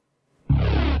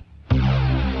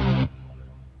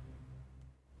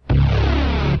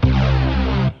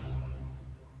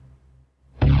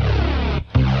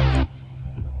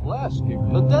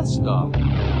Death Star.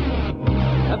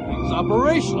 That thing's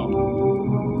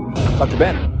operational. Dr.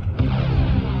 Banner,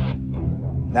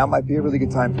 now might be a really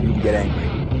good time for you to get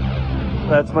angry.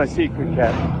 That's my secret,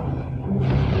 Captain.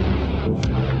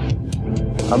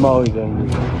 I'm always angry.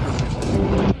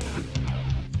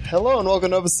 Hello and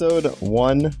welcome to episode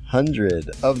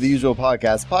 100 of The Usual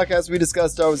Podcast. We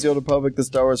discuss Star Wars: The Old Republic, the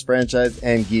Star Wars franchise,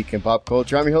 and geek and pop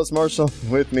culture. I'm your host, Marshall.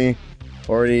 With me,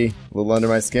 already a little under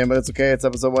my skin, but it's okay. It's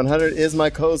episode 100. Is my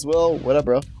co-host Will. What up,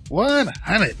 bro?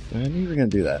 100. I knew you were going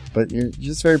to do that, but you're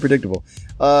just very predictable.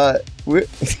 We'll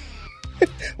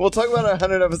talk about our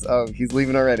 100 episodes. Oh, he's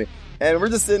leaving already. And we're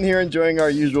just sitting here enjoying our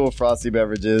usual frosty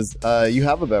beverages. You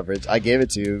have a beverage. I gave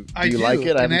it to you. Do you like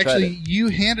it? I haven't tried it. You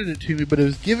handed it to me, but it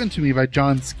was given to me by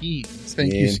John Skeen.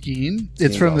 Thank you, Skeen.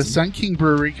 It's from the Sun King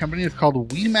Brewery Company. It's called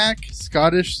Weemac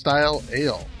Scottish Style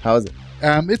Ale. How is it?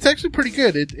 It's actually pretty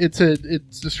good.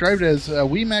 It's described as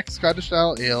Weemac Scottish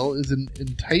Style Ale is an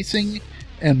enticing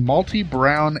and malty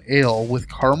brown ale with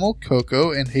caramel,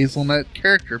 cocoa, and hazelnut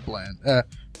character blend,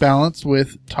 balanced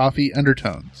with toffee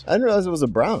undertones. I didn't realize it was a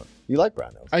brown. You like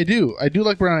brown ale? I do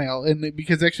like brown ale, and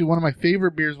because actually one of my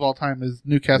favorite beers of all time is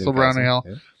Newcastle Brown Ale,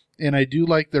 yeah. And I do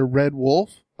like their Red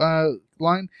Wolf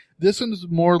line. This one is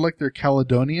more like their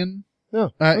Caledonian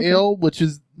ale, which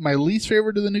is my least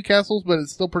favorite of the Newcastles, but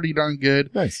it's still pretty darn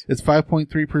good. Nice. It's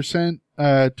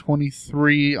 5.3%,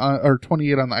 23 or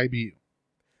 28 on the IBU.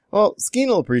 Well, Skeen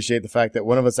will appreciate the fact that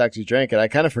one of us actually drank it. I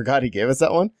kind of forgot he gave us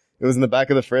that one. It was in the back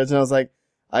of the fridge, and I was like,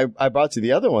 I brought you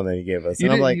the other one that he gave us.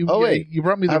 And I'm like, wait. You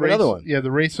brought me the race, another one. Yeah, the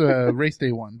race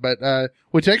day one. But,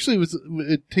 which actually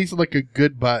it tasted like a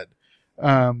good bud.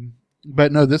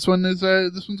 But no, this one's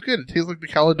good. It tastes like the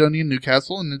Caledonian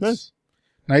Newcastle, and it's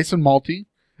nice and malty.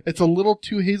 It's a little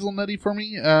too hazelnutty for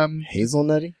me.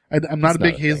 Hazelnutty? I'm not a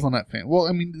big hazelnut fan. Well,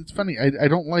 I mean, it's funny. I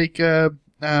don't like, yeah,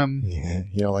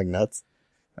 you don't like nuts?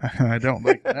 I don't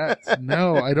like nuts.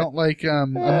 No, I don't like,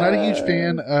 I'm not a huge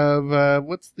fan of,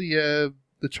 what's the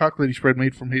chocolatey spread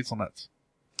made from hazelnuts.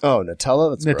 Oh, Nutella?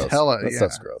 That's gross. Nutella, that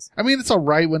stuff's gross. I mean, it's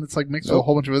alright when it's like mixed with a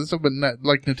whole bunch of other stuff, but not,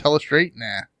 like Nutella straight?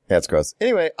 Nah. Yeah, it's gross.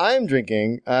 Anyway, I am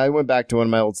drinking. I went back to one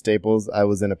of my old staples. I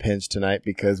was in a pinch tonight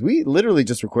because we literally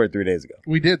just recorded 3 days ago.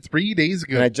 We did 3 days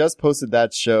ago. And I just posted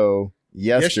that show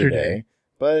yesterday.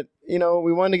 But, you know,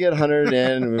 we wanted to get 100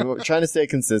 in. And we were trying to stay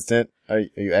consistent. Are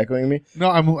you echoing me? No,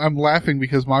 I'm laughing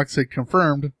because Mock said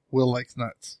confirmed Will likes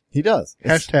nuts. He does.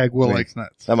 Hashtag Will likes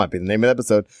nuts. That might be the name of the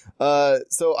episode.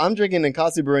 So I'm drinking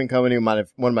Ninkasi Brewing Company, one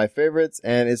of my favorites,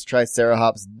 and it's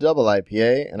Triceratops Double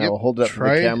IPA, and I will hold it up for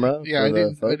the camera. Yeah, I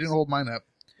didn't hold mine up.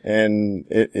 And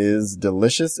it is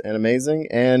delicious and amazing,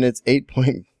 and it's 8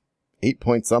 point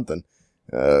something.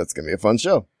 It's going to be a fun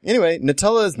show. Anyway,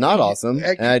 Nutella is not awesome,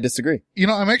 and I disagree. You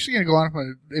know, I'm actually going to go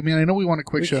on. I mean, I know we want a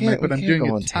quick show tonight, but I'm doing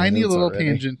a tiny little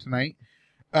tangent tonight.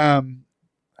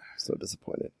 So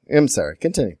disappointed. I'm sorry.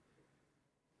 Continue.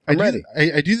 I'm ready.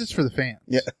 I do this for the fans.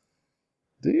 Yeah.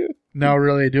 Do you? No,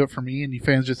 really, I do it for me, and you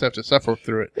fans just have to suffer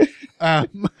through it.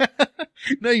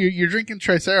 No, you're drinking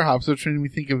Triceratops, which made me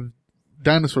think of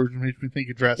dinosaurs, which made me think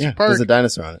of Jurassic Park. There's a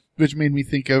dinosaur on it. Which made me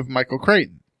think of Michael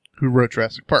Crichton, who wrote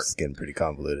Jurassic Park. It's getting pretty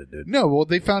convoluted, dude. No, well,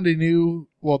 they found a new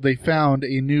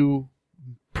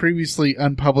previously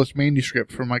unpublished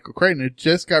manuscript from Michael Crichton. It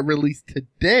just got released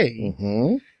today.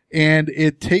 Mm-hmm. And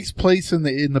it takes place in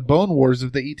the Bone Wars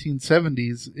of the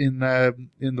 1870s in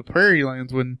the Prairie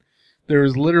Lands, when there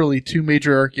was literally two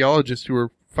major archaeologists who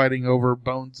were fighting over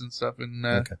bones and stuff. And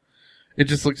it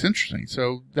just looks interesting.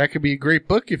 So that could be a great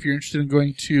book if you're interested in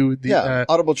going to the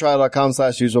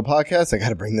audibletrial.com/usual podcast. I got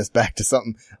to bring this back to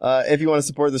something. If you want to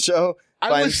support the show,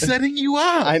 I was setting you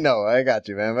up. I know, I got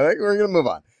you, man. But we're gonna move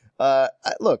on.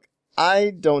 Look,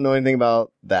 I don't know anything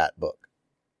about that book.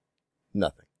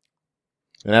 Nothing.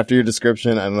 And after your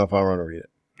description, I don't know if I want to read it.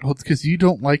 Well, it's because you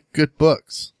don't like good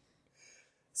books.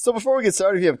 So before we get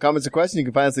started, if you have comments or questions, you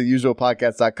can find us at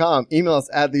theusualpodcast.com. Email us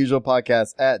at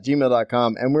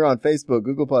theusualpodcast@gmail.com. And we're on Facebook,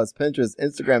 Google+, Pinterest,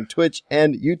 Instagram, Twitch,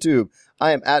 and YouTube. I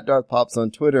am at Darth Pops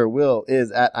on Twitter. Will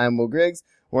is at I'm Will Griggs.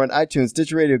 We're on iTunes,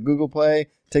 Stitcher Radio, Google Play.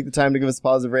 Take the time to give us a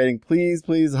positive rating. Please,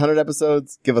 100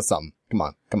 episodes. Give us something. Come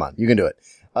on. You can do it.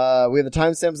 We have the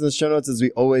timestamps in the show notes as we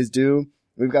always do.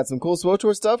 We've got some cool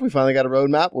SWTOR stuff. We finally got a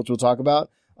roadmap, which we'll talk about.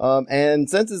 And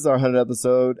since this is our 100th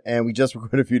episode, and we just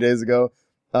recorded a few days ago,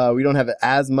 we don't have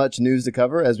as much news to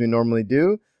cover as we normally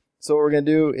do. So what we're going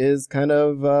to do is kind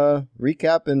of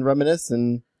recap and reminisce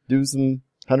and do some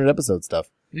 100 episode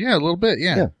stuff. Yeah, a little bit,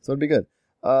 yeah. Yeah, so it'll be good.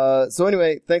 So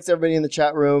anyway, thanks to everybody in the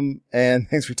chat room, and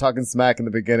thanks for talking smack in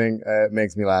the beginning. It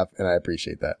makes me laugh, and I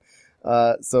appreciate that.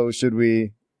 So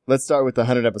let's start with the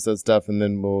 100 episode stuff, and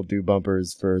then we'll do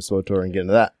bumpers for SWTOR and get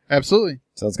into that. Absolutely.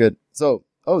 Sounds good. So,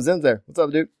 Oh, Zen's there. What's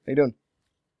up, dude? How you doing?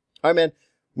 All right, man.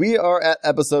 We are at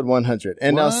episode 100.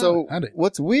 And now, so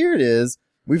what's weird is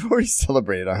we've already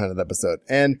celebrated our 100th episode.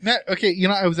 And okay,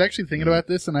 I was actually thinking about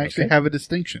this, and I actually have a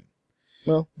distinction.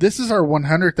 Well, this is our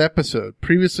 100th episode.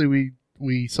 Previously,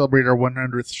 we celebrated our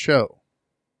 100th show.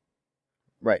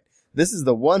 Right. This is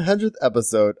the 100th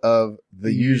episode of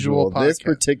The Usual. This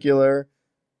particular,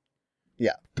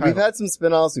 title. We've had some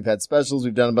spin-offs, we've had specials,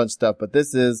 we've done a bunch of stuff, but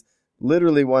this is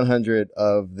literally 100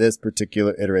 of this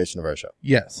particular iteration of our show.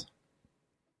 Yes.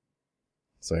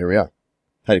 So here we are.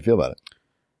 How do you feel about it?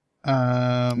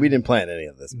 We didn't plan any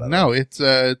of this, by the way. No, it's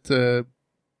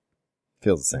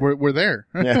feels the same. We're there.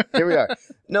 Yeah, here we are.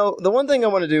 No, the one thing I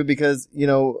want to do because,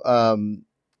 Zen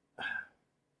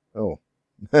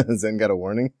got a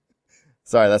warning.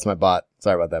 Sorry, that's my bot.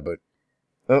 Sorry about that, but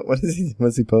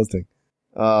what's he posting?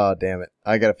 Oh, damn it.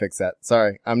 I gotta fix that.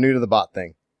 Sorry. I'm new to the bot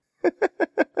thing.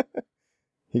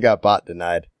 He got bot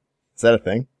denied. Is that a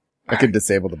thing? I could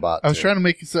disable the bot. I was trying to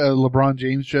make a LeBron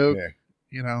James joke.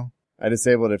 Yeah. I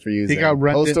disabled it for you. He got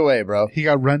Post away, bro. He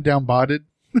got run down botted.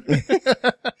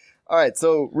 All right.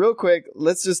 So real quick,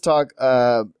 let's just talk.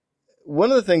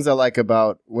 One of the things I like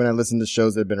about when I listen to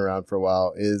shows that have been around for a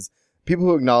while is people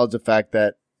who acknowledge the fact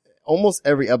that almost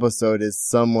every episode is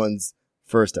someone's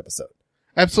first episode.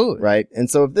 Absolutely. Right? And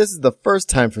so if this is the first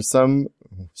time for some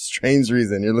strange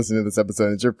reason you're listening to this episode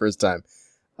and it's your first time,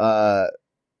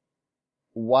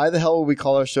 why the hell would we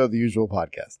call our show The Usual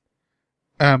Podcast?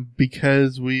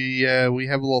 Because we have a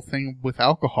little thing with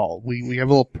alcohol. We have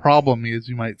a little problem, as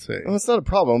you might say. Well, it's not a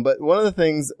problem, but one of the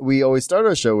things we always start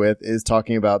our show with is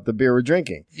talking about the beer we're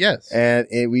drinking. Yes. And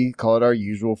we call it our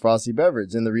usual frosty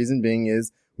beverage. And the reason being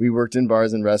is we worked in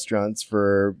bars and restaurants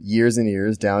for years and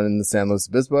years down in the San Luis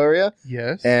Obispo area.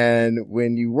 Yes. And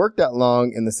when you work that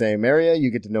long in the same area,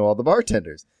 you get to know all the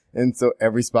bartenders. And so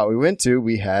every spot we went to,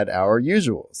 we had our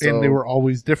usual. So, and they were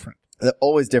always different. They're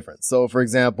always different. So, for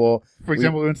example, we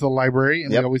went to the library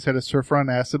and we always had a surfer on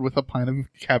acid with a pint of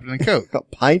Captain and Coke. A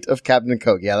pint of Captain and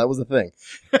Coke. Yeah, that was a thing.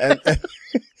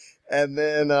 And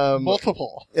then,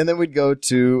 multiple. And then we'd go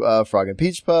to, Frog and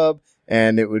Peach Pub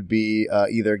and it would be,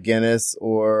 either Guinness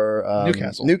or,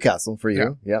 Newcastle for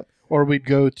you. Yeah. Yep. Or we'd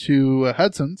go to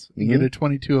Hudson's and get a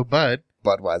 22 of Bud.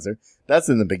 Budweiser. That's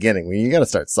in the beginning when you got to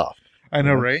start soft. I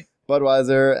know, right?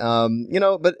 Budweiser.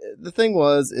 But the thing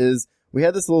is we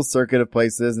had this little circuit of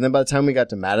places, and then by the time we got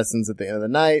to Madison's at the end of the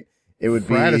night, it would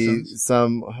be what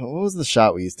was the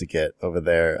shot we used to get over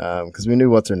there? Cause we knew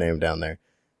what's her name down there.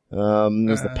 There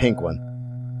was the pink one.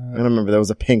 I don't remember. There was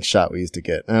a pink shot we used to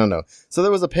get. I don't know. So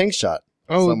there was a pink shot.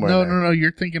 Oh, no.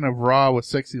 You're thinking of Raw with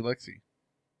Sexy Lexi.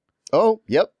 Oh,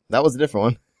 yep. That was a different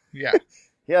one. Yeah.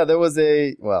 Yeah, there was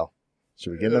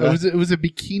should we get into that? It was a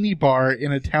bikini bar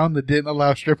in a town that didn't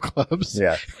allow strip clubs.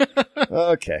 Yeah.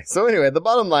 Okay. So anyway, the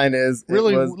bottom line is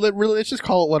really, let's just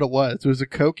call it what it was. It was a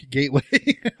Coke gateway.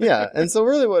 Yeah. And so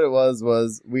really what it was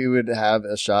we would have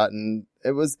a shot and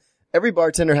it was every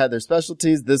bartender had their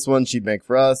specialties. This one she'd make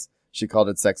for us. She called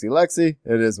it Sexy Lexi.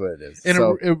 It is what it is.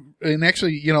 And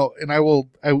actually,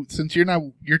 since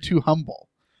you're too humble.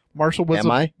 Marshall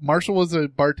was a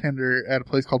bartender at a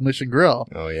place called Mission Grill.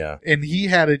 Oh yeah. And he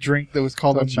had a drink that was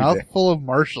called a mouthful of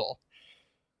Marshall.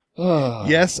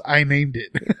 Yes, I named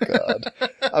it. God.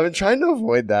 I've been trying to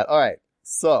avoid that. All right.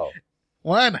 So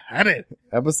 100.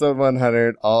 Episode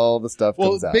 100, all the stuff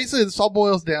comes out. Well, basically this all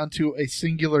boils down to a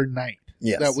singular night.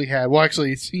 Yes. That we had. Well,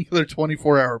 actually a singular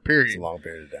 24-hour period. It's a long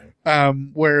period of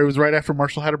time. Where it was right after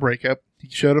Marshall had a breakup. He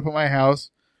showed up at my house.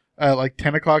 Like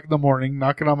 10 o'clock in the morning,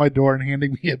 knocking on my door and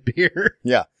handing me a beer.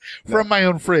 Yeah. From my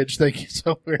own fridge. Thank you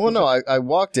so very much. Well, no, I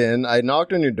walked in, I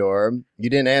knocked on your door, you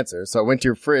didn't answer, so I went to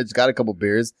your fridge, got a couple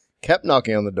beers, kept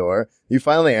knocking on the door, you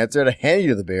finally answered, I handed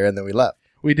you the beer, and then we left.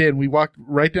 We did. We walked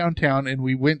right downtown and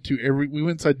we went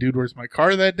inside Dude, Where's My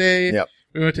Car that day. Yep.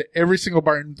 We went to every single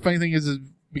bar. And the funny thing is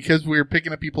because we were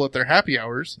picking up people at their happy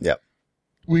hours. Yep.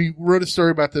 We wrote a story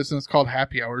about this and it's called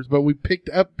Happy Hours, but we picked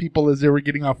up people as they were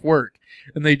getting off work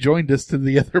and they joined us to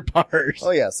the other bars. Oh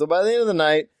yeah. So by the end of the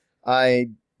night, I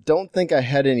don't think I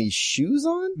had any shoes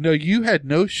on. No, you had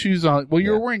no shoes on. Well, you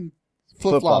were wearing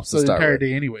flip-flops the entire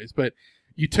day anyways, but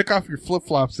you took off your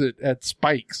flip-flops at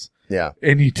Spike's. Yeah.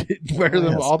 And you didn't wear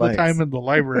them all the time in the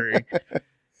library.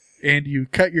 And you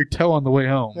cut your toe on the way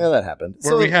home. Yeah, that happened.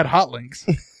 Where we had hot links.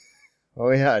 Oh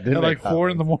yeah, I did. At like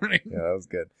 4 in the morning. Yeah, that was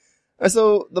good.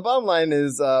 So the bottom line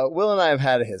is, Will and I have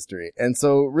had a history. And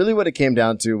so really what it came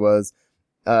down to was,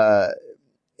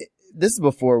 this is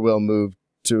before Will moved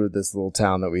to this little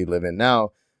town that we live in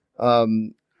now. But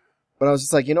I was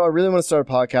just like, I really want to start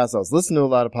a podcast. I was listening to a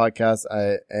lot of podcasts.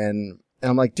 And And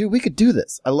I'm like, dude, we could do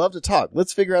this. I love to talk.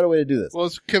 Let's figure out a way to do this. Well,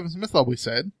 as Kevin Smith always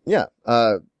said. Yeah.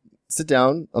 Sit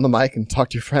down on the mic and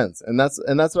talk to your friends. And that's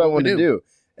what I want to do.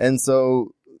 And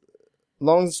so,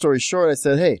 long story short, I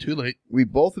said, hey. Too late. We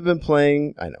both have been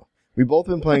playing, I know. We both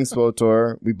have been playing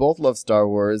SWTOR. We both love Star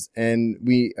Wars. And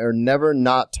we are never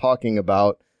not talking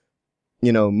about,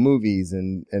 movies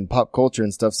and pop culture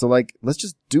and stuff. So, like, let's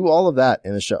just do all of that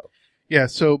in a show. Yeah,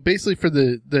 so basically for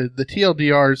the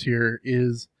TLDRs here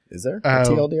is... Is there a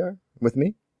TLDR with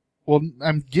me? Well,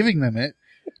 I'm giving them it.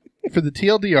 For the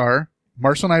TLDR,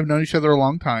 Marcel and I have known each other a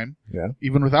long time. Yeah.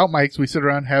 Even without mics, we sit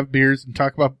around, have beers, and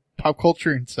talk about pop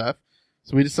culture and stuff.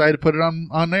 So we decided to put it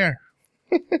on there.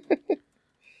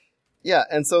 Yeah,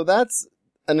 and so that's,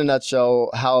 in a nutshell,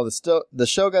 how the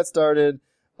show got started.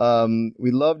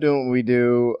 We love doing what we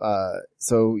do.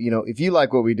 So, if you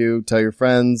like what we do, tell your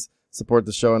friends, support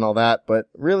the show and all that. But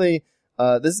really...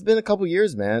 this has been a couple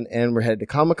years, man, and we're headed to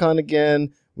Comic-Con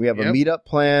again. We have a meetup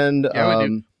planned. Yeah, we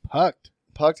do.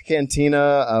 Pucked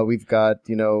Cantina. We've got,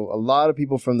 a lot of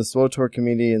people from the SWTOR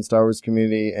community and Star Wars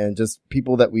community and just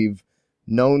people that we've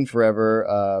known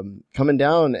forever coming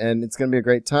down, and it's going to be a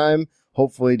great time.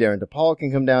 Hopefully Darren DePaul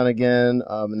can come down again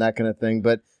and that kind of thing.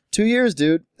 But 2 years,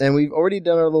 dude, and we've already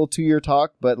done our little 2-year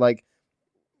talk, but, like,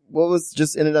 what was,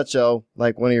 just in a nutshell,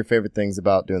 like, one of your favorite things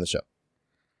about doing the show?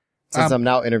 Since I'm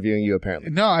now interviewing you,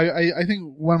 apparently. No, I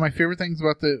think one of my favorite things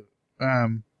about the,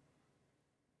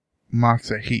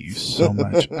 Mox, I hate you so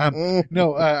much.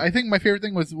 I think my favorite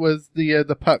thing was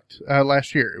the Pucked,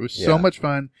 last year. It was so much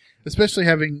fun, especially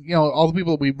having, all the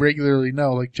people that we regularly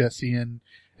know, like Jesse and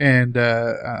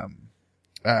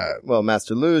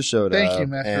Master Lou showed up. Thank you,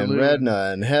 Master Lou. And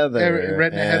Redna and Heather.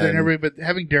 Heather and everybody, but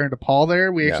having Darren DePaul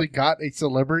there, we actually got a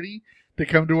celebrity to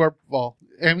come to our,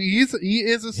 I mean, he is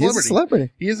a celebrity. He's a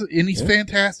celebrity. He's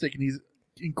fantastic, and he's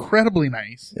incredibly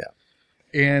nice. Yeah.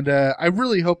 And I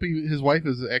really hope his wife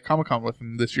is at Comic-Con with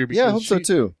him this year. Because I hope so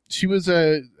too. She was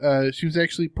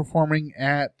actually performing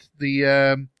at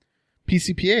the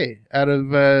PCPA out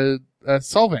of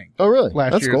Solvang. Oh, really?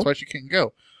 Last That's year, cool. that's why she couldn't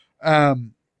go.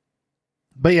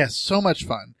 But yeah, so much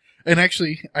fun. And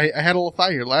actually, I had a little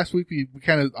thought here. Last week we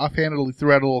kind of offhandedly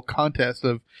threw out a little contest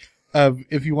of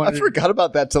if you wanted. I forgot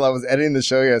about that till I was editing the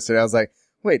show yesterday. I was like,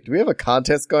 wait, do we have a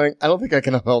contest going? I don't think I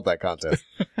can hold that contest.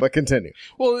 But continue.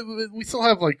 Well, we still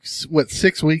have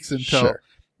 6 weeks until. Sure.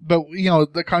 But,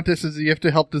 the contest is you have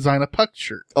to help design a Pucked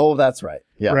shirt. Oh, that's right.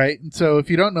 Yeah. Right? And so if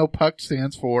you don't know, Pucked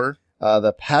stands for?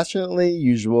 The Passionately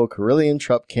Usual Carillion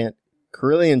Trap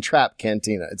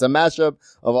Cantina. It's a mashup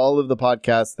of all of the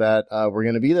podcasts that were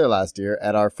going to be there last year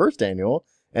at our first annual.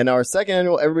 And our second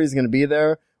annual, everybody's going to be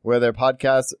there, where their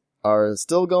podcasts are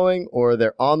still going or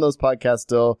they're on those podcasts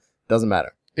still. Doesn't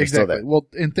matter. They're exactly. Still there. Well,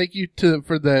 and thank you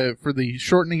for the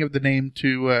shortening of the name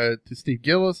to Steve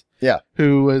Gillis. Yeah.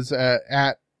 Who was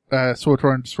at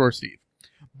SWTOR and Store Steve.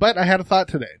 But I had a thought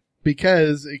today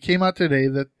because it came out today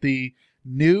that the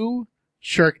new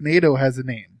Sharknado has a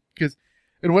name.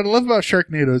 And what I love about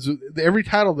Sharknado is every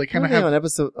title they kind of have on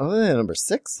episode. Oh, they're number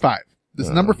 6, 5. This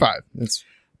is number 5.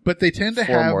 But they tend to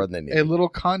 4 have more than they need. a little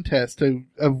contest of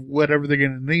whatever they're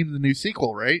going to name the new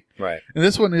sequel, right? Right. And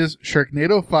this one is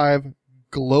Sharknado 5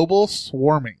 Global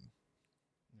Swarming.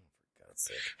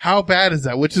 How bad is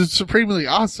that? Which is supremely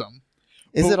awesome.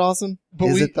 Is it awesome?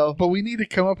 Is it though? But we need to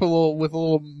come up with a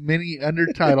little mini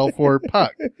undertitle for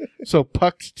Puck. So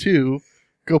Pucked 2,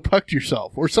 go Pucked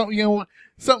yourself or something,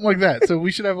 something like that. So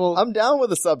we should have a little... I'm down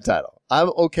with a subtitle. I'm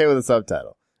okay with a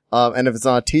subtitle. And if it's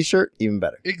on a t-shirt, even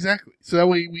better. Exactly. So that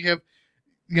way we have,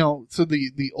 so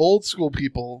the old school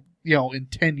people, in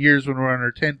 10 years when we're on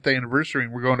our 10th anniversary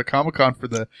and we're going to Comic-Con for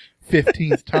the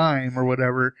 15th time or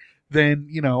whatever, then,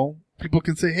 people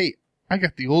can say, hey, I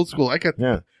got the old school. I got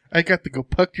the go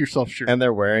Pucked yourself shirt. And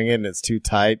they're wearing it and it's too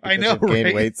tight because I know, they've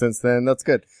gained weight since then. That's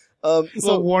good. A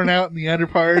little worn out in the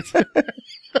underparts.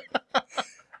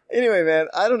 Anyway, man,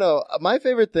 I don't know. My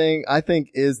favorite thing, I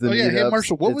think, is the meetups. Hey,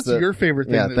 Marshall, what was your favorite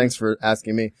thing? Yeah, thanks for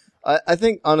asking me. I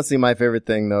think, honestly, my favorite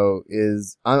thing, though,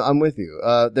 is I'm with you.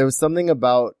 There was something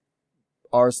about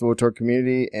our SWTOR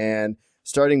community, and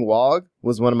starting WOG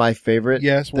was one of my favorite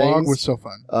Yes, things. WOG was so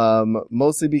fun.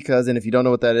 Mostly because, and if you don't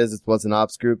know what that is, it's what's an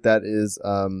ops group. That is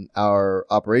our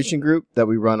operation group that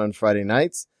we run on Friday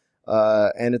nights.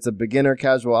 And it's a beginner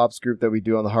casual ops group that we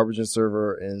do on the Harbinger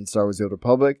server in Star Wars: The Old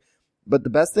Republic. But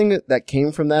the best thing that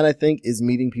came from that, I think, is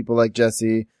meeting people like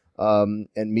Jesse, and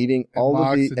meeting all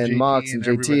of the, and Mox and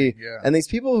JT, and these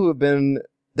people who have been,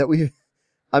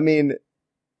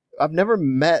 I've never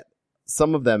met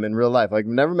some of them in real life. Like,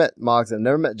 I've never met Mox, I've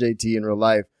never met JT in real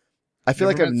life. I feel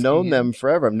like I've known them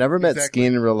forever. I've never met Skeen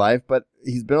in real life, but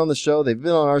he's been on the show. They've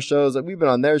been on our shows. Like, we've been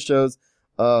on their shows.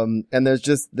 And there's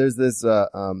this,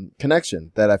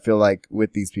 connection that I feel like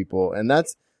with these people. And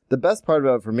that's the best part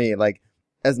about it for me. Like,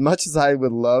 as much as I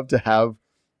would love to have,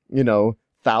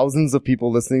 thousands of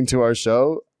people listening to our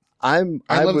show, I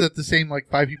love that the same,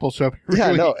 5 people show up every yeah,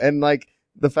 week. no. And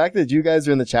the fact that you guys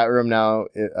are in the chat room now,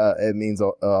 it means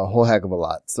a whole heck of a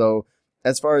lot. So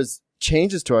as far as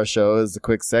changes to our show, as a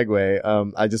quick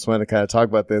segue, I just want to kind of talk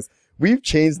about this. We've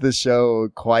changed the show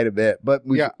quite a bit, but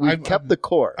we've kept the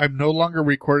core. I'm no longer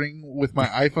recording with my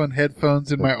iPhone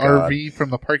headphones in my God. RV from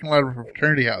the parking lot of a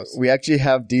fraternity house. We actually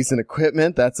have decent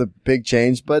equipment. That's a big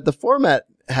change, but the format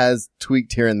has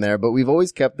tweaked here and there, but we've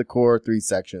always kept the core 3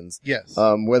 sections. Yes.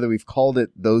 Whether we've called it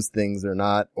those things or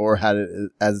not, or had it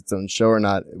as its own show or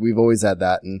not, we've always had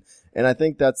that. And I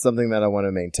think that's something that I want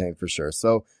to maintain for sure.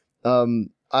 So,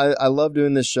 I love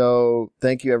doing this show.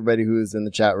 Thank you everybody who's in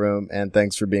the chat room, and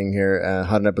thanks for being here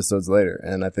 100 episodes later.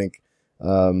 And I think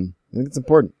it's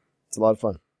important. It's a lot of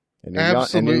fun. And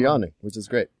you're yawning, which is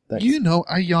great. Thanks.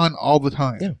 I yawn all the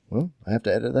time. Yeah, well, I have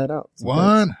to edit that out.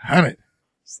 100.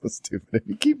 So stupid if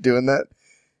you keep doing that.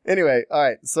 Anyway, all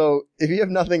right. So if you have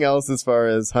nothing else as far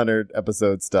as 100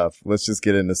 episode stuff, let's just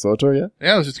get into SWTOR, yeah?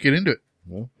 Yeah, let's just get into it.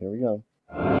 Well, here we go.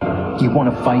 You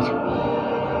want to fight?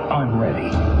 I'm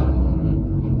ready.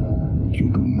 You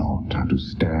do not have to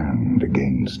stand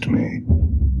against me.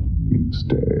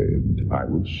 Instead, I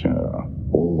will share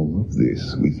all of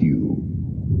this with you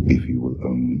if you will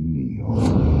only kneel.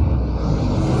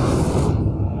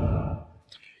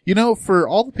 For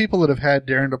all the people that have had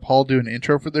Darren DePaul do an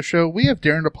intro for the show, we have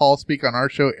Darren DePaul speak on our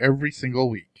show every single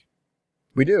week.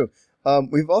 We do.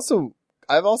 I've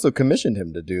also commissioned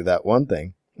him to do that one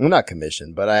thing. Well, not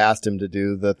commissioned, but I asked him to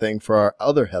do the thing for our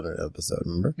other Hunned episode,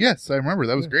 remember? Yes, I remember.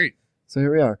 That was great. So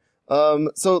here we are.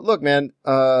 So look, man,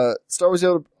 Star Wars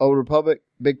The Old Republic,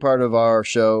 big part of our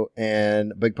show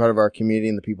and a big part of our community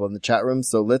and the people in the chat room.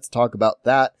 So let's talk about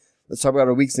that. Let's talk about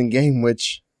our weeks in game,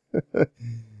 which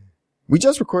we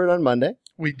just recorded on Monday.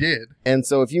 We did. And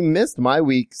so if you missed my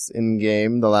weeks in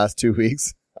game the last 2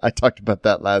 weeks, I talked about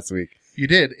that last week. You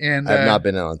did. And I've not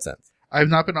been on since. I've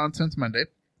not been on since Monday.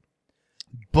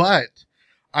 But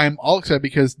I'm all excited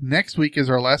because next week is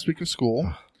our last week of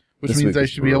school, which means I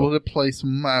should be able to play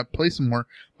some more.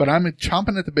 But I'm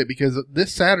chomping at the bit because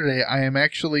this Saturday I am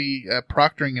actually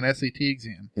proctoring an SAT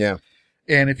exam. Yeah.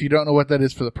 And if you don't know what that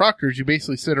is for the proctors, you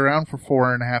basically sit around for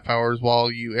 4.5 hours while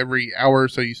every hour or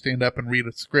so you stand up and read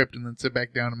a script and then sit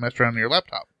back down and mess around on your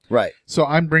laptop. Right. So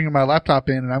I'm bringing my laptop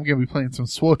in and I'm going to be playing some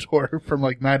SWTOR from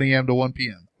 9 a.m. to 1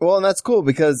 p.m. Well, and that's cool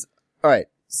because, all right,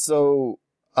 so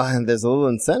and there's a little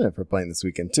incentive for playing this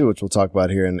weekend too, which we'll talk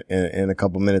about here in a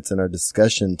couple minutes in our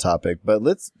discussion topic. But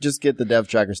let's just get the dev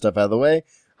tracker stuff out of the way.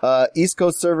 East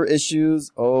Coast server issues.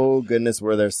 Oh goodness,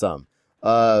 were there some?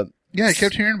 Yeah, I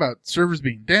kept hearing about servers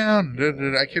being down.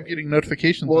 I kept getting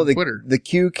notifications on Twitter. The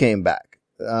queue came back,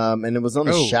 and it was on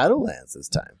the Shadowlands this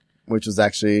time, which was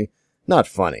actually not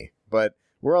funny. But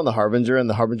we're on the Harbinger, and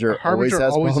the Harbinger always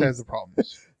has the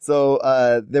problems. So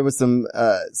there was some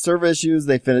server issues.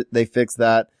 They fixed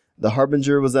that. The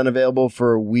Harbinger was unavailable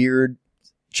for a weird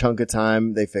chunk of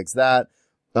time. They fixed that.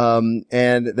 And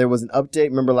there was an update.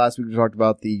 Remember last week we talked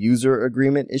about the user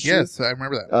agreement issue? Yes, I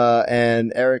remember that.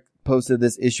 And Eric posted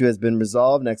this issue has been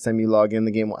resolved. Next time you log in,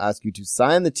 the game will ask you to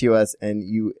sign the TOS and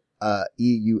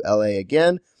EULA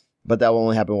again, but that will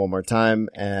only happen one more time,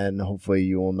 and hopefully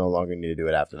you will no longer need to do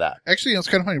it after that. Actually, it's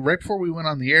kind of funny. Right before we went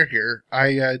on the air here,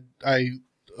 I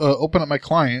opened up my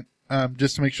client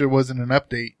just to make sure it wasn't an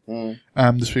update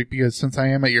this week, because since I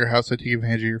am at your house, I take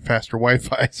advantage of your faster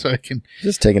Wi-Fi, so I can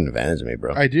just taking advantage of me,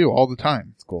 bro. I do all the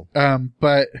time. It's cool.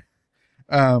 But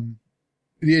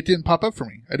it didn't pop up for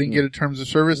me. I didn't get a terms of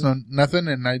service, nothing,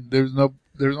 and there's no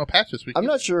patch this week. I'm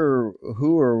not sure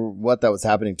who or what that was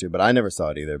happening to, but I never saw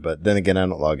it either. But then again, I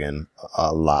don't log in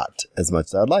a lot as much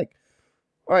as I'd like.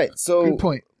 All right, so good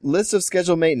point. List of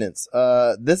scheduled maintenance.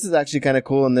 This is actually kind of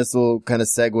cool, and this will kind of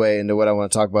segue into what I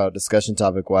want to talk about discussion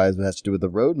topic wise. It has to do with the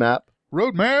roadmap.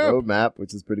 Roadmap,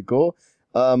 which is pretty cool.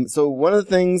 So one of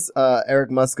the things Eric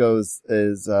Musco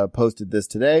is posted this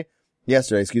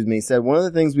yesterday, he said one of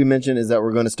the things we mentioned is that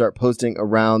we're going to start posting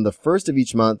around the first of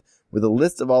each month with a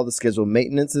list of all the scheduled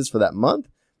maintenances for that month.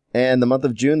 And the month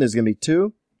of June, there's going to be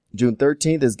 2. June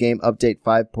 13th is game update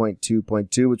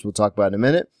 5.2.2, which we'll talk about in a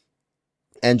minute.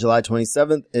 And July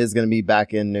 27th is going to be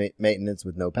back in maintenance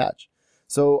with no patch.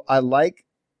 So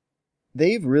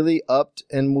they've really upped,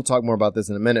 and we'll talk more about this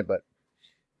in a minute, but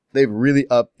they've really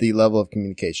upped the level of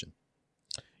communication.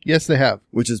 Yes, they have.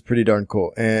 Which is pretty darn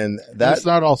cool. And that's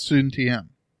not all student TM.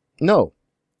 No.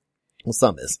 Well,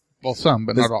 some is. Well, some,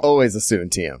 but There's not all. Always a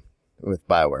student TM with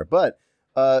BioWare. But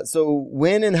So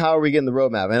when and how are we getting the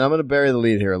roadmap? And I'm going to bury the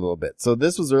lead here a little bit. So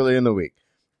this was early in the week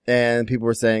and people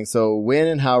were saying, so when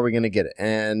and how are we going to get it?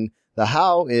 And the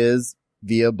how is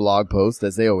via blog post,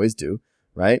 as they always do,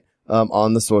 right?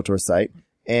 On the SWTOR site.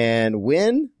 And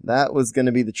when, that was going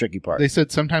to be the tricky part. They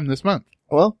said sometime this month.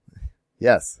 Well,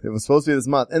 yes, it was supposed to be this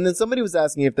month. And then somebody was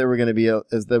asking if there was going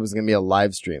to be a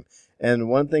live stream. And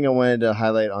one thing I wanted to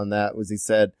highlight on that was he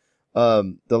said,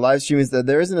 the live stream is that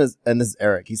there isn't and this is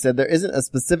Eric. He said there isn't a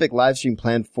specific live stream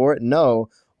planned for it. No,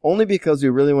 only because we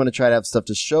really want to try to have stuff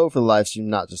to show for the live stream,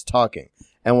 not just talking.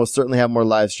 And we'll certainly have more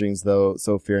live streams though,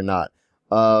 so fear not.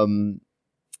 And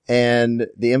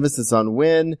the emphasis on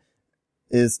when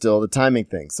is still the timing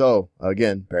thing. So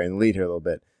again, burying the lead here a little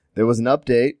bit. There was an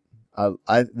update.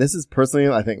 This is personally,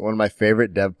 I think, one of my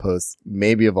favorite dev posts,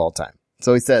 maybe of all time.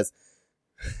 So he says,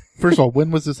 first of all,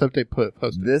 when was this update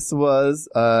posted? This was,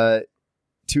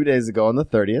 2 days ago on the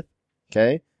 30th.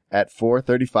 Okay. At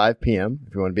 4:35 PM,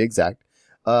 if you want to be exact.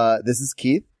 This is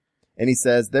Keith. And he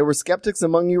says, there were skeptics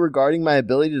among you regarding my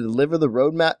ability to deliver the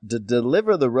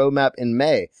roadmap in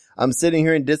May. I'm sitting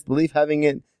here in disbelief, having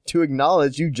it to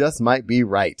acknowledge you just might be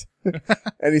right.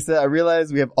 And he said, I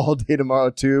realize we have all day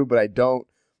tomorrow too, but I don't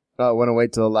want to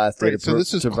wait till the last day so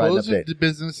this is closing the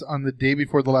business on the day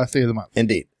before the last day of the month.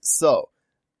 Indeed. So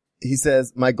he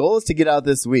says, my goal is to get out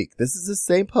this week. This is the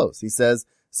same post. He says,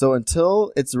 so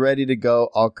until it's ready to go,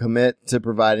 I'll commit to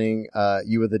providing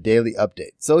you with a daily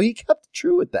update. So he kept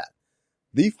true with that.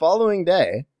 The following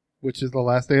day, which is the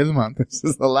last day of the month. This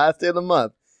is the last day of the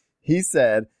month. He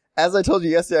said, as I told you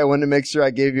yesterday, I wanted to make sure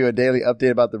I gave you a daily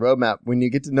update about the roadmap. When you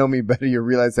get to know me better, you'll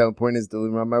realize how important it is to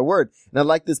deliver on my word. And I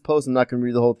like this post. I'm not going to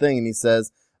read the whole thing. And he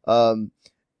says,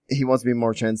 he wants to be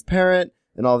more transparent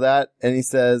and all that. And he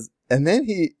says, and then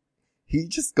he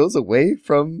just goes away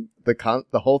from the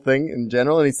whole thing in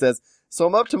general. And he says, so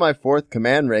I'm up to my 4th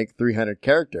command rank, 300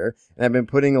 character, and I've been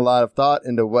putting a lot of thought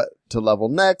into what to level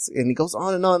next. And he goes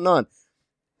on and on and on.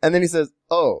 And then he says,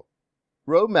 oh,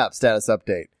 roadmap status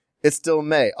update. It's still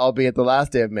May, albeit the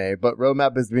last day of May, but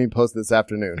roadmap is being posted this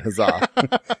afternoon. Huzzah.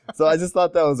 So I just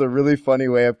thought that was a really funny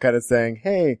way of kind of saying,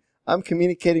 hey, I'm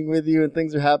communicating with you and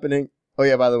things are happening. Oh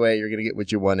yeah, by the way, you're going to get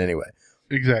what you want anyway.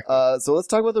 Exactly. So let's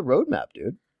talk about the roadmap,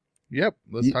 dude. Yep.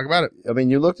 Let's talk about it. I mean,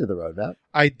 you looked at the roadmap.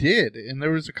 I did. And there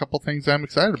was a couple things I'm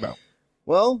excited about.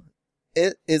 Well,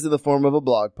 it is in the form of a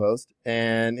blog post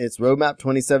and it's roadmap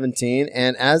 2017.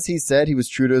 And as he said, he was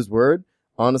true to his word.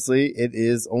 Honestly, it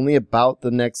is only about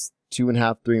the next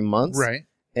 2.5, 3 months. Right.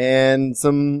 And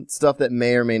some stuff that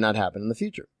may or may not happen in the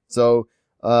future. So,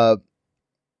 I'm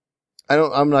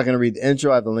not going to read the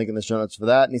intro. I have the link in the show notes for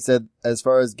that. And he said, as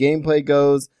far as gameplay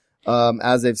goes,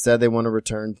 as they've said, they want to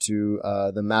return to,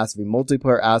 the massively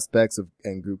multiplayer aspects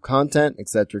and group content, et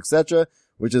cetera,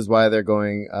 which is why they're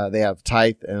going, they have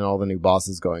Tithe and all the new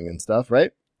bosses going and stuff,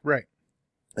 right? Right.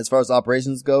 As far as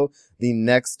operations go, the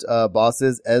next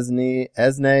bosses, Esne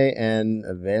and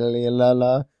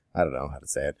Velilala, I don't know how to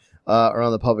say it, are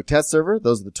on the public test server.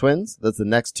 Those are the twins. That's the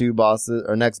next two bosses,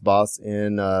 or next boss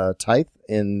in Tithe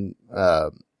in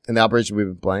the operation we've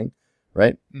been playing,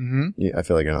 right? Mm-hmm. Yeah, I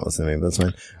feel like you're not listening. That's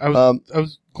fine. I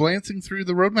was glancing through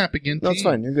the roadmap again. No, it's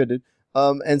fine. You're good, dude.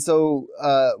 And so,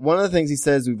 one of the things he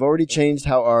says, we've already changed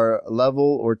how our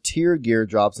level or tier gear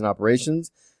drops in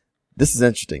operations. This is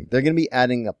interesting. They're going to be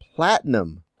adding a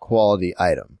platinum quality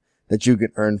item that you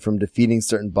can earn from defeating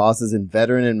certain bosses in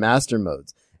veteran and master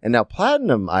modes. And now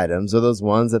platinum items are those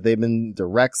ones that they've been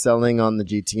direct selling on the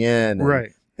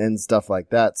GTN and stuff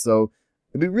like that. So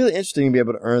it'd be really interesting to be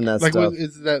able to earn that stuff.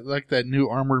 Is that like that new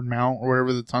armored mount or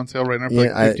whatever that's on sale right now for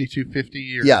like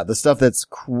 $52.50? Yeah, the stuff that's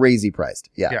crazy priced.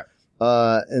 Yeah.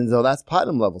 And so that's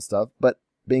platinum level stuff, but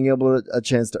being able to a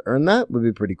chance to earn that would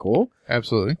be pretty cool.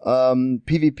 Absolutely.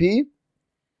 PvP,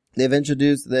 they've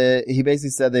introduced he basically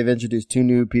said they've introduced 2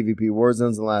 new PvP war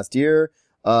zones in the last year.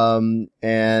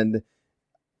 And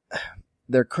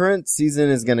their current season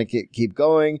is going to keep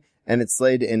going and it's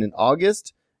slated to end in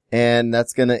August. And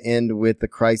that's going to end with the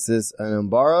Crisis and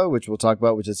Umbara, which we'll talk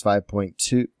about, which is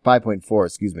 5.4,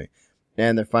 excuse me.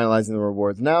 And they're finalizing the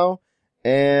rewards now.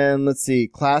 And let's see,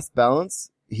 class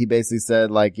balance. He basically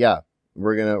said like, yeah,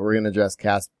 we're going to address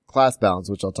class balance,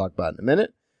 which I'll talk about in a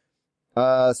minute.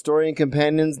 Story and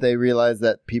companions. They realize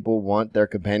that people want their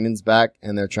companions back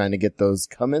and they're trying to get those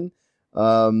coming.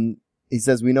 He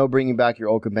says, we know bringing back your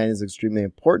old companions is extremely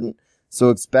important. So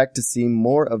expect to see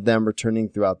more of them returning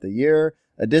throughout the year.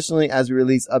 Additionally, as we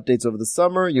release updates over the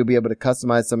summer, you'll be able to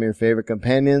customize some of your favorite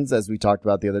companions, as we talked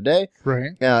about the other day.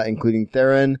 Right. Including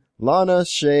Theron, Lana,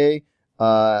 Shay,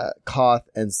 Koth,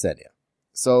 and Senya.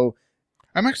 So,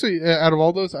 I'm actually, out of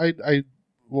all those, I'd like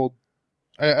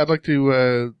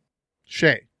to,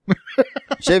 Shay.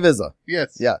 Shay Vizsla.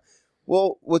 Yes. Yeah.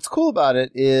 Well, what's cool about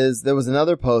it is there was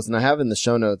another post, and I have it in the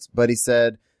show notes, but he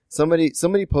said somebody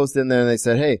posted in there and they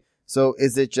said, hey, so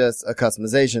is it just a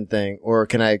customization thing or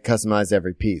can I customize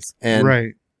every piece? And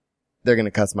Right. they're going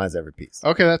to customize every piece.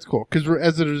 Okay, that's cool. Because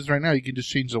as it is right now, you can just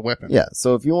change the weapon. Yeah.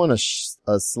 So if you want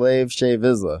a slave Shay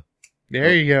Vizsla,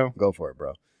 There you go. go for it,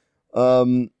 bro.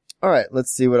 All right.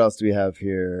 Let's see. What else do we have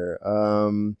here?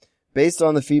 Based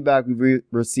on the feedback we've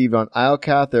received on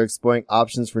Islecath, they're exploring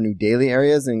options for new daily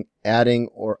areas and adding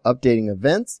or updating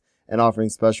events and offering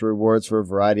special rewards for a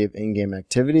variety of in-game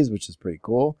activities, which is pretty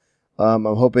cool. I'm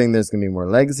hoping there's going to be more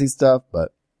legacy stuff,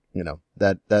 but you know,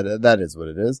 that is what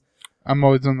it is. I'm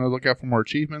always on the lookout for more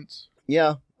achievements.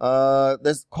 Yeah.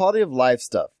 There's quality of life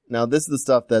stuff. Now, this is the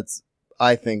stuff that's,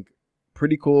 I think,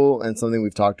 pretty cool and something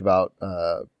we've talked about,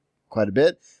 quite a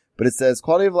bit. But it says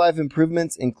quality of life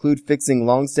improvements include fixing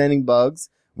long-standing bugs,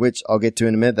 which I'll get to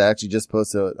in a minute. That actually just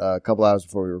posted a couple hours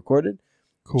before we recorded.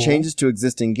 Cool. Changes to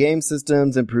existing game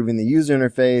systems, improving the user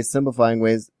interface, simplifying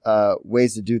ways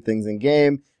to do things in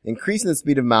game, increasing the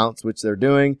speed of mounts, which they're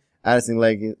doing,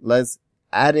 adding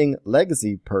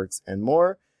legacy perks and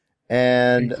more.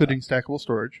 And including stackable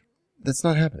storage. that's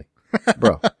not happening.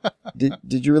 Bro,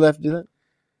 did you really have to do that?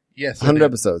 Yes. 100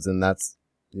 episodes, and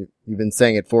you've been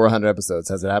saying it for 100 episodes.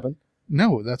 Has it happened?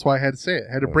 No, that's why I had to say it.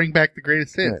 I had to bring back the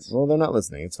greatest Right. hits. Well, they're not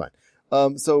listening. It's fine.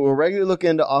 So we're regularly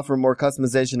looking to offer more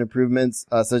customization improvements,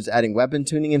 such as adding weapon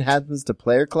tuning enhancements to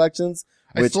player collections.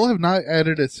 I still have not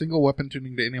added a single weapon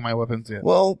tuning to any of my weapons yet.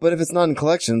 Well, but if it's not in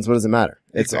collections, what does it matter?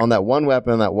 It's Exactly. on that one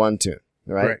weapon, on that one tune,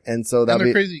 right? And so and that'll they're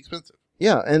be crazy expensive.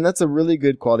 yeah, and that's a really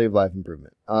good quality of life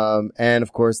improvement. And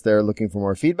of course, they're looking for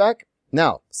more feedback.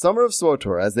 Now, Summer of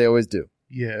SWTOR, as they always do.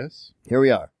 Yes. Here we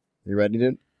are. You ready,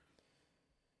 dude?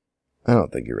 I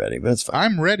don't think you're ready, but it's fine.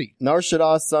 I'm ready. Nar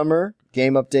Shaddaa Summer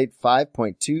Game Update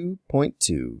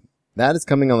 5.2.2. That is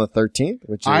coming on the 13th,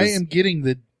 which is... I am getting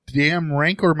the damn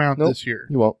Rancor mount Nope. this year.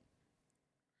 You won't.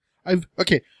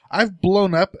 I've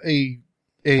blown up a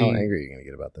How angry are you going to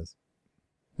get about this?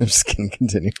 I'm just kidding.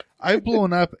 Continue. I've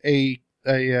blown up a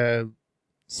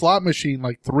slot machine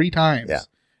like 3 times. Yeah.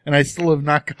 And I still have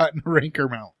not gotten a Rancor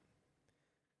mount.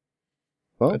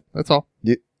 Well, That's all.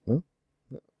 do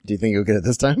you think you'll get it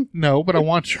this time? No, but I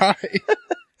want to try.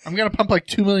 I'm going to pump like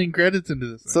 2 million credits into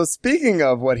this thing. So speaking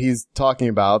of what he's talking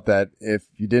about, that if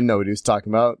you didn't know what he was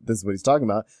talking about, this is what he's talking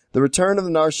about. The return of the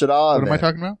Nar Shaddaa What event. am I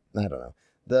talking about? I don't know.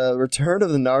 The return of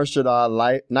the Nar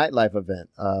Shaddaa nightlife event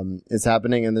is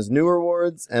happening, and there's new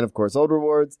rewards and, of course, old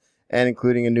rewards, and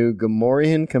including a new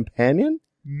Gamorrean companion.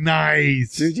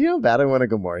 Nice. Dude, you know how bad I want a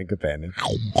Gamorrean companion?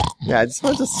 Yeah, I just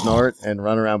want to snort and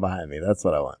run around behind me. That's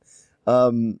what I want.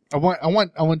 I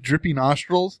want drippy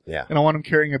nostrils. Yeah. And I want him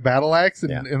carrying a battle axe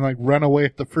and, Yeah. and like run away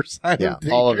at the first sign Yeah, of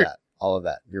danger. all of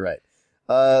that. You're right.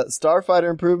 Starfighter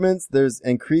improvements. There's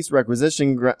increased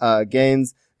requisition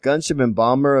gains, gunship and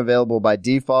bomber available by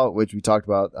default, which we talked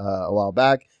about a while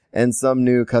back, and some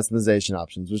new customization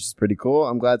options, which is pretty cool.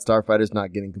 I'm glad Starfighter's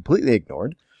not getting completely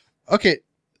ignored. Okay,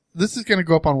 this is going to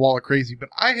go up on Wall of Crazy, but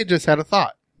I had just had a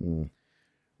thought.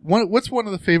 What's one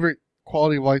of the favorite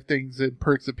quality of life things and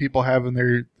perks that people have in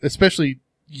their, especially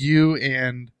you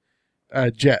and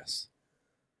Jess?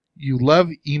 You love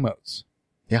emotes.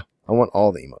 Yeah, I want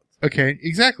all the emotes. Okay,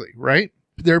 exactly, right?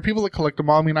 There are people that collect them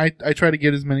all. I mean, I try to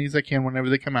get as many as I can whenever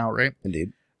they come out, right?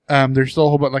 Indeed. There's still a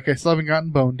whole bunch, like I still haven't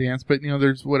gotten Bone Dance, but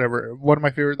there's whatever. One of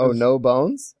my favorites. Oh, is- No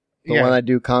Bones? The Yeah. one I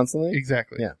do constantly?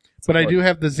 Exactly. Yeah. But I do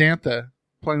have the Xantha,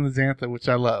 playing the Xantha, which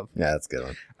I love. Yeah, that's a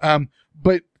good one.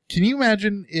 But can you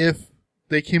imagine if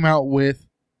they came out with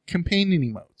companion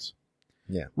emotes?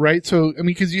 Yeah. Right? So, I mean,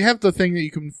 because you have the thing that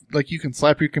you can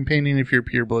slap your companion if you're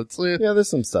Pureblood Slith. Yeah, there's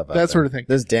some stuff out That there. sort of thing.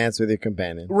 There's dance with your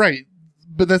companion. Right.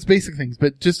 But that's basic things.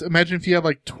 But just imagine if you had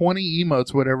like 20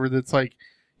 emotes, whatever, that's like,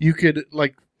 you could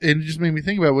like, and it just made me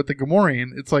think about with the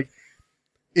Gamorrean, it's like,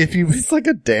 if you, It's like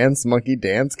a dance, monkey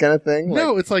dance kind of thing.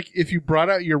 no, it's like if you brought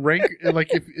out your rank, like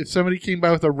if somebody came by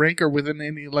with a rancor within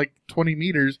any like 20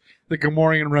 meters, the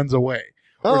Gamorrean runs away.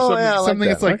 Or Oh, something, yeah, I like something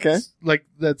that. that's Okay. like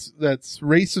that's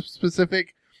race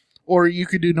specific, or you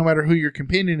could do no matter who your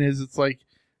companion is. It's like,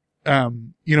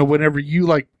 whenever you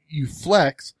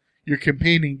flex, your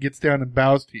companion gets down and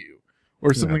bows to you,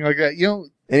 or something like that.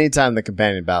 Anytime the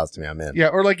companion bows to me, I'm in. Yeah,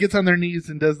 or like gets on their knees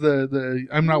and does the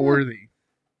I'm not worthy.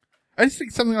 I just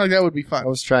think something like that would be fun. I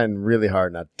was trying really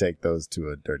hard not to take those to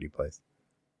a dirty place.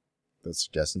 Those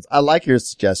suggestions. I like your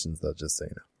suggestions, though, just so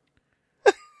you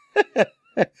know.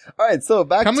 All right, so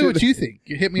back Tell to me what you think.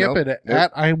 You hit me up at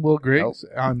I am Will Griggs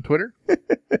on Twitter. All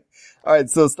right,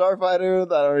 so Starfighter,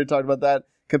 I already talked about that.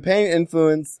 Companion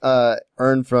influence,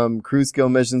 earned from crew skill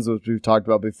missions, which we've talked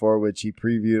about before, which he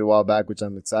previewed a while back, which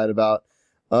I'm excited about.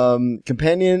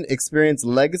 Companion experience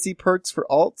legacy perks for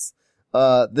alts.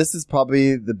 This is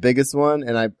probably the biggest one,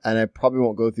 and I probably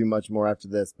won't go through much more after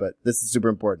this, but this is super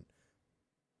important.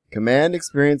 Command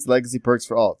experience legacy perks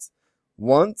for alts.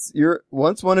 Once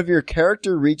one of your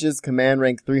character reaches command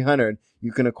rank 300,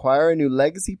 you can acquire a new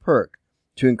legacy perk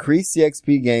to increase the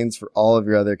XP gains for all of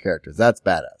your other characters. That's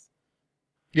badass.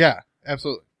 Yeah,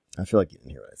 absolutely. I feel like you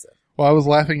didn't hear what I said. Well, I was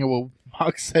laughing at what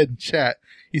Mock said in chat.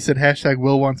 He said, hashtag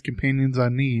Will wants companions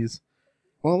on knees.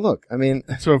 Well, look, I mean,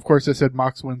 So, of course, I said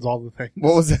Mox wins all the things.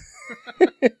 what was it?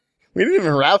 We didn't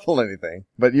even raffle anything,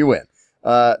 but you win.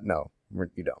 No,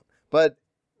 you don't. But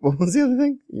what was the other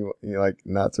thing? You like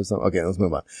nuts or something? Okay, let's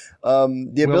move on.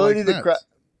 The Will ability likes to nuts.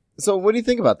 So what do you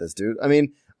think about this, dude? I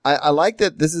mean, I like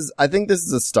that I think this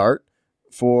is a start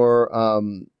for,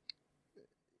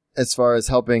 as far as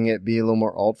helping it be a little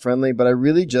more alt friendly, but I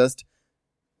really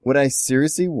what I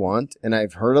seriously want, and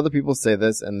I've heard other people say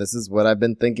this, and this is what I've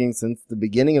been thinking since the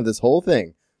beginning of this whole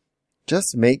thing,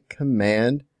 just make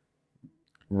command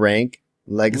rank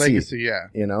legacy. Legacy, yeah.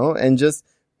 You know, and just,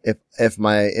 if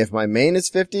my main is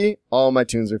 50, all my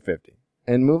tunes are 50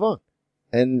 and move on.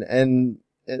 And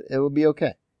it will be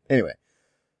okay. Anyway.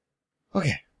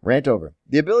 Okay. Rant over.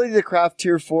 The ability to craft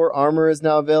tier 4 armor is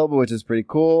now available, which is pretty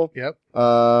cool. Yep.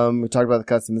 We talked about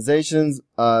the customizations.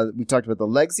 We talked about the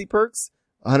legacy perks.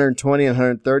 120 and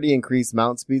 130 increased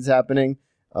mount speeds happening.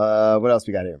 What else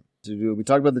we got here? We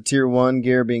talked about the tier 1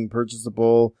 gear being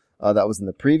purchasable. That was in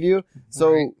the preview.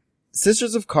 So, Right.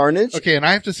 Sisters of Carnage. Okay, and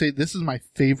I have to say, this is my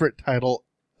favorite title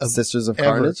of Sisters of ever.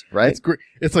 Carnage, right? It's great.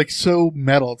 It's like so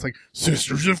metal. It's like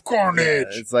Sisters of Carnage.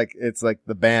 Yeah, it's like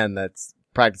the band that's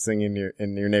practicing in your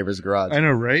neighbor's garage. I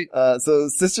know, right? So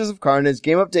Sisters of Carnage,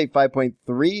 game update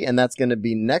 5.3, and that's going to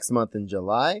be next month in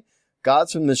July.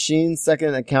 Gods from the Sheen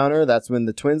second encounter, that's when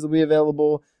the twins will be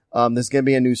available. There's going to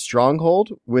be a new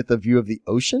stronghold with a view of the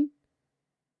ocean.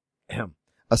 Damn.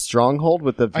 A stronghold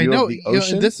with a I view know. of the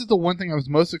ocean. And this is the one thing I was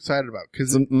most excited about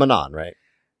because It's Manon, right?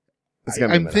 It's gonna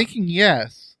be I'm Manon. thinking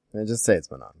yes. And just say it's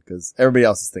Manon, because everybody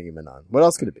else is thinking Manon. What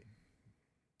else could it be?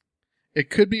 It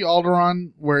could be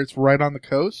Alderaan where it's right on the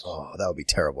coast. Oh, that would be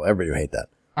terrible. Everybody would hate that.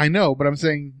 I know, but I'm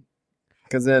saying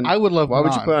Because then, I would love why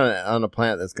would you Manon. put on a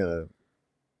planet that's going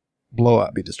blow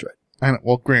up. to be destroyed? I know,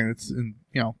 well, granted, it's in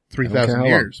 3,000 care how long.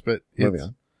 years, but Moving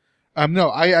it's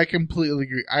no, I completely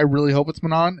agree. I really hope it's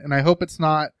Manon, and I hope it's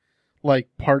not like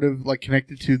part of like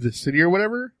connected to the city or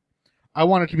whatever. I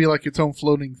want it to be like its own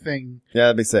floating thing. Yeah,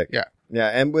 that'd be sick. Yeah. Yeah,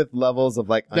 and with levels of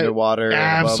like That- underwater and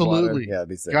above water. absolutely. Yeah, that'd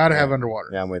be sick. Gotta yeah. have underwater.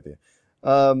 Yeah, I'm with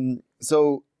you.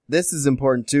 So this is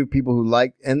important too. People who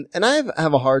like, and I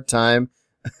have a hard time.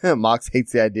 Mox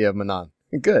hates the idea of Manon.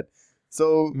 Good.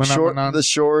 So Manon. the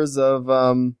shores of,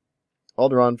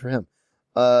 Alderaan for him.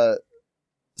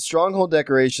 Stronghold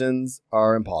decorations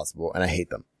are impossible and I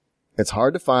hate them. It's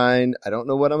hard to find. I don't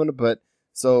know what I'm going to put.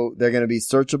 So they're going to be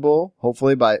searchable,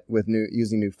 hopefully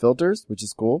using new filters, which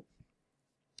is cool.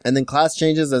 And then class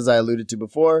changes, as I alluded to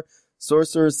before.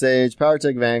 Sorcerer, Sage, Power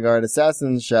Tech Vanguard,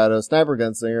 Assassin Shadow, Sniper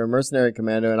Gunslinger, Mercenary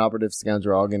Commando, and Operative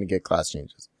Scoundrel are all going to get class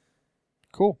changes.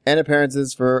 Cool. And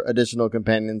appearances for additional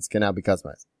companions can now be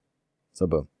customized. So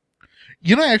boom.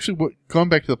 Going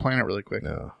back to the planet really quick.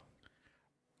 No.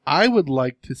 I would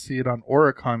like to see it on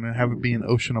Oricon and have it be an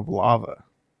ocean of lava.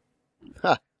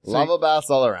 Ha! So Lava baths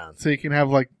all around. So you can have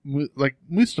like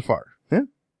Mustafar.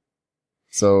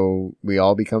 So we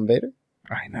all become Vader?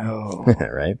 I know.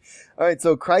 Right? Alright,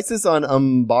 so Crisis on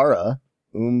Umbara.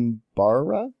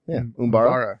 Umbara? Yeah,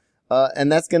 Umbara.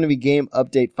 And that's going to be game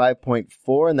update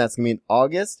 5.4, and that's going to be in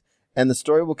August. And the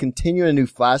story will continue in a new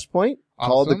flashpoint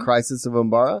called The Awesome. Crisis of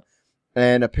Umbara.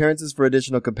 And appearances for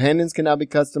additional companions can now be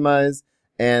customized,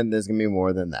 and there's going to be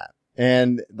more than that.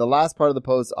 And the last part of the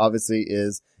post, obviously,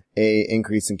 is a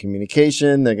increase in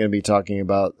communication. They're going to be talking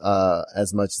about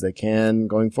as much as they can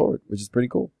going forward, which is pretty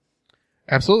cool.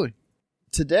 Absolutely.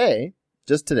 Today,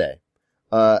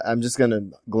 I'm just going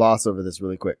to gloss over this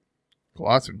really quick.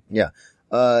 Awesome. Yeah.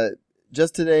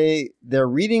 Just today, they're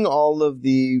reading all of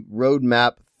the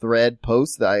roadmap thread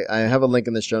posts. I have a link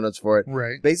in the show notes for it.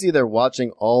 Right. Basically, they're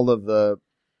watching all of the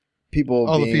people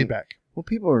All the feedback. Well,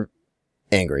 people are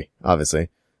angry, obviously.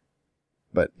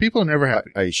 But People are never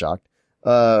happy. are you shocked?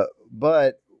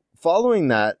 But following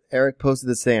that, Eric posted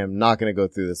this thing. I'm not going to go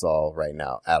through this all right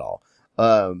now at all.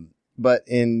 But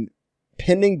in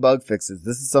pending bug fixes,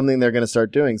 this is something they're going to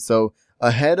start doing. So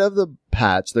ahead of the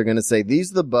patch, they're going to say,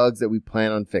 these are the bugs that we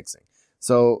plan on fixing.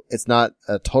 So it's not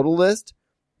a total list.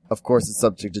 Of course, it's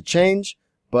subject to change,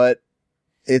 but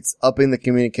it's upping the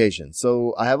communication.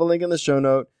 So I have a link in the show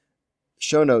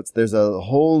notes. There's a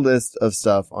whole list of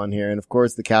stuff on here. And of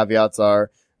course, the caveats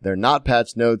are they're not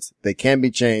patch notes. They can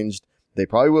be changed. They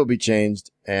probably will be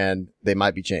changed, and they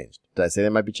might be changed. Did I say they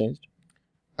might be changed?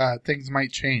 Things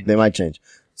might change. They might change.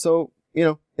 So,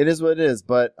 it is what it is.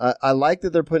 But I like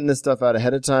that they're putting this stuff out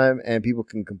ahead of time, and people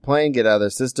can complain, get out of their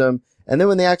system. And then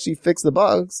when they actually fix the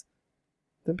bugs,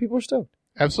 then people are stoked.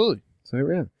 Absolutely. So here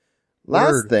we are.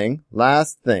 Last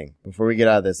thing, before we get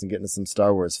out of this and get into some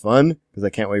Star Wars fun, because I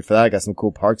can't wait for that. I got some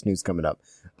cool parks news coming up.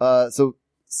 So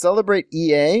celebrate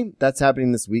EA. That's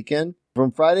happening this weekend.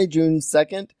 From Friday, June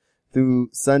 2nd through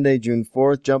Sunday, June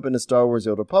 4th, jump into Star Wars The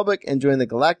Old Republic and join the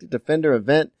Galactic Defender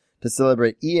event to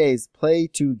celebrate EA's Play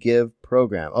to Give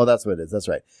program. Oh, that's what it is. That's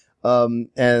right.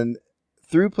 And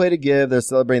through Play to Give, they're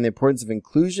celebrating the importance of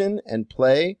inclusion and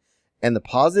play and the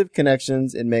positive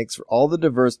connections it makes for all the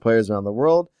diverse players around the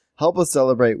world. Help us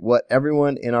celebrate what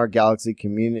everyone in our galactic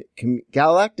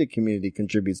community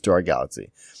contributes to our galaxy.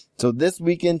 So this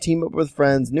weekend, team up with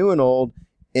friends, new and old,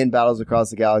 in battles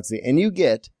across the galaxy. And you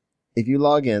get, if you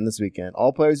log in this weekend,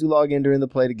 all players who log in during the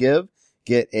Play to Give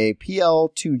get a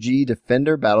PL2G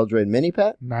Defender Battle Droid mini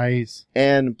pet. Nice.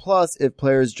 And plus, if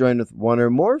players join with one or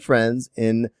more friends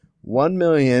in 1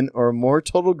 million or more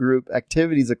total group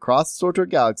activities across the SWTOR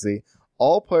galaxy,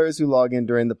 all players who log in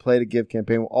during the Play to Give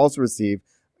campaign will also receive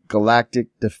Galactic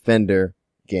Defender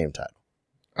game title.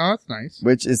 Oh, that's nice.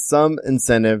 Which is some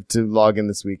incentive to log in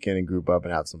this weekend and group up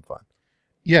and have some fun.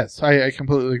 Yes, I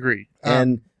completely agree.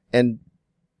 And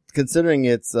considering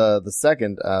it's the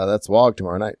second, that's WOG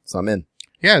tomorrow night, so I'm in.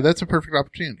 Yeah, that's a perfect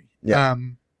opportunity. Yeah.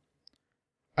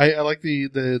 I like the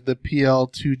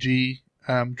PL2G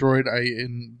droid.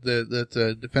 That's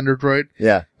a Defender droid.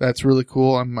 Yeah. That's really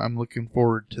cool. I'm looking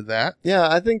forward to that. Yeah,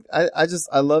 I think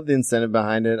I love the incentive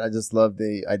behind it. I just love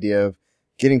the idea of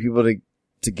getting people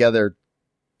together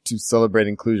to celebrate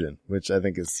inclusion, which I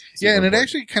think is yeah, and important. it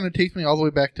actually kind of takes me all the way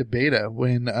back to beta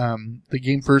when the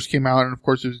game first came out, and of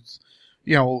course it was,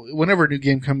 whenever a new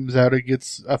game comes out, it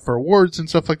gets up for awards and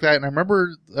stuff like that. And I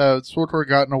remember SWTOR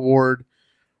got an award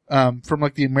from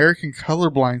like the American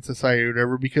Colorblind Society or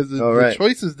whatever because the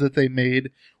choices that they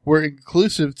made were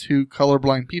inclusive to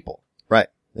colorblind people. Right,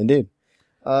 indeed.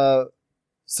 So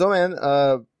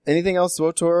man, anything else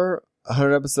SWTOR?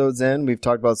 100 episodes in, we've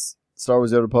talked about Star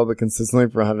Wars The Old Republic consistently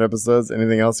for 100 episodes.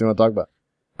 Anything else you want to talk about?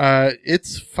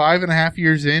 It's 5.5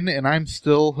 years in, and I'm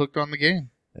still hooked on the game.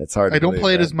 It's hard. I don't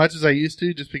play it as much as I used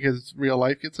to, just because real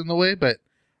life gets in the way. But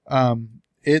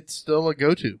it's still a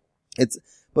go-to.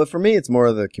 But for me, it's more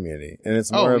of the community, and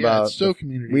it's more about it's so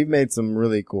community. We've made some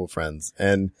really cool friends,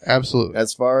 and absolutely.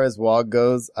 As far as WOG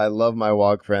goes, I love my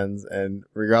WOG friends, and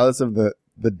regardless of the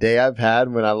day I've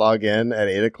had when I log in at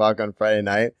 8:00 on Friday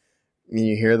night, and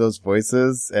you hear those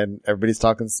voices, and everybody's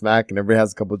talking smack, and everybody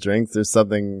has a couple drinks. There's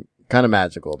something kind of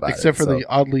magical about Except for the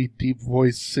oddly deep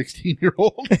voiced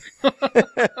 16-year-old.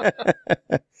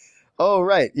 Oh,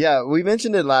 right. Yeah, we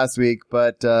mentioned it last week,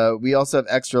 but we also have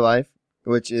Extra Life,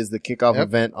 which is the kickoff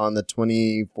event on the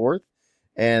 24th.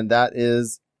 And that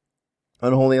is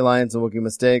Unholy Alliance and Wookiee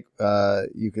Mistake.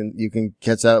 You can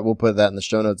catch that. We'll put that in the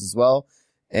show notes as well.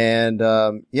 And,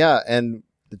 and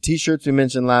the t-shirts we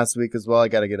mentioned last week as well. I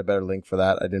got to get a better link for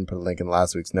that. I didn't put a link in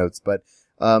last week's notes, but,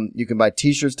 you can buy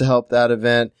t-shirts to help that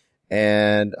event.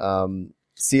 And,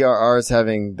 CRR is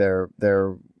having their,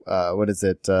 what is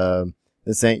it? The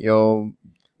St. Yo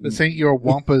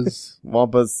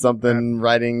Wampas something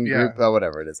writing group,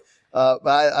 whatever it is. But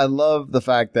I love the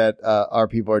fact that, our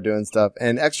people are doing stuff,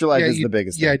 and Extra Life is the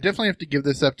biggest thing. I definitely have to give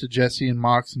this up to Jesse and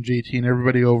Mox and JT and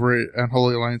everybody over at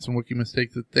Unholy Alliance and Wookiee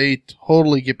Mistake that they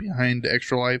totally get behind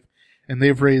Extra Life, and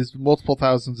they've raised multiple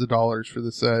thousands of dollars for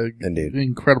this,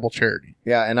 incredible charity.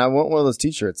 Yeah, and I want one of those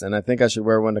t-shirts, and I think I should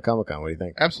wear one to Comic-Con. What do you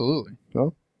think? Absolutely.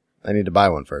 Well, I need to buy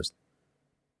one first.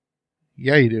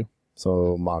 Yeah, you do.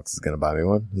 So Mox is going to buy me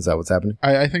one. Is that what's happening?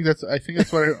 I think that's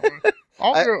what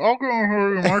I'll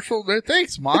go, Marshall.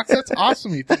 Thanks, Mox. That's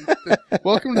awesome.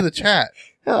 Welcome to the chat.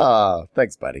 Oh,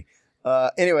 thanks, buddy.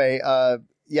 Anyway,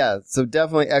 so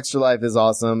definitely Extra Life is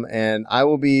awesome, and I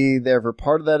will be there for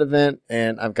part of that event,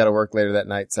 and I've got to work later that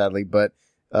night, sadly, but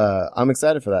I'm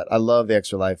excited for that. I love the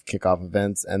Extra Life kickoff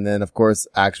events, and then, of course,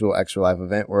 actual Extra Life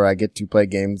event where I get to play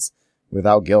games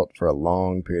without guilt for a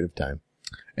long period of time.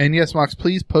 And yes, Mox,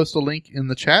 please post a link in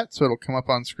the chat so it'll come up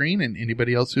on screen and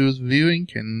anybody else who is viewing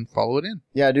can follow it in.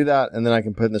 Yeah, do that, and then I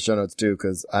can put in the show notes too,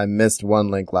 because I missed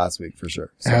one link last week for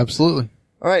sure. So. Absolutely.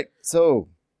 All right, so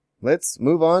let's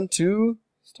move on to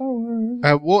Star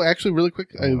Wars. Well, actually, really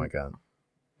quick. Oh my God.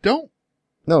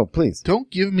 No, please.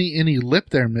 Don't give me any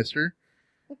lip there, mister.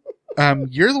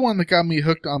 You're the one that got me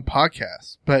hooked on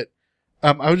podcasts, but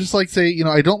I would just like to say,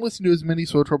 I don't listen to as many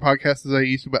SWTOR podcasts as I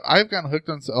used to, but I've gotten hooked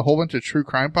on a whole bunch of true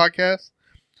crime podcasts.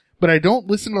 But I don't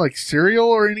listen to like Serial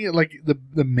or any like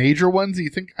the major ones that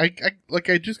you think I've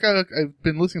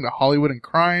been listening to Hollywood and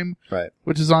Crime, Right.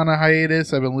 which is on a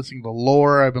hiatus. I've been listening to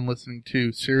Lore. I've been listening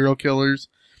to Serial Killers,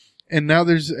 and now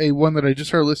there's a one that I just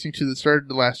started listening to that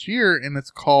started last year, and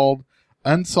it's called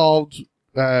Unsolved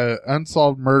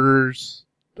Murders,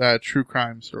 True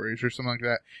Crime Stories or something like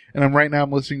that. And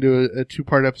I'm listening to a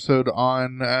 2-part episode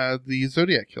on the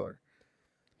Zodiac Killer,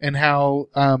 and how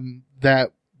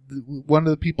that. One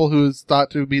of the people who is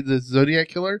thought to be the Zodiac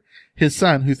Killer, his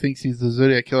son, who thinks he's the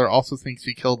Zodiac Killer, also thinks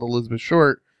he killed Elizabeth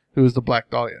Short, who was the Black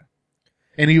Dahlia,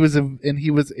 and he was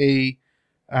a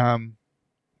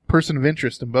person of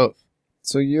interest in both.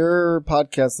 So your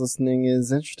podcast listening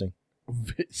is interesting.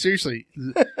 Seriously,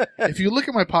 if you look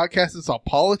at my podcast, it's all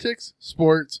politics,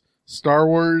 sports, Star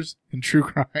Wars, and true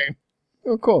crime.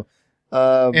 Oh, cool.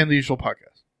 And the usual podcast.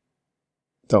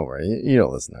 Don't worry, you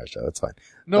don't listen to our show. It's fine.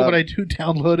 No, but I do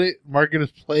download it, mark it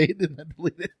as played, and then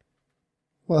delete it.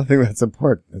 Well, I think that's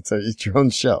important. It's your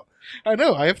own show. I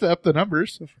know. I have to up the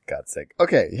numbers. For God's sake.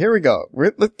 Okay, here we go.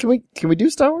 Can we do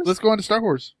Star Wars? Let's go on to Star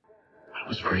Wars. I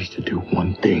was raised to do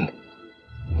one thing.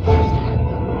 But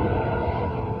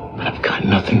I've got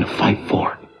nothing to fight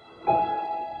for.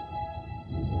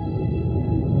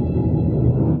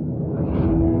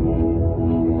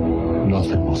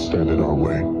 Nothing will stand in our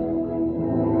way.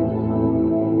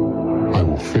 I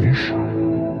will finish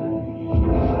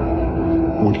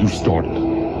what you started.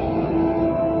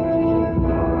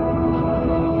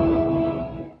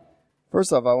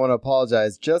 First off, I want to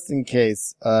apologize just in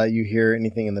case you hear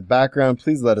anything in the background.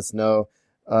 Please let us know.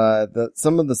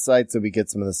 Some of the sites that we get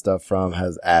some of the stuff from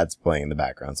has ads playing in the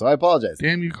background, so I apologize.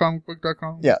 Damn you,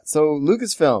 comicbook.com. Yeah, so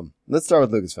Lucasfilm. Let's start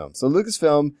with Lucasfilm. So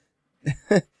Lucasfilm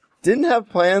didn't have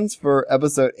plans for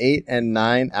episode 8 and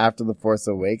 9 after The Force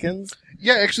Awakens.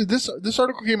 Yeah, actually, this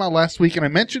article came out last week, and I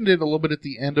mentioned it a little bit at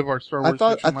the end of our Star Wars.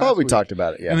 I thought we talked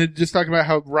about it. Yeah, and it just talked about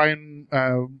how Ryan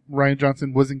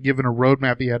Johnson wasn't given a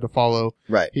roadmap he had to follow.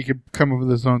 Right, he could come up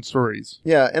with his own stories.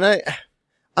 Yeah, and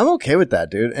I'm okay with that,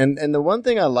 dude. And the one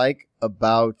thing I like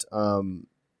about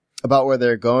where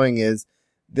they're going is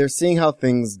they're seeing how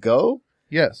things go.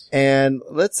 Yes. And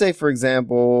let's say, for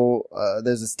example,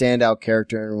 there's a standout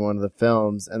character in one of the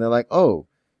films, and they're like, "Oh,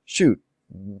 shoot,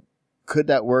 could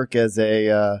that work as a,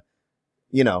 as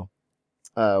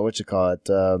a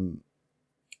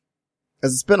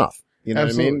spinoff?" You know Absolutely. what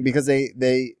I mean? Because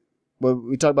what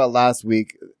we talked about last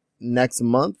week, next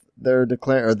month they're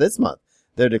declaring, or this month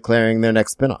they're declaring their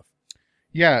next spinoff.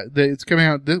 Yeah, it's coming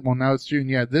out. Now it's June.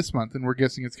 Yeah, this month, and we're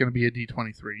guessing it's going to be a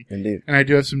D23. Indeed. And I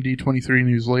do have some D23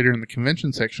 news later in the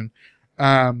convention section.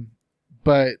 I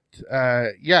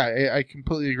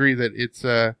completely agree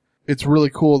that it's really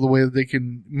cool the way that they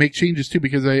can make changes too.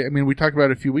 Because we talked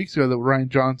about it a few weeks ago that Ryan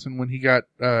Johnson, when he got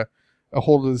a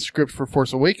hold of the script for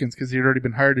Force Awakens, because he had already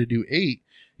been hired to do 8,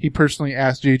 he personally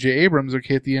asked J.J. Abrams,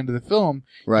 okay, at the end of the film,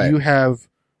 right, you have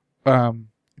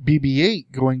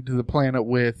BB-8 going to the planet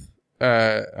with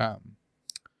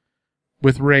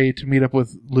Rey to meet up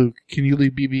with Luke. Can you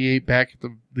leave BB-8 back at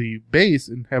the base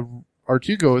and have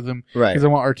R2 go with him? Right. Because I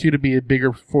want R2 to be a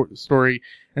bigger story.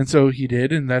 And so he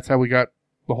did, and that's how we got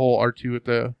the whole R2 at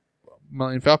the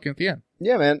Millennium Falcon at the end.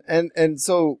 Yeah, man. And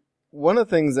so one of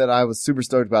the things that I was super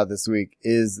stoked about this week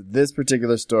is this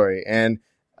particular story. And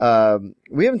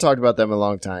we haven't talked about them in a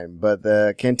long time, but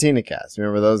the Cantina cast,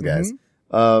 remember those guys? Mm-hmm.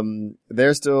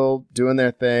 They're still doing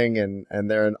their thing, and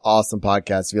they're an awesome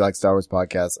podcast if you like Star Wars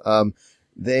podcasts. I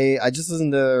just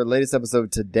listened to their latest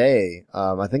episode today.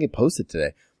 I think it posted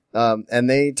today. And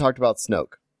they talked about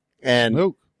Snoke.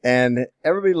 And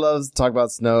everybody loves to talk about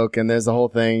Snoke, and there's a whole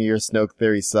thing, your Snoke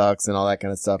theory sucks and all that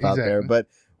kind of stuff out there. But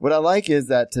what I like is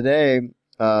that yesterday,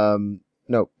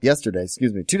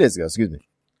 2 days ago,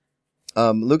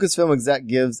 Lucasfilm exec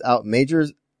gives out major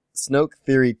Snoke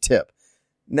theory tip.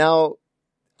 Now,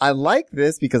 I like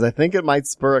this because I think it might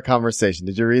spur a conversation.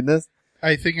 Did you read this?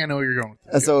 I think I know where you're going with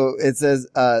this. So it says,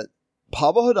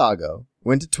 Pablo Hidalgo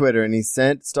went to Twitter and he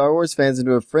sent Star Wars fans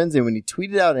into a frenzy when he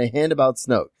tweeted out a hint about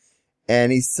Snoke.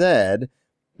 And he said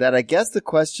that I guess this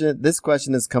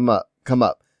question has come up.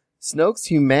 Snoke's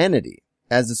humanity,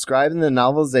 as described in the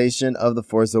novelization of The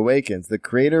Force Awakens, the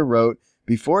creator wrote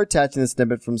before attaching the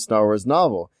snippet from Star Wars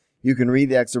novel. You can read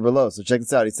the extra below. So check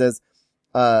this out. He says,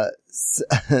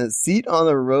 seat on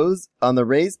the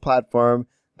raised platform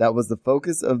that was the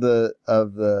focus of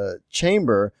the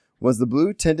chamber was the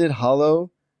blue tinted hollow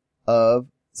of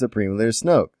Supreme Leader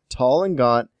Snoke. Tall and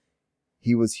gaunt,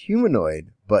 he was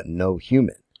humanoid, but no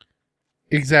human.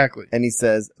 Exactly. And he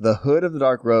says, the hood of the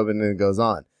dark robe, and then it goes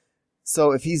on.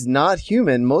 So if he's not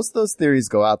human, most of those theories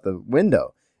go out the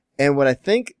window. And what I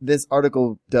think this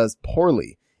article does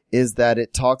poorly is that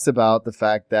it talks about the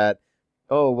fact that,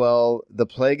 oh, well, the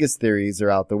Plagueis theories are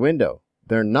out the window.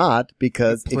 They're not,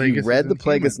 because if you read the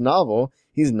Plagueis novel,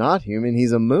 he's not human,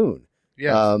 he's a moon.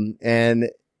 Yeah. And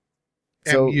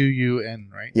so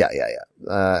M-U-U-N, right? Yeah.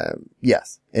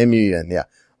 Yes. M-U-N, yeah.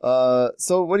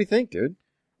 So what do you think, dude?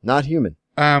 Not human.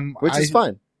 Which is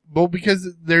fine. Well,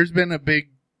 because there's been a big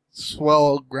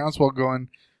groundswell going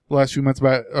the last few months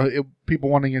about people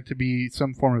wanting it to be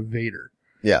some form of Vader.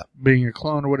 Yeah. Being a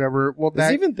clone or whatever. Well,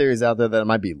 there's even theories out there that it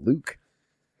might be Luke.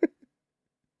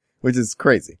 Which is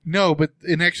crazy. No, but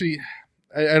actually,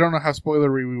 I don't know how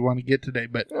spoilery we want to get today,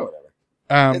 but... Oh,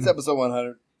 whatever. It's episode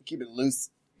 100. Keep it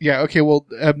loose. Yeah, okay, well,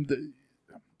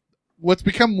 what's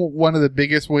become one of the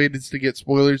biggest ways to get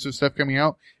spoilers of stuff coming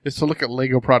out is to look at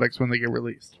Lego products when they get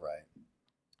released. Right.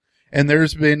 And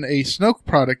there's been a Snoke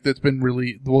product that's been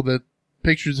released, well, the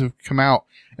pictures have come out,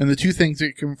 and the two things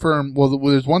it confirm, well,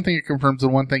 there's one thing it confirms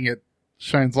and one thing it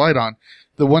shines light on.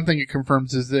 The one thing it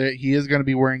confirms is that he is going to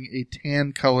be wearing a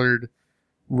tan-colored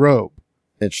robe.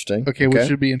 Interesting. Okay, which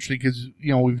should be interesting because,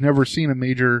 we've never seen a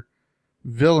major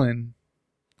villain,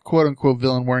 quote-unquote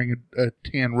villain, wearing a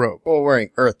tan robe. Well, wearing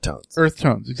earth tones. Earth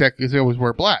tones, exactly, because they always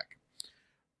wear black.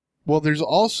 Well, there's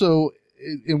also,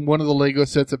 in one of the Lego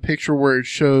sets, a picture where it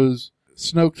shows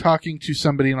Snoke talking to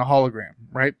somebody in a hologram,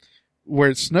 right? Where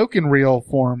it's Snoke in real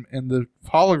form, and the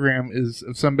hologram is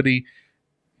of somebody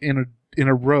in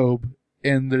a robe,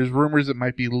 and there's rumors it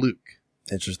might be Luke.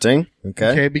 Interesting.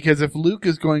 Okay, because if Luke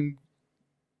is going...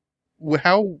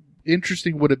 How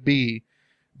interesting would it be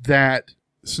that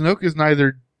Snoke is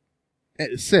neither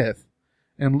Sith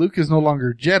and Luke is no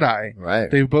longer Jedi? Right.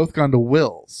 They've both gone to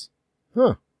Wills.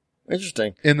 Huh.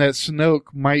 Interesting. And that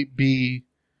Snoke might be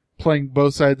playing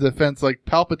both sides of the fence like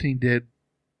Palpatine did,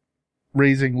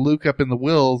 raising Luke up in the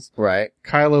Wills, right?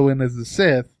 Kylo in as the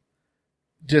Sith,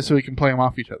 just so he can play them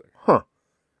off each other. Huh.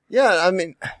 Yeah, I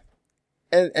mean,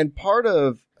 and part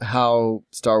of how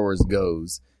Star Wars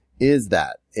goes is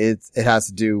that it has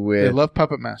to do with... They love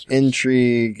puppet masters.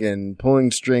 Intrigue and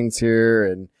pulling strings here,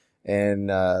 and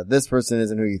this person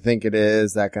isn't who you think it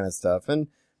is, that kind of stuff. And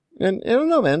I don't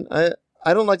know, man.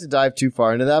 I don't like to dive too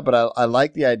far into that, but I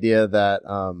like the idea that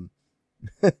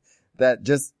that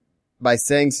just by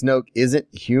saying Snoke isn't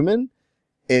human,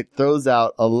 it throws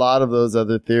out a lot of those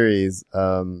other theories.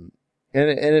 And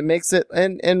it makes it,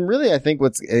 and really I think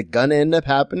what's gonna end up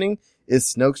happening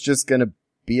is Snoke's just gonna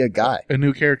be a guy. A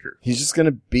new character. He's just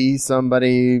gonna be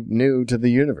somebody new to the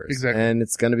universe. Exactly. And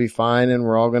it's gonna be fine, and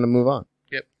we're all gonna move on.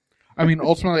 Yep. I mean,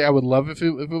 ultimately, I would love if it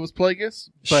was Plagueis.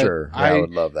 But sure. Yeah, I would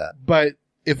love that. But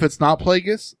if it's not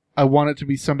Plagueis, I want it to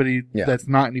be somebody that's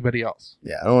not anybody else.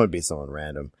 Yeah, I don't want it to be someone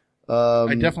random.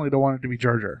 I definitely don't want it to be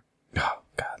Jar Jar. Oh,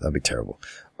 God, that'd be terrible.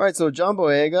 All right, so John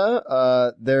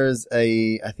Boyega, there's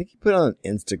I think he put it on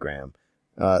Instagram.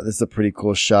 This is a pretty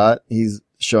cool shot. He's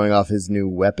showing off his new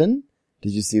weapon.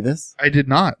 Did you see this? I did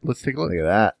not. Let's take a look. Look at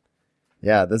that.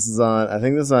 Yeah, this is I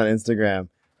think this is on Instagram.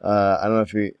 I don't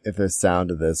know if there's sound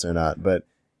to this or not, but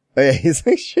yeah, he's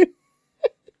like shooting.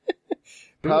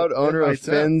 Proud owner of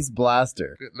Finn's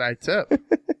blaster. It lights up.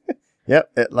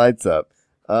 Yep, it lights up.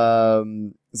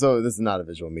 So this is not a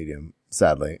visual medium,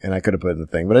 sadly, and I could have put it in the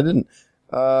thing, but I didn't.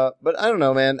 But I don't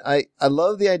know, man. I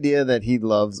love the idea that he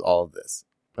loves all of this.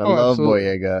 I love absolutely.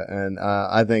 Boyega, and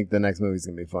I think the next movie's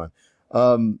gonna be fun.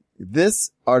 This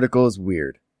article is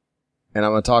weird, and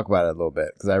I'm gonna talk about it a little bit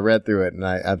because I read through it, and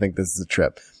I think this is a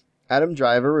trip. Adam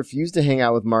Driver refused to hang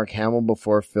out with Mark Hamill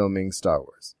before filming Star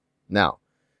Wars. Now,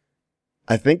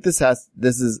 I think this has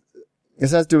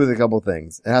to do with a couple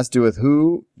things. It has to do with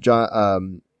who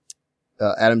Adam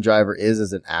Driver is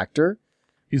as an actor.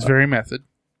 He's very method.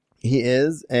 He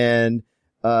is, and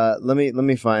let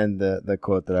me find the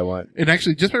quote that I want. And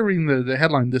actually, just by reading the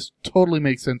headline, this totally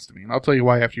makes sense to me, and I'll tell you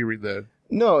why after you read the...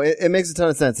 No, it makes a ton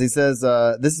of sense. He says,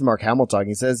 this is Mark Hamill talking.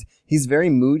 He says, he's very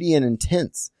moody and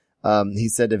intense. He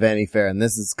said to Vanity Fair, and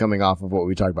this is coming off of what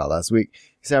we talked about last week.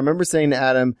 He said, I remember saying to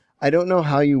Adam, I don't know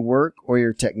how you work or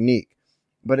your technique,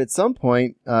 but at some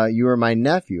point, you were my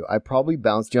nephew. I probably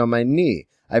bounced you on my knee.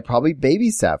 I probably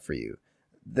babysat for you.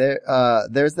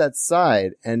 There's that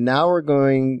side, and now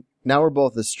we're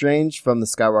both estranged from the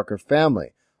Skywalker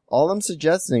family. All I'm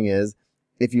suggesting is,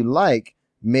 if you like,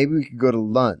 maybe we could go to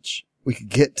lunch. We could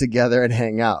get together and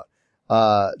hang out.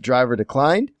 Driver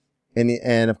declined,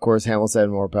 and of course Hamill said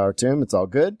more power to him. It's all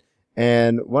good.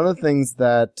 And one of the things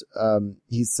that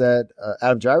he said,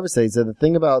 Adam Driver said, he said, the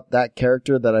thing about that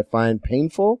character that I find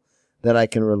painful, that I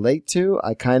can relate to,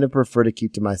 I kind of prefer to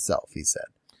keep to myself, he said.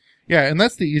 Yeah, and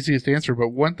that's the easiest answer. But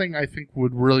one thing I think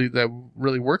that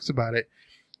really works about it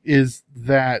is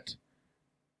that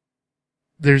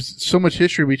there's so much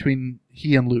history between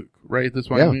he and Luke, right? That's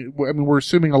why Yeah. I mean, we're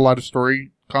assuming a lot of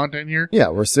story content here, Yeah,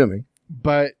 we're assuming.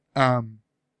 but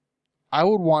I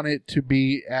would want it to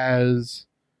be as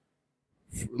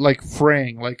like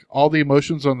fraying, like all the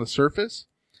emotions on the surface,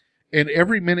 and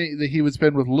every minute that he would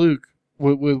spend with Luke,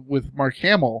 with Mark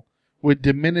Hamill, would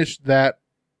diminish that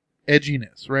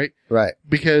edginess, right? Right.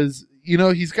 Because, you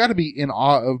know, he's got to be in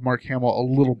awe of Mark Hamill a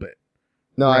little bit.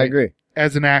 No, I right? agree.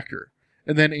 As an actor.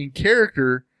 And then in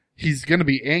character, he's going to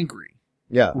be angry.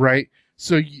 Yeah. Right?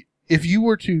 So if you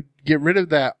were to get rid of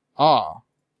that awe,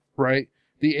 right,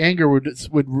 the anger would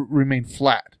remain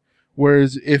flat.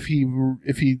 Whereas if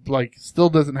he like still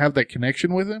doesn't have that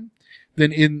connection with him,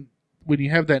 then when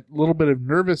you have that little bit of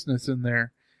nervousness in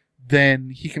there, then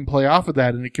he can play off of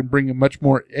that and it can bring a much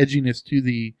more edginess to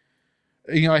the,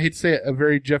 you know, I hate to say it, a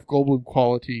very Jeff Goldblum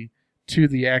quality to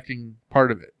the acting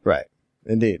part of it. Right.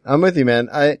 Indeed. I'm with you, man.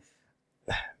 I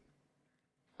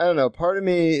don't know. Part of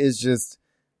me is just,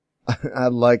 I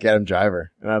like Adam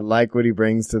Driver and I like what he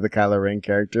brings to the Kylo Ren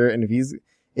character. And he's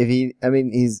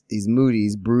moody,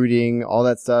 he's brooding, all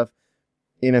that stuff.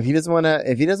 You know, if he doesn't want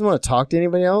to talk to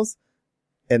anybody else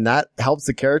and that helps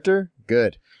the character,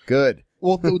 good.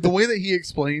 Well, the way that he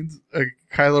explains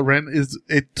Kylo Ren is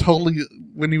it totally,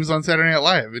 when he was on Saturday Night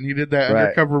Live and he did that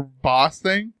undercover boss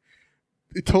thing,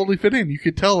 it totally fit in. You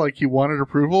could tell like he wanted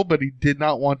approval, but he did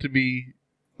not want to be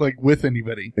like with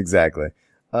anybody. Exactly.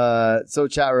 So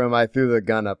chat room, I threw the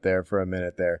gun up there for a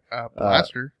minute there.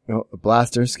 Blaster.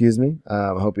 Blaster, excuse me.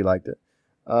 I hope you liked it.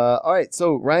 All right.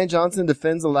 So Ryan Johnson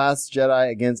defends The Last Jedi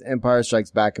against Empire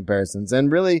Strikes Back comparisons.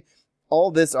 And really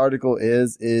all this article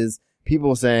is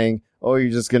people saying, oh,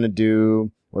 you're just going to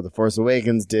do what The Force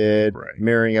Awakens did, right,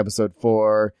 mirroring episode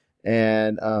 4.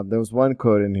 And there was one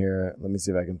quote in here. Let me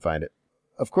see if I can find it.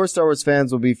 Of course, Star Wars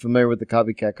fans will be familiar with the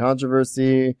copycat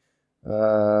controversy.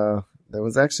 There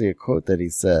was actually a quote that he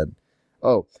said.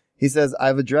 Oh, he says,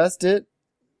 I've addressed the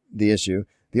issue,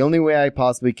 the only way I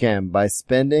possibly can by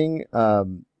spending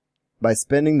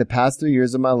the past 3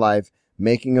 years of my life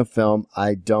making a film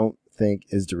I don't think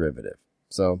is derivative.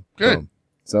 So, good. Boom.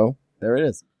 So there it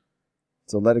is.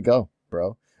 So let it go,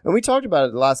 bro. And we talked about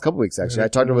it the last couple weeks, actually. I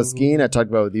talked about skiing. I talked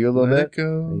about it with you a little bit. Go.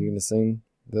 Are you going to sing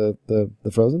the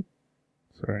Frozen?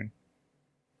 Sorry.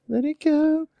 Let it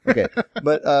go. Okay.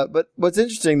 But what's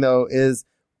interesting though is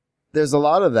there's a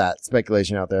lot of that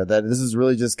speculation out there that this is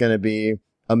really just going to be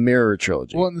a mirror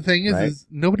trilogy. Well, and the thing right? is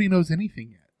nobody knows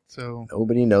anything yet. So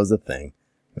nobody knows a thing,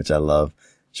 which I love.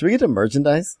 Should we get to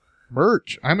merchandise?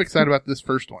 Merch. I'm excited about this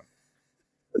first one.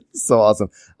 So awesome.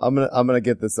 I'm gonna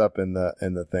get this up in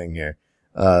the thing here,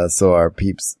 so our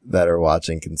peeps that are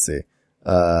watching can see.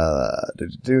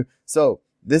 So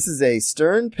this is a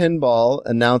Stern Pinball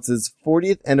announces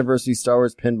 40th anniversary Star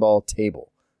Wars pinball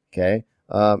table. Okay.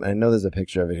 I know there's a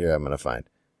picture of it here I'm gonna find.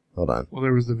 Hold on. Well,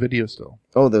 there was the video still.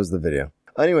 Oh, there was the video.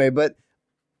 Anyway, but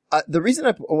the reason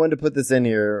I wanted to put this in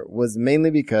here was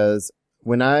mainly because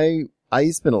when I used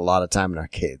to spend a lot of time in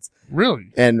arcades.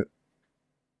 Really? And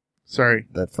sorry,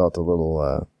 that felt a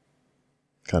little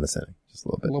condescending, just a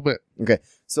little bit. A little bit. Okay,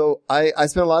 so I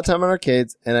spent a lot of time in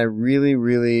arcades, and I really,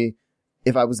 really,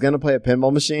 if I was gonna play a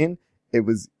pinball machine, it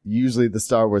was usually the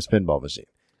Star Wars pinball machine,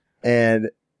 and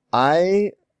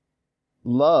I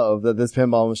love that this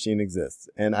pinball machine exists.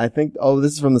 And I think,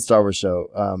 this is from the Star Wars show.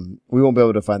 We won't be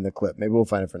able to find the clip. Maybe we'll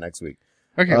find it for next week.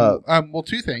 Okay. Well,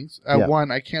 two things. Yeah.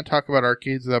 One, I can't talk about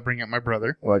arcades without bringing up my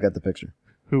brother. Oh, I got the picture.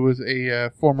 Who was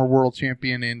a former world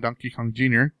champion in Donkey Kong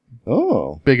Jr.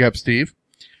 Oh. Big up, Steve.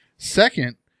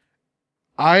 Second,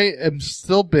 I am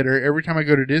still bitter every time I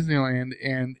go to Disneyland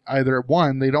and either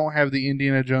one, they don't have the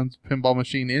Indiana Jones pinball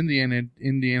machine in the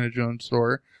Indiana Jones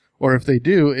store, or if they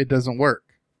do, it doesn't work.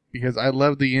 Because I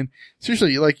love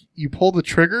seriously, like, you pull the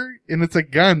trigger and it's a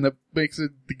gun that makes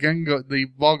the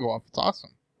ball go off. It's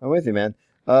awesome. I'm with you, man.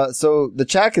 So the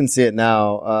chat can see it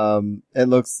now. It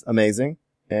looks amazing,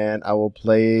 and I will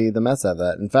play the mess out of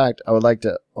that. In fact, I would like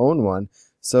to own one.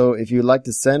 So if you'd like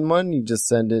to send one, you just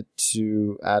send it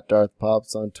to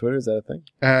 @DarthPops on Twitter. Is that a thing?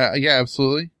 Yeah,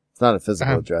 absolutely. It's not a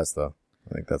physical address, though.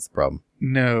 I think that's the problem.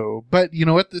 No, but you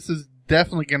know what? This is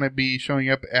definitely going to be showing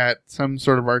up at some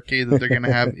sort of arcade that they're going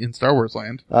to have in Star Wars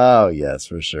Land. Oh, yes,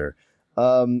 for sure.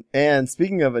 And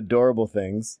speaking of adorable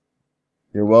things,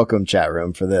 you're welcome, chat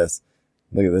room, for this.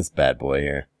 Look at this bad boy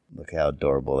here. Look how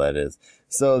adorable that is.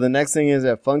 So the next thing is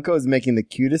that Funko is making the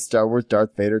cutest Star Wars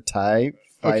Darth Vader TIE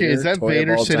fighter Okay, is that toy of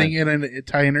Vader all sitting time. in a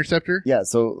TIE Interceptor? Yeah,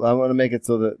 so I want to make it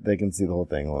so that they can see the whole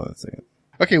thing. Hold on a second.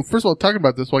 Okay, first of all, talking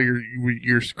about this while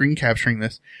you're screen capturing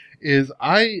this, is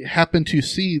I happen to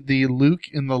see the Luke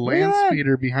in the land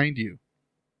speeder behind you.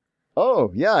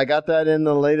 Oh, yeah, I got that in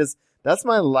the latest. That's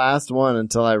my last one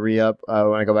until I re-up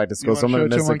when I go back to school. So I'm going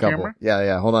to miss a couple. Camera?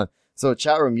 Yeah, hold on. So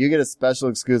chat room, you get a special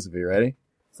exclusive. You ready?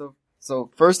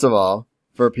 So first of all,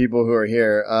 for people who are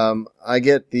here, I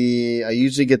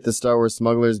usually get the Star Wars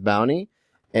Smuggler's Bounty,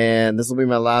 and this will be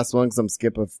my last one because I'm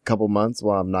skipping a couple months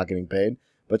while I'm not getting paid.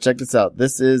 But check this out.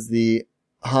 This is the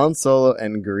Han Solo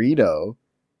and Greedo,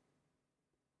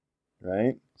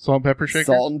 right? Salt and pepper shakers?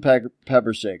 Salt and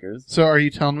pepper shakers. So are you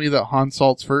telling me that Han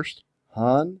salts first?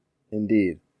 Han,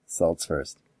 indeed, salts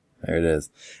first. There it is.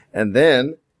 And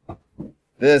then,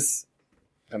 this,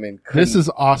 I mean, this is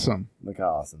awesome. Look how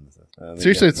awesome this is.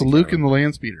 Seriously, it's Luke in the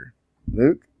land speeder.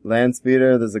 Luke, land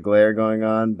speeder, there's a glare going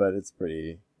on, but it's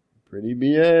pretty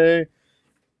BA.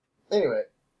 Anyway.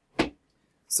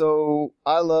 So,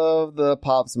 I love the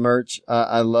Pops merch.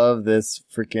 I love this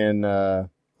freaking,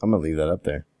 I'm gonna leave that up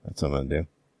there. That's what I'm gonna do.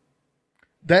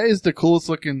 That is the coolest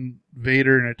looking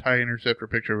Vader in a TIE Interceptor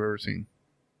picture I've ever seen.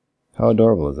 How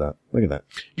adorable is that? Look at that.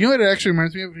 You know what it actually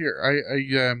reminds me of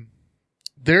here?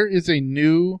 There is a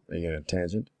new... Are you going to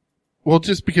tangent? Well,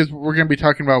 just because we're going to be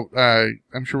talking about,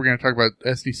 I'm sure we're going to talk about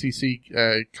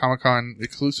SDCC, Comic-Con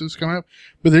exclusives coming up.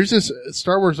 But there's this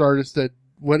Star Wars artist that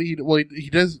he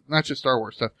does not just Star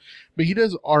Wars stuff, but he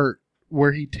does art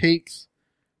where he takes,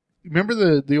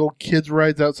 remember the old kids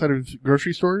rides outside of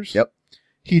grocery stores? Yep.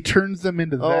 He turns them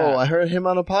into that. Oh, I heard him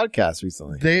on a podcast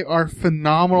recently. They are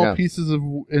phenomenal pieces of,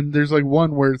 and there's like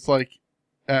one where it's like,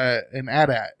 an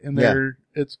AT-AT, and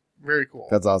it's very cool.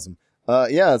 That's awesome.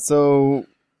 So,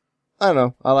 I don't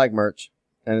know. I like merch,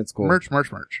 and it's cool. Merch. All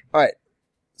right.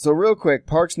 So real quick,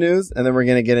 parks news, and then we're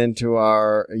going to get into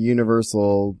our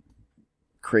universal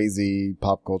crazy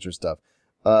pop culture stuff.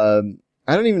 I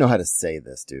don't even know how to say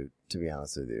this, dude, to be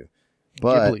honest with you.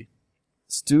 But Ghibli.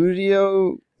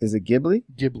 Is it Ghibli?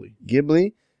 Ghibli.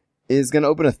 Ghibli is going to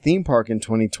open a theme park in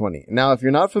 2020. Now, if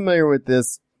you're not familiar with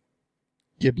this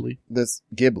Ghibli,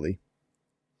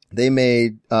 they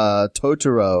made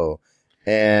Totoro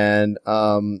and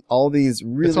all these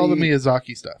really... It's all the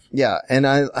Miyazaki stuff. Yeah, and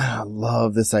I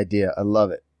love this idea. I love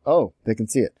it. Oh, they can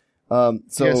see it.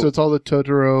 So it's all the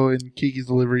Totoro and Kiki's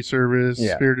Delivery Service,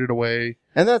 Spirited Away.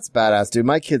 And that's badass, dude.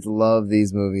 My kids love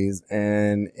these movies,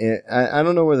 and I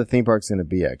don't know where the theme park's going to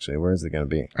be, actually. Where is it going to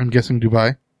be? I'm guessing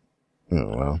Dubai.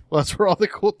 Oh, well. That's where all the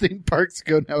cool theme parks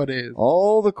go nowadays.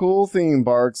 All the cool theme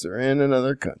parks are in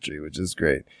another country, which is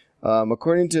great.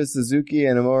 According to Suzuki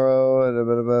and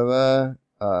Amuro,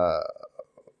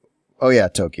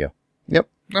 Tokyo. Yep.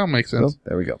 That makes sense. So,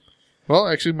 there we go. Well,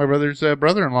 actually, my brother's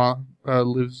brother-in-law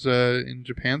lives in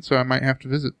Japan, so I might have to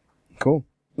visit. Cool.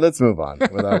 Let's move on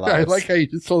with our lives. I like how you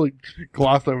just totally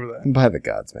glossed over that. By the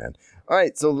gods, man. All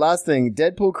right, so last thing.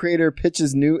 Deadpool creator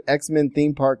pitches new X-Men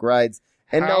theme park rides.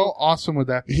 And how awesome would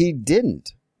that be? He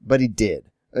didn't, but he did.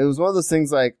 It was one of those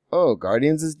things like, oh,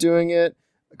 Guardians is doing it.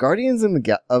 Guardians of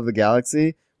the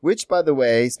Galaxy, which, by the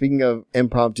way, speaking of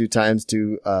impromptu times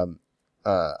to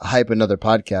hype another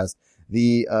podcast,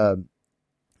 the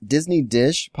Disney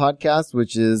Dish podcast,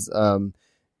 which is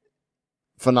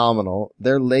phenomenal.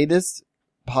 Their latest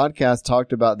podcast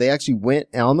talked about, they actually went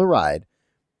on the ride.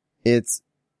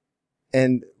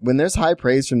 And when there's high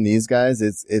praise from these guys,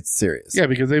 it's serious. Yeah,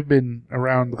 because they've been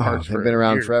around the parks they've been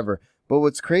around years. forever. But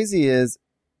what's crazy is,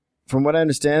 from what I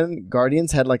understand,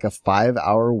 Guardians had like a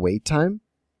 5-hour wait time,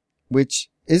 which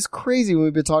is crazy when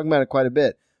we've been talking about it quite a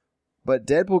bit. But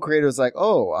Deadpool creator was like,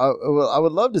 oh, I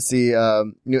would love to see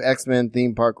new X-Men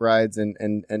theme park rides and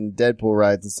Deadpool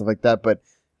rides and stuff like that. But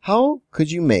how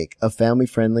could you make a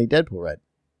family-friendly Deadpool ride?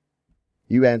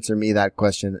 You answer me that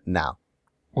question now.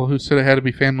 Well, who said it had to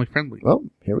be family-friendly? Well,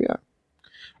 here we are.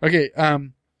 Okay,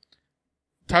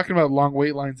 talking about long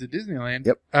wait lines at Disneyland.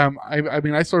 Yep. I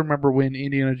mean, I still remember when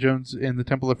Indiana Jones and the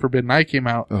Temple of Forbidden Eye came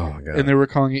out. Oh, my God. And they were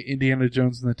calling it Indiana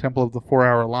Jones and the Temple of the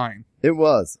 4-Hour Line. It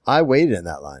was. I waited in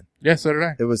that line. Yeah, so did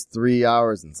I. It was 3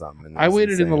 hours and something. I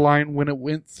waited in the line when it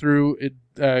went through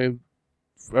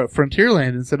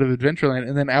Frontierland instead of Adventureland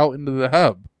and then out into the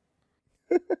hub.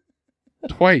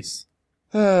 Twice.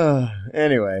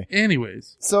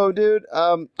 Anyways. So, dude,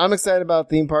 I'm excited about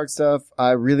theme park stuff.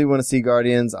 I really want to see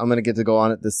Guardians. I'm going to get to go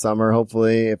on it this summer,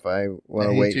 hopefully, if I want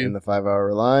to wait in the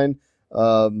 5-hour line.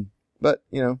 But,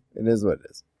 you know, it is what it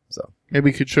is. So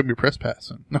maybe you could show me your press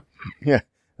pass. No. Yeah.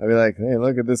 I'd be like, hey,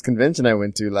 look at this convention I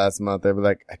went to last month. I'd be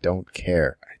like, I don't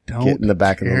care. Get in the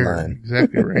back of the line.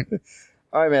 Exactly right.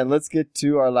 All right, man. Let's get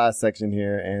to our last section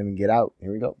here and get out.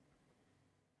 Here we go.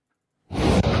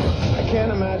 I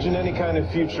can't imagine any kind of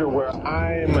future where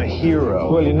I'm a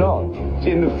hero. Well, you're not.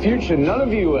 In the future, none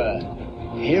of you are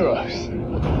heroes.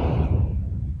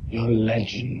 You're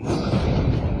legends.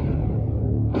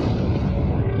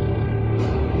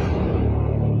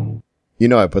 You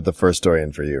know I put the first story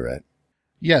in for you, right?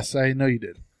 Yes, I know you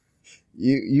did.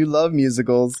 You love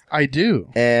musicals. I do.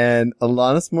 And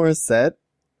Alanis Morissette,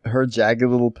 her Jagged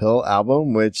Little Pill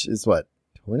album, which is what,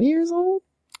 20 years old?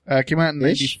 Came out in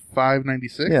 95,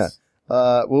 96. Yeah.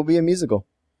 Will be a musical.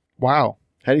 Wow.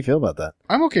 How do you feel about that?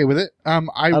 I'm okay with it. I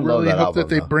really hope album, that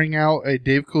they bring out a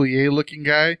Dave Coulier looking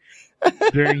guy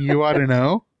during You Ought to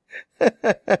Know.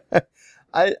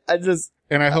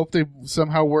 And I hope they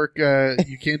somehow work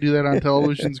You Can't Do That on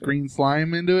Television's Green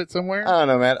Slime into it somewhere. I don't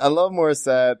know, man. I love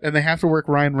Morissette. And they have to work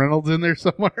Ryan Reynolds in there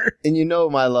somewhere. And you know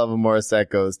my love of Morissette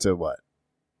goes to what?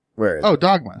 Where is it?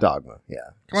 Dogma. Dogma, yeah.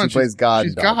 Come on, she plays God.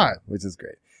 She's in Dogma, God. which is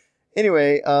great.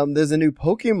 Anyway, there's a new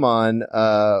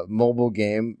Pokemon mobile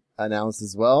game announced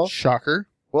as well. Shocker.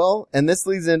 Well, and this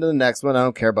leads into the next one. I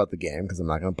don't care about the game because I'm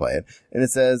not going to play it. And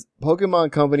it says,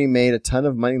 Pokemon Company made a ton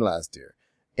of money last year.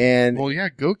 And well, yeah,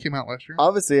 Go came out last year.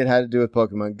 Obviously, it had to do with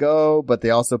Pokemon Go, but they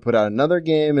also put out another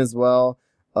game as well.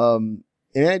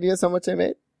 Any ideas how much they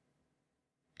made?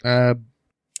 A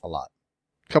lot.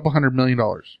 Couple $100 million.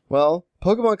 Well,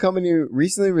 Pokemon Company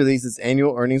recently released its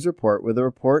annual earnings report with a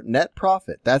report net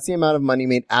profit. That's the amount of money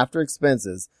made after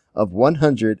expenses of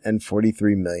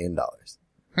 $143 million.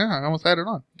 Yeah, I almost had it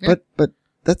on. Yeah. But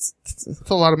that's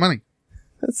a lot of money.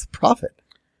 That's profit.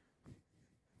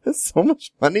 That's so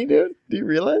much money, dude. Do you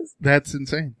realize? That's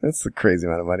insane. That's a crazy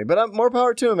amount of money. But more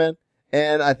power to him, man.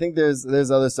 And I think there's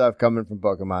other stuff coming from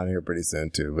Pokemon here pretty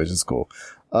soon too, which is cool.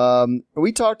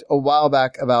 We talked a while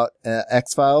back about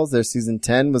X-Files. Their season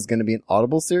 10 was going to be an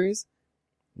Audible series.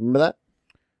 Remember that?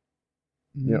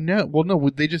 No. Well, no,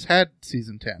 they just had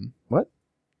season 10. What?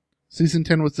 Season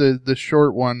 10 was the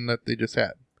short one that they just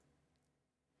had.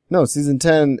 No, season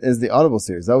 10 is the Audible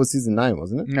series. That was season 9,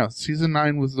 wasn't it? No, season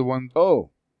 9 was the one. Oh,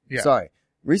 yeah. Sorry.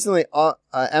 Recently,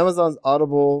 Amazon's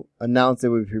Audible announced they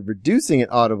would be producing an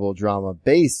Audible drama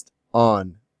based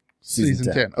on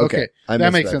season 10. Okay.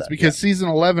 That makes sense because season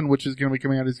 11, which is going to be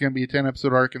coming out, is going to be a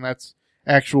 10-episode arc, and that's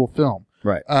actual film.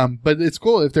 Right. But it's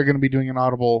cool if they're going to be doing an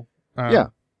Audible. Yeah.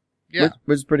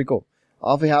 Which is pretty cool.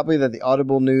 Awfully happy that the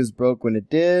Audible news broke when it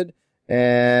did.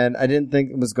 And I didn't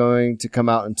think it was going to come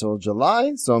out until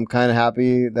July. So I'm kind of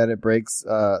happy that it breaks,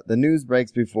 the news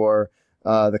breaks before,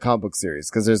 the comic book series.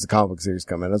 Cause there's a comic book series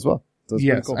coming as well. So it's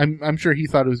pretty cool. I'm sure he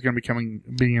thought it was going to be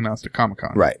being announced at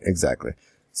Comic-Con. Right. Exactly.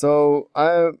 So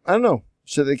I don't know.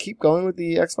 Should they keep going with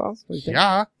the X-Files?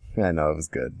 Yeah. I know it was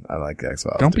good. I like the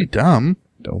X-Files. Don't be dumb.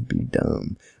 Don't be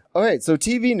dumb. All right. So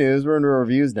TV news. We're into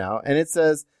reviews now. And it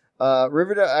says,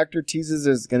 Riverdale actor teases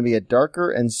there's going to be a darker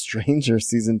and stranger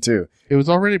season 2. It was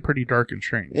already pretty dark and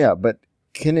strange. Yeah, but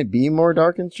can it be more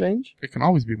dark and strange? It can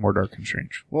always be more dark and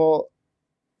strange. Well,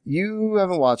 you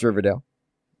haven't watched Riverdale,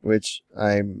 which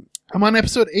I'm on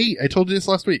episode 8. I told you this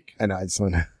last week. I know. I just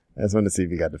want to see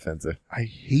if you got defensive. I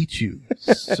hate you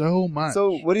so much.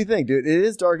 So what do you think, dude? It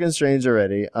is dark and strange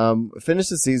already. Finish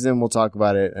the season. We'll talk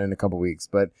about it in a couple weeks.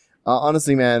 But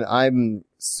honestly, man, I'm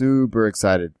super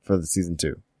excited for the season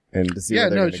 2. And to see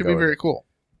it should be very cool.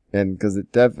 And because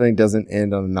it definitely doesn't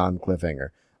end on a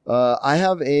non-cliffhanger. I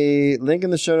have a link in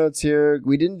the show notes here.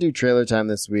 We didn't do trailer time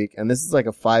this week, and this is like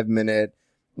a 5-minute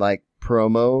like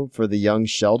promo for the Young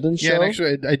Sheldon show. Yeah, and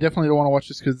actually, I definitely don't want to watch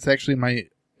this because it's actually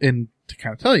to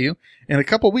kind of tell you, in a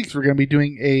couple of weeks we're going to be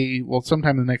doing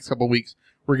sometime in the next couple of weeks,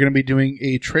 we're going to be doing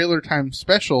a trailer time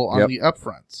special on the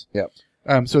upfronts.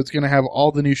 Yep. So it's going to have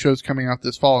all the new shows coming out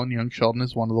this fall, and Young Sheldon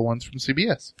is one of the ones from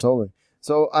CBS. Totally.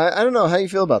 So I don't know how you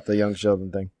feel about the Young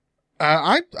Sheldon thing.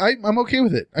 I'm okay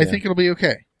with it. I think it'll be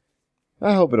okay.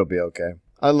 I hope it'll be okay.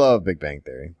 I love Big Bang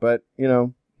Theory, but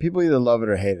people either love it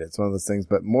or hate it. It's one of those things,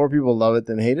 but more people love it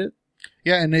than hate it.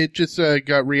 Yeah, and it just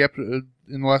got re-upped in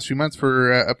the last few months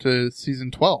for up to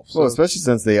season 12. So. Well, especially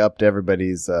since they upped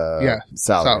everybody's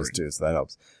salaries too, so that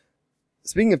helps.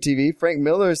 Speaking of TV, Frank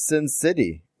Miller's Sin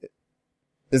City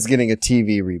is getting a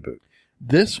TV reboot.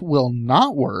 This will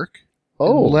not work.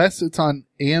 Unless it's on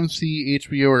AMC,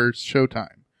 HBO, or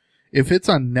Showtime. If it's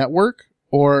on network,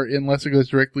 or unless it goes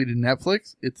directly to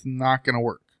Netflix, it's not going to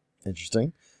work.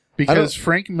 Interesting. Because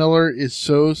Frank Miller is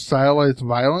so stylized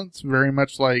violence, very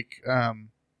much like,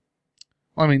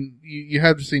 you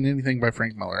haven't seen anything by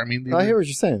Frank Miller. I mean, I hear what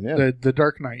you're saying, yeah. The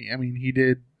Dark Knight. I mean, he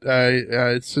did,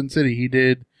 Sin City. He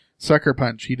did Sucker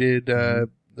Punch. He did,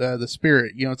 The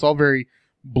Spirit. It's all very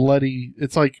bloody.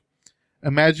 It's like,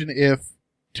 imagine if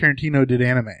Tarantino did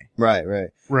anime.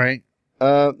 Right. Right.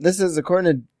 This is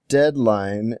according to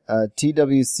Deadline,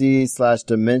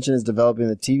 TWC/Dimension is developing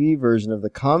the TV version of the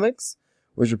comics,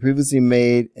 which were previously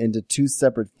made into 2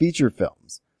 separate feature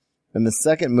films. And the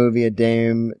second movie, A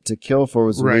Dame to Kill For,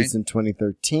 was released in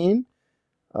 2013.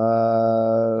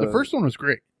 The first one was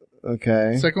great.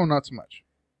 Okay. The second one, not so much.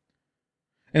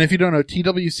 And if you don't know,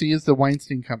 TWC is the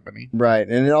Weinstein Company. Right.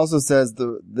 And it also says,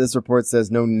 this report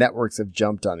says no networks have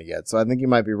jumped on it yet. So I think you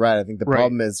might be right. I think the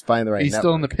problem is finding the right He's network.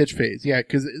 still in the pitch phase. Yeah,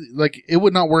 because it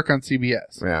would not work on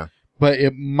CBS. Yeah. But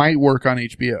it might work on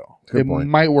HBO. Good point.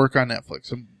 Might work on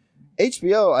Netflix.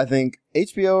 HBO, I think.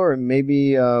 HBO or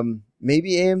maybe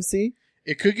AMC?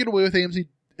 It could get away with AMC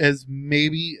as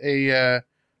maybe a,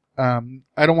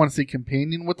 I don't want to say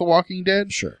companion with The Walking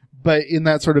Dead. Sure. But in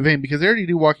that sort of vein, because they already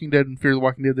do Walking Dead and Fear the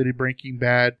Walking Dead, they did Breaking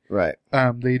Bad. Right.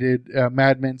 They did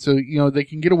Mad Men. So, they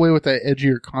can get away with that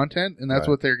edgier content, and that's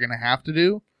what they're going to have to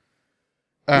do.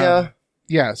 Yeah.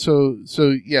 Yeah, so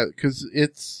yeah, because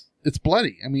it's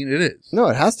bloody. I mean, it is. No,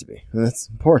 it has to be. That's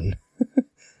important.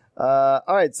 All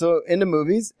right, so into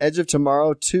movies. Edge of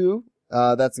Tomorrow 2,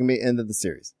 that's going to be the end of the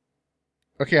series.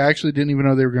 Okay, I actually didn't even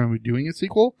know they were going to be doing a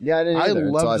sequel. Yeah, I didn't either. I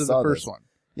loved the first one.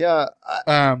 Yeah,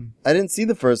 I didn't see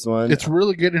the first one. It's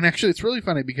really good, and actually, it's really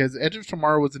funny because Edge of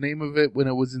Tomorrow was the name of it when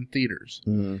it was in theaters.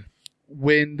 Mm-hmm.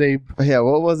 When they,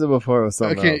 what was it before? It was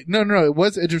something else. No, it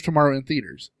was Edge of Tomorrow in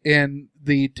theaters, and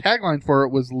the tagline for it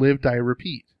was "Live, Die,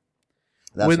 Repeat."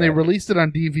 When they released it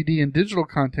on DVD and digital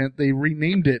content, they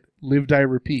renamed it "Live, Die,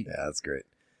 Repeat." Yeah, that's great.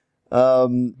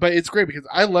 But it's great because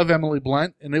I love Emily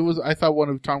Blunt, and I thought one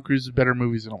of Tom Cruise's better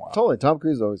movies in a while. Totally, Tom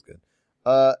Cruise is always good.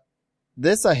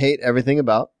 This I hate everything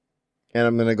about, and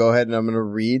I'm going to go ahead and I'm going to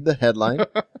read the headline.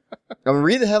 I'm going to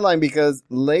read the headline because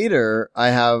later I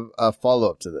have a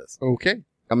follow-up to this. Okay.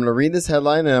 I'm going to read this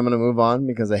headline and I'm going to move on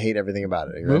because I hate everything about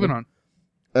it. Moving on.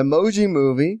 Emoji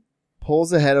Movie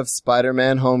pulls ahead of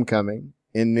Spider-Man Homecoming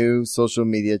in new social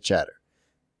media chatter.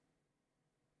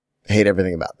 Hate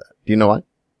everything about that. Do you know why?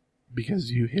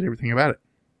 Because you hate everything about it.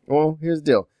 Well, here's the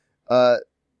deal.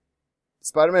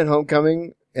 Spider-Man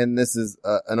Homecoming, and this is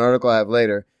an article I have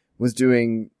later, was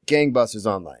doing gangbusters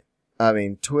online. I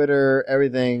mean, Twitter,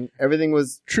 everything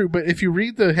was true. But if you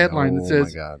read the headline that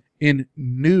says in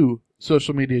new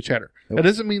social media chatter, that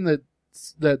doesn't mean that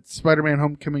Spider-Man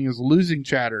Homecoming is losing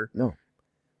chatter. No.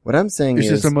 What I'm saying is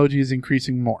just emoji is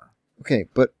increasing more. Okay,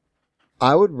 but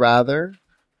I would rather.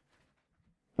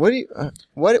 Why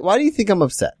do you think I'm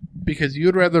upset? Because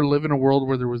you'd rather live in a world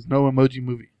where there was no Emoji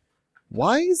Movie.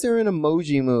 Why is there an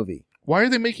Emoji Movie? Why are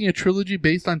they making a trilogy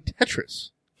based on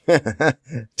Tetris?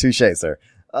 Touche, sir.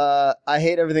 I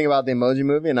hate everything about the Emoji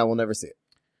Movie, and I will never see it.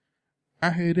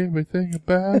 I hate everything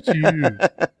about you.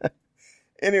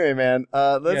 Anyway, man,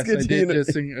 let's continue. I did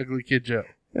just sing Ugly Kid Joe.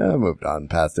 Yeah, I moved on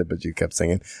past it, but you kept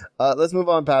singing. Let's move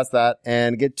on past that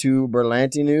and get to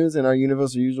Berlanti news in our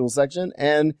Universal Usual section.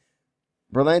 And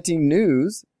Berlanti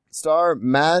news star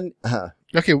Mad.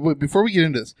 Okay, before we get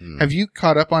into this, have you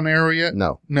caught up on Arrow yet?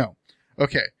 No.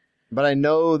 Okay. But I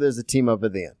know there's a team up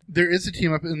at the end. There is a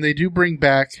team up, and they do bring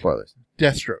back spoilers.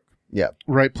 Deathstroke. Yeah.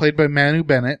 Right, played by Manu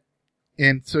Bennett.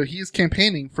 And so he's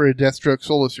campaigning for a Deathstroke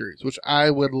solo series, which I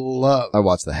would love. I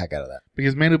watched the heck out of that.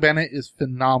 Because Manu Bennett is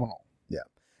phenomenal. Yeah.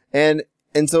 And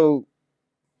so...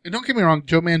 And don't get me wrong,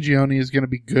 Joe Mangione is going to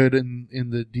be good in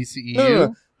the DCEU.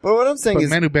 No. But what I'm saying is...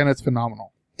 Manu Bennett's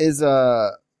phenomenal.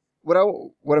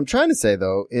 What I'm trying to say,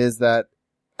 though, is that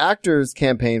actors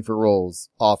campaign for roles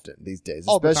often these days,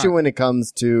 especially when it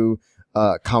comes to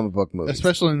comic book movies.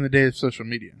 Especially in the day of social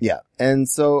media. Yeah. And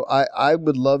so I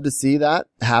would love to see that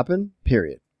happen,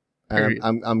 period.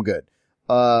 I'm good.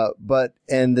 But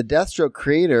the Deathstroke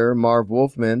creator, Marv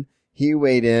Wolfman, he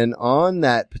weighed in on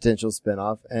that potential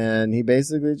spinoff, and he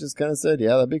basically just kind of said, yeah,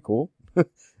 that'd be cool.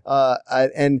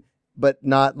 But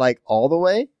not like all the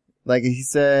way. Like he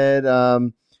said,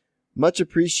 much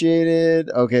appreciated.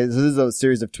 Okay, so this is a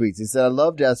series of tweets. He said, I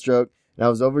love Deathstroke, and I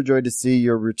was overjoyed to see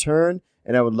your return,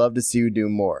 and I would love to see you do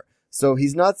more. So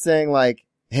he's not saying like,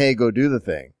 hey, go do the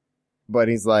thing. But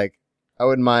he's like, I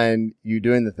wouldn't mind you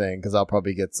doing the thing, because I'll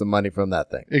probably get some money from that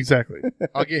thing. Exactly.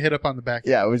 I'll get hit up on the back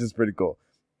end. Yeah, which is pretty cool.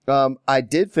 I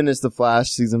did finish the Flash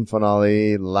season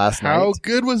finale last night. How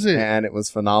good was it? And it was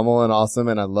phenomenal and awesome,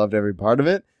 and I loved every part of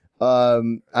it.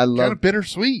 Kind of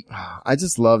bittersweet. I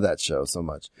just love that show so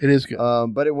much. It is good.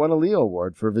 But it won a Leo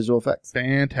Award for visual effects.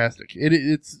 Fantastic.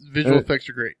 Its visual effects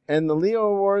are great. And the Leo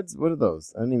Awards, what are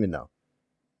those? I don't even know.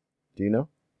 Do you know?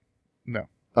 No.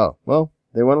 Oh, well,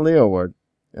 they won a Leo Award.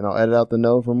 And I'll edit out the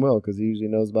no from Will, because he usually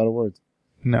knows about awards.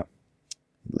 No.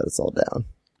 Let us all down.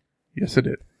 Yes, it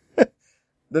did.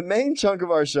 The main chunk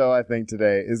of our show, I think,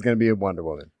 today is going to be a Wonder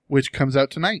Woman. Which comes out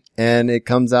tonight. And it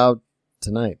comes out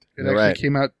tonight. It actually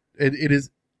came out It is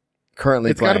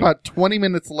currently It's playing. got about 20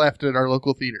 minutes left at our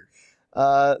local theater.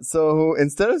 So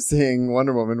instead of seeing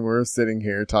Wonder Woman, we're sitting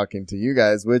here talking to you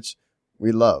guys, which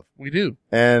we love. We do.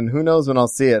 And who knows when I'll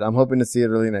see it. I'm hoping to see it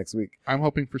early next week. I'm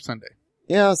hoping for Sunday.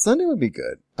 Yeah, Sunday would be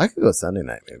good. I could go Sunday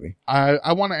night, maybe.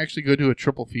 I want to actually go do a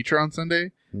triple feature on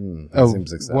Sunday That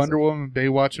seems excessive. Wonder Woman,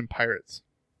 Baywatch, and Pirates.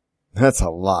 That's a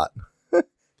lot.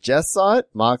 Jess saw it.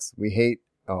 Mox, we hate.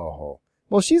 Oh,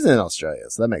 well, she's in Australia,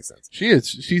 so that makes sense. She is.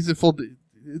 She's a full.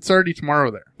 It's already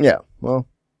tomorrow there. Yeah, well,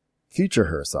 future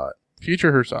her saw it.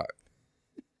 Future her saw it.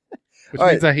 Which All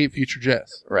means right. I hate future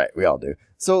Jess. Right, we all do.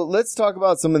 So let's talk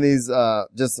about some of these,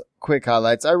 just quick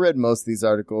highlights. I read most of these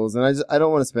articles, and I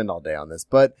don't want to spend all day on this,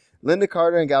 but Linda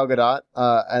Carter and Gal Gadot,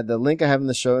 the link I have in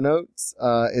the show notes,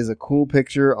 is a cool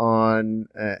picture on,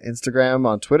 Instagram,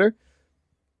 on Twitter.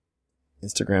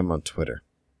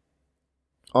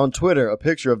 On Twitter, a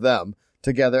picture of them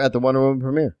together at the Wonder Woman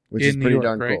premiere, which is In New pretty York,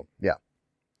 darn right? cool. Yeah.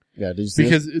 Yeah, did you see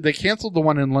Because this? they canceled the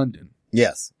one in London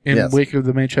Yes. in yes. wake of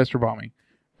the Manchester bombing.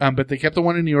 But they kept the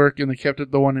one in New York and they kept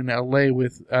the one in LA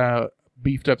with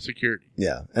beefed up security.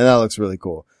 Yeah, and that looks really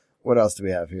cool. What else do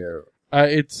we have here?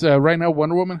 It's right now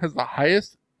Wonder Woman has the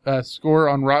highest score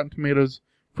on Rotten Tomatoes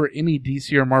for any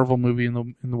DC or Marvel movie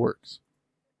in the works.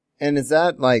 And is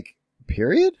that like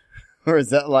period? Or is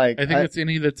that like I think it's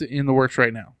any that's in the works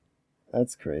right now.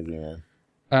 That's crazy, man.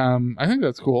 I think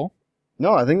that's cool.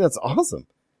 No, I think that's awesome.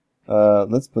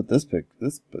 Let's put this bad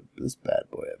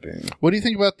boy up here. What do you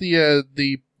think about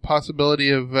the possibility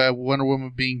of Wonder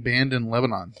Woman being banned in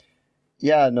Lebanon?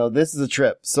 Yeah, no, this is a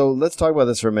trip. So let's talk about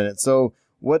this for a minute. So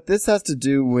what this has to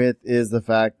do with is the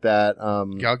fact that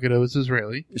Gal Gadot is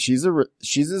Israeli. She's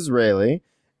Israeli,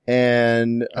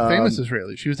 and A famous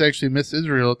Israeli. She was actually Miss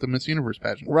Israel at the Miss Universe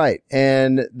pageant. right.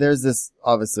 And there's this,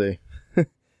 obviously,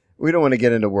 we don't want to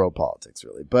get into world politics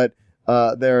really, but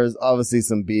there's obviously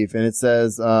some beef, and it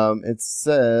says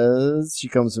she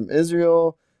comes from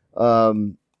Israel. Let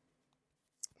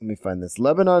me find this.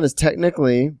 Lebanon is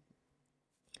technically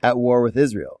at war with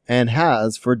Israel and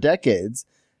has for decades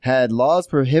had laws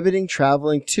prohibiting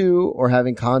traveling to or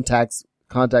having contacts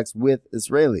with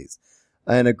Israelis.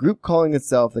 And a group calling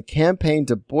itself the Campaign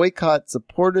to Boycott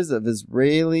Supporters of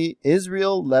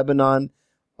Israel Lebanon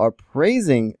are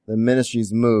praising the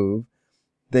ministry's move.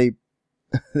 They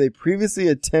previously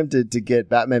attempted to get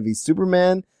Batman v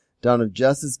Superman, Dawn of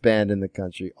Justice banned in the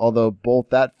country, although both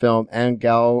that film and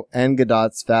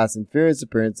Gadot's Fast and Furious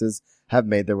appearances have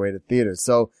made their way to theaters.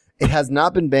 So it has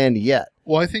not been banned yet.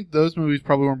 Well, I think those movies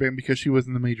probably weren't banned because she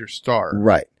wasn't the major star.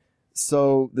 Right.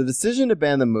 So the decision to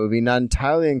ban the movie, not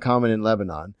entirely uncommon in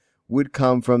Lebanon, would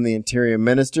come from the interior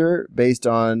minister based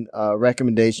on a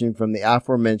recommendation from the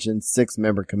aforementioned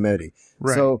 6-member committee.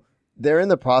 Right. So they're in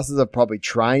the process of probably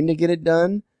trying to get it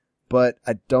done, but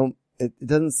it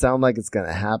doesn't sound like it's going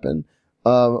to happen.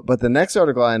 But the next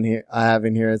article I have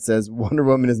in here, it says Wonder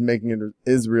Woman is making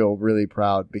Israel really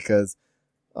proud because,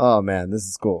 oh man, this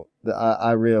is cool.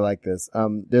 I really like this.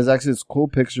 There's actually this cool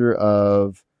picture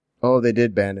of, they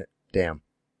did ban it. Damn.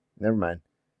 Never mind.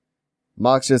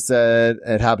 Mox just said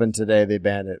it happened today. They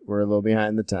banned it. We're a little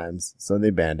behind the times, so they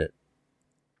banned it.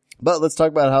 But let's talk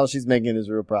about how she's making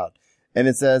Israel proud. And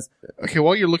it says, okay,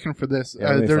 while you're looking for this,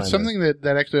 there's something that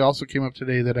actually also came up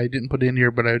today that I didn't put in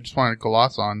here, but I just wanted to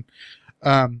gloss on.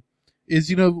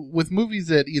 Is, with movies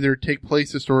that either take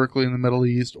place historically in the Middle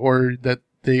East or that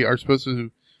they are supposed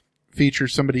to feature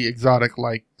somebody exotic,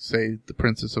 like, say, the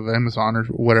Princess of Amazon or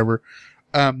whatever,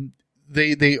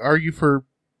 they argue for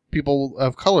people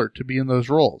of color to be in those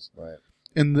roles. right.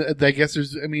 And I guess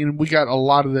we got a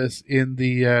lot of this in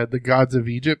the Gods of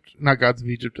Egypt, not Gods of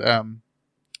Egypt,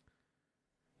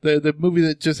 the movie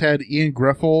that just had Ian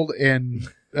Greffold and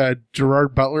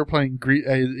Gerard Butler playing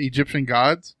Egyptian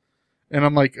gods. And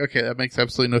I'm like, okay, that makes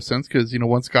absolutely no sense because,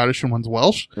 one's Scottish and one's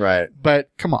Welsh. Right. But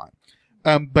come on.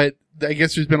 But I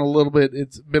guess there's been a little bit,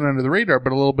 it's been under the radar,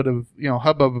 but a little bit of,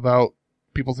 hubbub about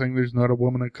people saying there's not a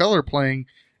woman of color playing.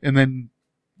 And then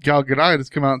Gal Gadot has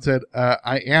come out and said,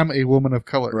 I am a woman of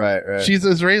color. Right, right. She's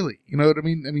Israeli. You know what I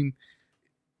mean? I mean,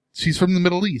 she's from the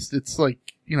Middle East. It's like,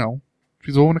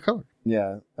 she's a woman of color.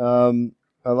 Yeah.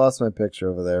 I lost my picture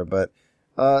over there, but,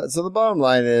 so the bottom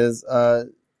line is,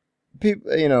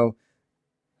 people,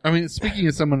 speaking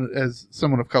as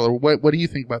someone of color, what do you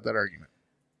think about that argument?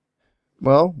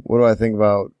 well, what do I think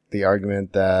about the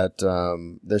argument that,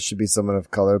 there should be someone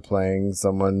of color playing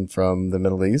someone from the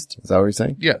Middle East? Is that what you're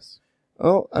saying? Yes.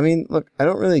 Oh, look, I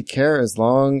don't really care as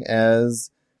long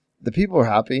as the people are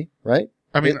happy, right?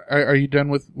 Are you done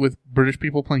with British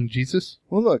people playing Jesus?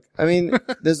 Well, look,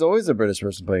 there's always a British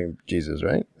person playing Jesus,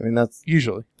 right? That's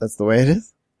Usually. the way it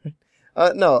is.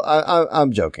 No,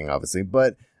 I'm joking, obviously,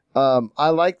 but I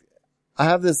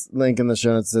have this link in the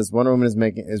show that says Wonder Woman is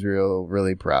making Israel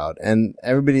really proud, and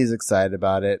everybody's excited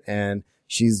about it, and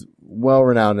she's well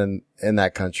renowned in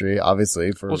that country,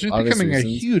 obviously, for she's obvious becoming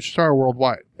reasons. a huge star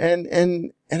worldwide. And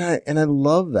I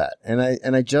love that. And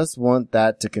I just want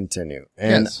that to continue.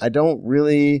 And Yes. I don't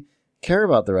really care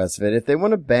about the rest of it. If they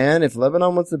want to if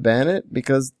Lebanon wants to ban it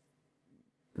because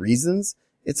reasons,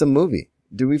 it's a movie.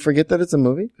 Do we forget that it's a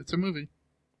movie? It's a movie.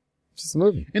 It's just a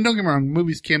movie. And don't get me wrong,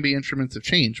 movies can be instruments of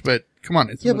change, but come on,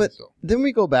 it's a movie but still. then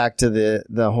we go back to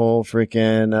the whole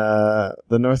freaking,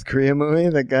 the North Korea movie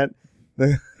that got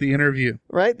The Interview.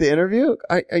 right? The Interview?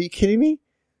 Are you kidding me?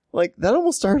 Like, that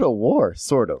almost started a war,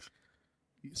 sort of.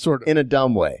 Sort of. In a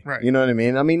dumb way. Right. You know what I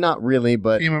mean? I mean, not really,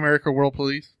 but. Team America World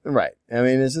Police. Right. I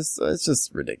mean, it's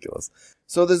just ridiculous.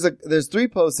 So there's 3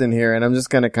 posts in here, and I'm just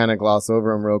going to kind of gloss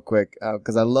over them real quick,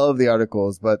 because I love the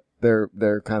articles, but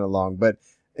they're kind of long. But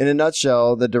in a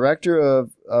nutshell, the director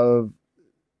of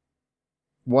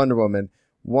Wonder Woman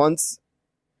wants,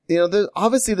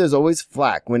 there's always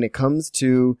flack when it comes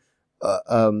to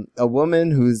a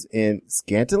woman who's in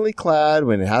scantily clad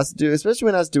especially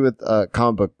when it has to do with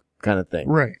comic book kind of thing.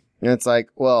 Right. And it's like,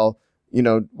 well,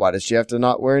 why does she have to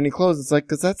not wear any clothes? It's like,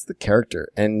 cause that's the character,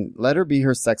 and let her be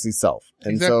her sexy self.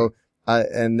 And Exactly. so,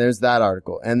 and there's that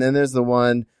article. And then there's the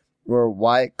one where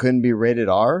why it couldn't be rated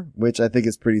R, which I think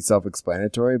is pretty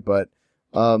self-explanatory. But,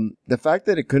 the fact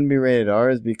that it couldn't be rated R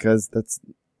is because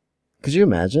could you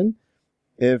imagine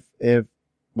if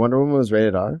Wonder Woman was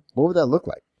rated R? What would that look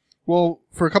like? Well,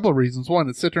 for a couple of reasons. One,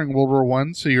 it's set during World War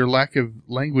I, so your lack of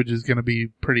language is going to be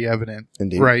pretty evident.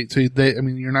 Indeed. Right. So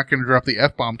you're not going to drop the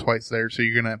F-bomb twice there, so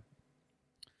you're not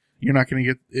going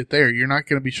to get it there. You're not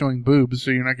going to be showing boobs, so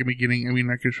you're not going to be you're not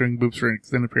going to be showing boobs for an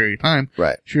extended period of time.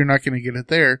 Right. So you're not going to get it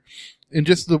there. And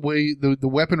just the way, the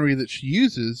weaponry that she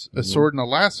uses, a sword and a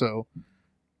lasso,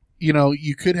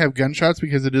 you could have gunshots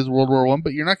because it is World War I,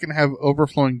 but you're not going to have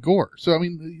overflowing gore. So, I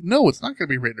mean, no, it's not going to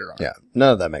be rated R. Yeah.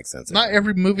 None of that makes sense. Not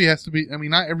every movie has to be,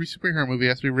 not every superhero movie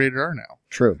has to be rated R now.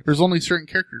 True. There's only certain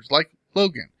characters like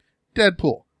Logan,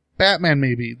 Deadpool, Batman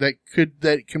maybe that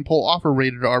can pull off a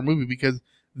rated R movie because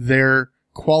their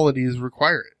qualities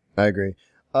require it. I agree.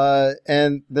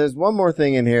 And there's one more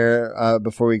thing in here,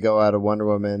 before we go out of Wonder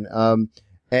Woman.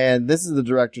 And this is the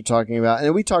director talking about,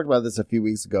 and we talked about this a few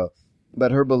weeks ago,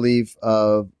 but her belief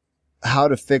of how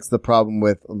to fix the problem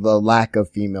with the lack of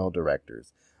female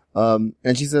directors. And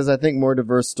she says, I think more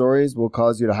diverse stories will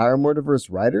cause you to hire more diverse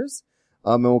writers,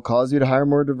 and will cause you to hire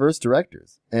more diverse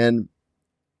directors. And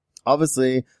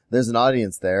obviously there's an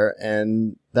audience there,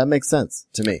 and that makes sense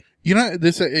to me.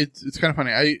 It's kind of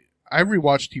funny. I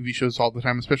rewatch TV shows all the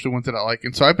time, especially ones that I like.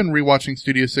 And so I've been rewatching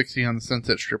Studio 60 on the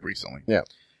Sunset Strip recently. Yeah.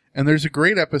 And there's a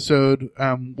great episode,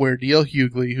 where D.L.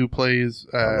 Hughley, who plays,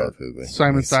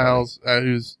 Simon Stiles,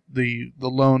 who's the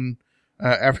lone,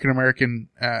 African-American,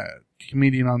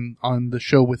 comedian on the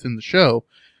show within the show,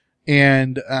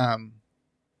 and,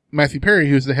 Matthew Perry,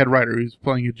 who's the head writer, who's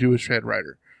playing a Jewish head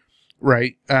writer,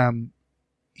 right?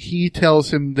 He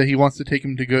tells him that he wants to take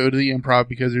him to go to the Improv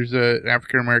because there's an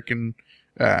African-American,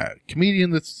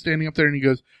 comedian that's standing up there, and he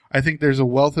goes, I think there's a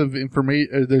wealth of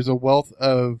there's a wealth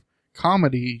of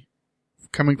comedy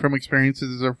coming from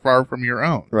experiences that are far from your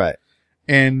own. Right.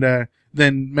 And,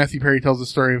 then Matthew Perry tells the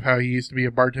story of how he used to be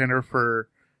a bartender for,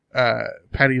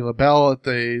 Patti LaBelle at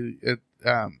the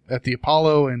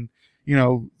Apollo, and,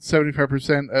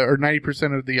 75% or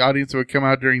 90% of the audience that would come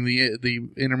out during the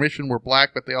intermission were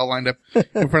black, but they all lined up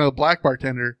in front of the black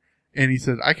bartender. And he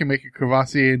said, I can make a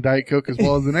Crevassier and Diet Coke as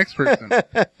well as the next person.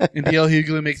 And D.L.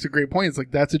 Hughley makes a great point. It's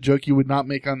like, that's a joke you would not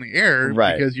make on the air,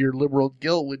 right? Because your liberal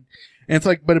guilt would, and it's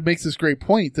like, but it makes this great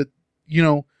point that,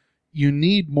 you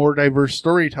need more diverse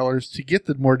storytellers to get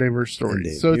the more diverse stories.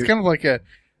 Indeed. So it's kind of like a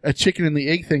chicken and the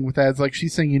egg thing with that. It's like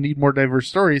she's saying you need more diverse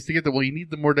stories to get the, well, you need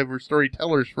the more diverse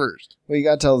storytellers first. Well, you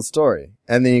got to tell the story,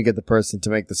 and then you get the person to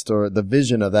make the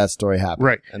vision of that story happen.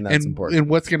 Right. And that's important. And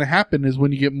what's going to happen is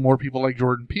when you get more people like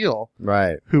Jordan Peele,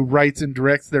 right, who writes and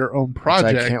directs their own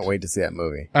project. Which I can't wait to see that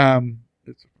movie.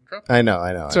 It's I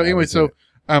know. So anyway, so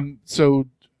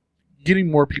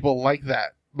getting more people like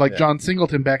that, like John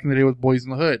Singleton back in the day with Boys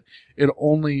in the Hood, it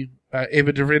only,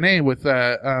 Ava DuVernay with,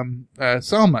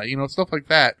 Selma, stuff like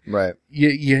that. Right.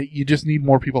 You just need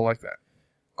more people like that.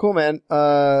 Cool, man.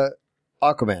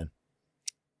 Aquaman.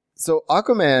 So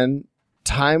Aquaman,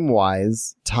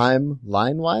 timeline-wise,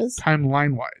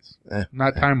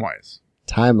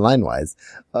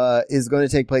 is going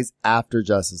to take place after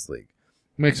Justice League.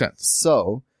 Makes sense.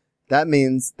 So that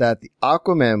means that the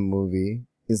Aquaman movie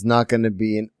is not going to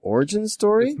be an origin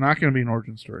story. It's not going to be an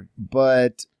origin story.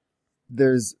 But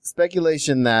there's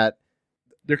speculation that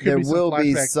there will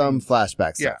be some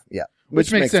flashback stuff. Yeah.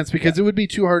 Which makes sense because it would be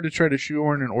too hard to try to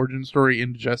shoehorn an origin story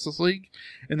into Justice League.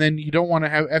 And then you don't want to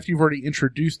have, after you've already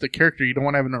introduced the character, you don't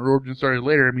want to have an origin story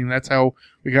later. I mean, that's how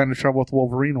we got into trouble with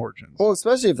Wolverine Origins. Well,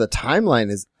 especially if the timeline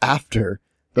is after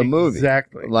the movie.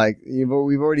 Exactly. Like, we've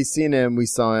already seen him. We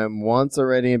saw him once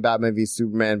already in Batman v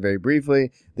Superman very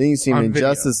briefly. Then you see him in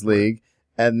Justice League.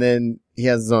 And then he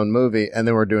has his own movie. And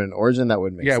then we're doing an origin. That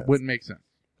wouldn't make sense. Yeah, it wouldn't make sense.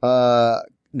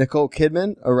 Nicole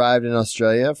Kidman arrived in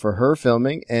Australia for her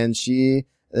filming, and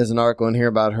there's an article in here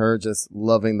about her just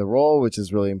loving the role, which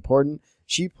is really important.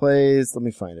 She plays, let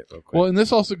me find it real quick. Well, and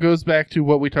this also goes back to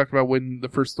what we talked about when the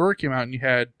first Thor came out, and you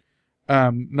had,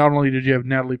 not only did you have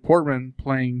Natalie Portman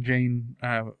playing Jane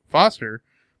Foster,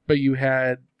 but you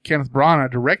had Kenneth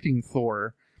Branagh directing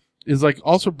Thor, is like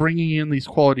also bringing in these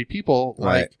quality people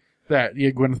like that. You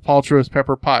have Gwyneth Paltrow as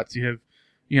Pepper Potts. You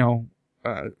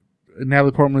have,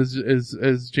 Natalie Portman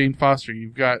as Jane Foster.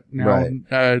 You've got now,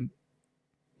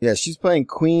 yeah, she's playing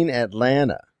Queen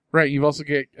Atlanta. Right. You've also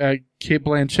got Cate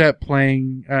Blanchett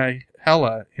playing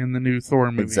Hela in the new Thor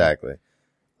movie. Exactly.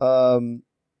 So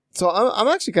I'm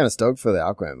actually kind of stoked for the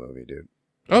Aquaman movie, dude.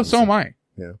 Oh, so am I.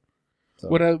 Yeah. So.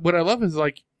 What I love is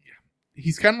like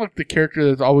he's kind of like the character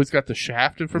that's always got the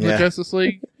shaft from the Justice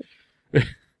League.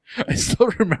 I still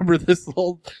remember this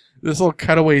little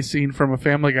cutaway scene from a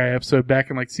Family Guy episode back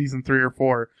in like season 3 or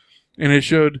 4, and it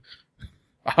showed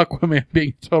Aquaman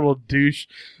being a total douche,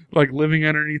 like living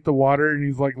underneath the water, and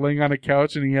he's like laying on a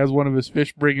couch, and he has one of his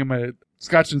fish bring him a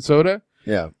scotch and soda.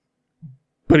 Yeah.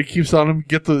 But he keeps telling him,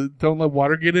 don't let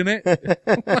water get in it.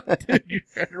 Dude, you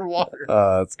underwater.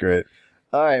 Oh, that's great.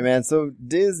 All right, man. So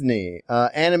Disney,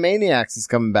 Animaniacs is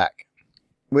coming back,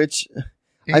 which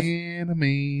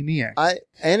Animaniacs.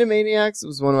 Animaniacs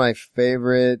was one of my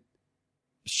favorite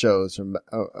shows from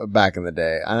back in the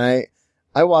day, and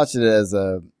I watched it as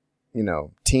a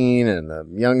teen and a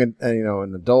young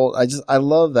an adult. I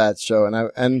love that show,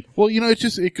 and well,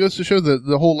 it goes to show that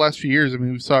the whole last few years. I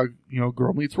mean, we saw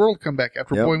Girl Meets World come back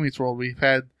after Boy Meets World. We've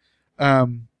had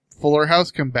Fuller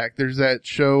House come back. There's that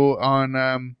show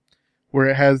on where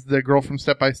it has the girl from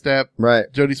Step by Step,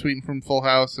 right? Jodie Sweetin from Full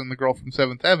House, and the girl from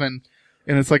Seventh Heaven.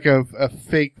 And it's like a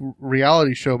fake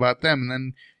reality show about them. And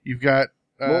then you've got...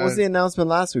 what was the announcement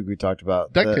last week we talked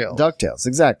about? DuckTales. DuckTales,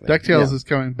 exactly. DuckTales is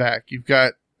coming back. You've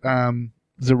got...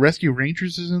 the Rescue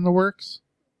Rangers is in the works?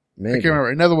 Maybe. I can't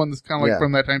remember. Another one that's kind of like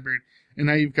from that time period. And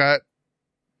now you've got,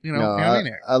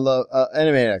 Animaniacs. I love...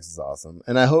 Animaniacs is awesome.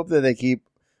 And I hope that they keep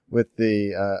with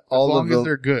the... all as long as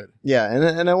they're good. Yeah,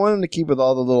 and I want them to keep with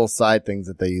all the little side things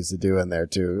that they used to do in there,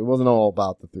 too. It wasn't all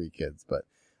about the 3 kids, but...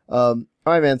 all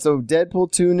right, man. So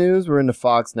Deadpool 2 news. We're into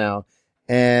Fox now.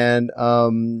 And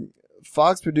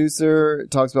Fox producer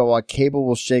talks about why Cable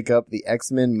will shake up the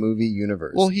X-Men movie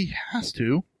universe. Well, he has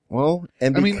to. Well,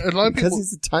 and a lot of because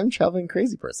he's a time-traveling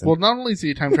crazy person. Well, not only is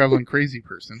he a time-traveling crazy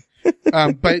person,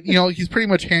 but, he's pretty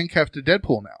much handcuffed to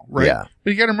Deadpool now, right? Yeah.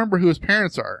 But you got to remember who his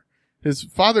parents are. His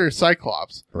father is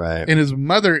Cyclops. Right. And his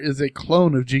mother is a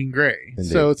clone of Jean Grey.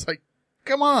 Indeed. So it's like,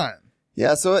 come on.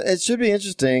 Yeah, so it should be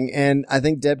interesting, and I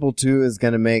think Deadpool 2 is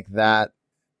going to make that,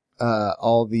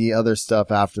 all the other stuff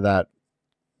after that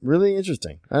really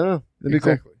interesting. I don't know. It'd be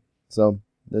cool. So,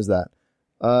 there's that.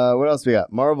 What else we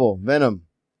got? Marvel, Venom.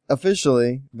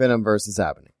 Officially, Venomverse is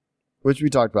happening, which we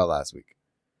talked about last week.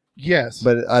 Yes.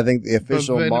 But I think the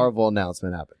official Marvel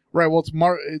announcement happened. Right, well,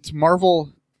 it's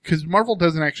Marvel, because Marvel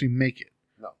doesn't actually make it.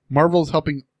 No. Marvel's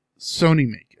helping Sony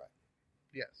make it.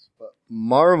 Yes. But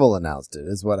Marvel announced it,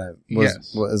 is what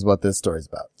is what this story's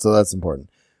about. So that's important.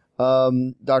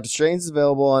 Doctor Strange is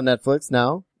available on Netflix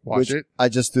now. Watch it. I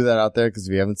just threw that out there because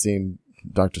if you haven't seen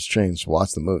Doctor Strange,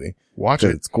 watch the movie. Watch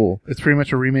it. It's cool. It's pretty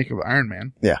much a remake of Iron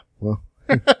Man. Yeah, well,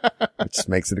 which just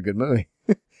makes it a good movie.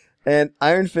 And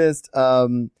Iron Fist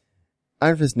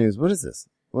news. What is this?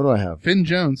 What do I have? Finn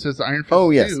Jones says Iron Fist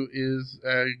 2 is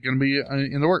going to be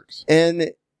in the works.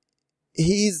 And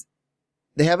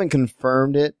they haven't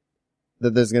confirmed it,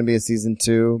 that there's going to be a season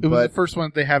 2. It was the first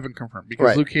one they haven't confirmed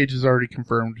because Luke Cage is already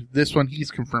confirmed. This one, he's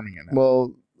confirming it now.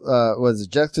 Well, was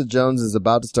it Jessica Jones is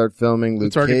about to start filming.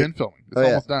 It's already been filming. It's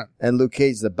almost done. And Luke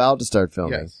Cage is about to start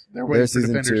filming. Yes. They're waiting for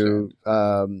season Defenders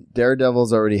 2.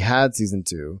 Daredevil's already had season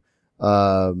 2.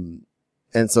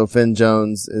 And so Finn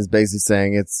Jones is basically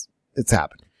saying it's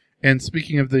happening. And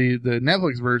speaking of the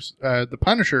Netflix verse, The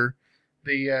Punisher,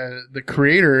 the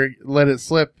creator let it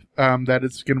slip that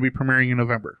it's going to be premiering in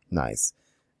November. Nice.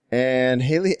 And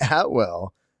Haley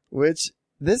Atwell, which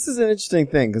this is an interesting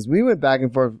thing because we went back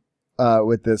and forth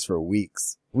with this for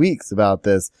weeks about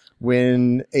this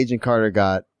when Agent Carter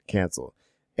got canceled.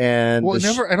 And Well,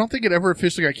 I don't think it ever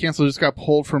officially got canceled. It just got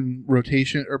pulled from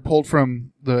rotation or pulled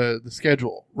from the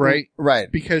schedule, right?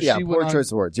 Right. Because yeah, she poor went on,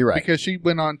 choice of words. You're right. Because she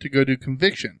went on to go do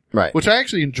Conviction, Right. which I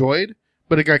actually enjoyed,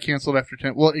 but it got canceled after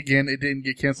 10. Well, again, it didn't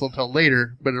get canceled until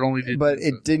later, but it only did. But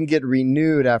it didn't get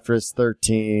renewed after its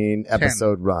 13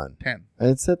 episode run. 10.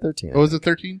 It said 13. Oh, was it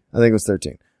 13? I think it was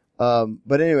 13.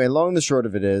 But anyway, long and the short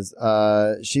of it is,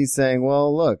 she's saying,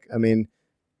 well, look, I mean,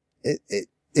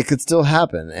 it could still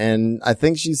happen. And I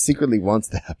think she secretly wants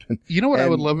to happen. You know what and I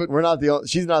would love it?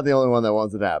 She's not the only one that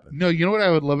wants it to happen. No, you know what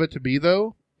I would love it to be,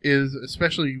 though? Is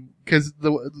especially because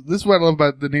this is what I love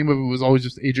about the name of it was always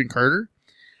just Agent Carter.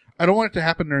 I don't want it to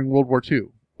happen during World War II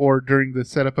or during the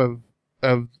setup of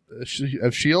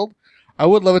S.H.I.E.L.D. I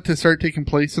would love it to start taking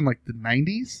place in like the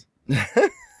 90s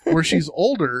where she's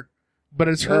older, but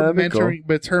it's her mentoring, cool.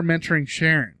 but it's her mentoring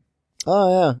Sharon.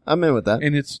 Oh, yeah. I'm in with that.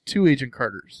 And it's 2 Agent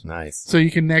Carters. Nice. So you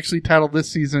can actually title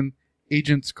this season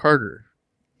Agents Carter.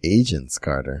 Agents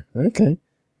Carter. Okay.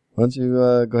 Why don't you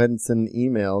go ahead and send an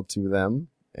email to them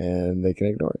and they can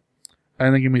ignore it.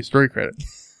 And then give me a story credit.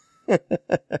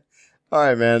 All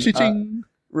right, man. Cha-ching.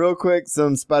 Real quick,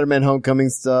 some Spider-Man Homecoming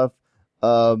stuff.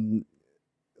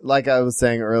 Like I was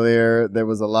saying earlier, there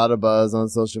was a lot of buzz on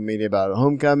social media about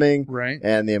Homecoming. Right.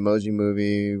 And the Emoji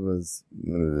Movie was,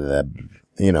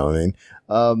 you know what I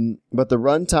mean? But the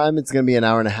runtime, it's going to be an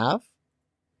hour and a half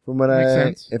from what Makes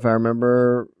sense. if I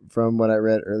remember from what I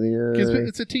read earlier.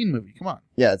 It's a teen movie. Come on.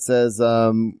 Yeah, it says,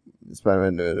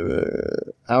 Spider-Man,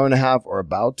 hour and a half or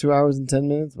about 2 hours and 10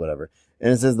 minutes, whatever.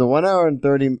 And it says the 1 hour and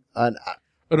 30, Oh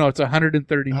no, it's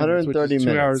 130 minutes, 130 which is 2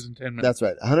 minutes. hours and 10 minutes. That's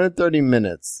right. 130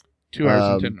 minutes. 2 hours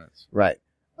and 10 minutes. Right.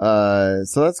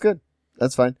 So that's good.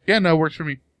 That's fine. Yeah, no, it works for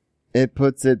me. It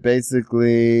puts it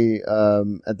basically,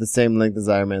 at the same length as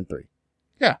Iron Man 3.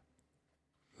 Yeah.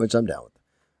 Which I'm down with.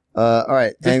 All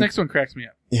right. This next one cracks me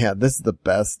up. Yeah, this is the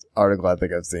best article I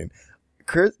think I've seen.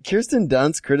 Kirsten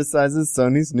Dunst criticizes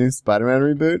Sony's new Spider-Man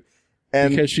reboot.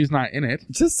 And because she's not in it.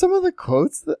 Just some of the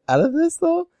quotes out of this,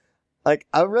 though. Like,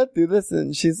 I read through this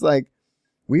and she's like,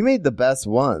 we made the best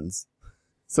ones.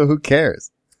 So who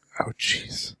cares? Oh,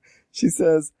 jeez. She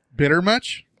says, bitter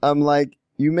much? I'm like,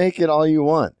 you make it all you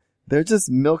want. They're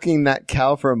just milking that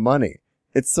cow for money.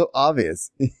 It's so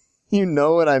obvious. You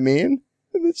know what I mean?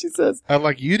 And then she says,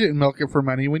 like, you didn't milk it for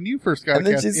money when you first got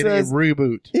cast in a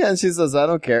reboot. Yeah, and she says, I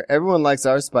don't care. Everyone likes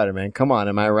our Spider-Man. Come on,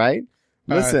 am I right?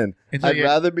 Listen, I'd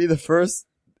rather be the first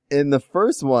in the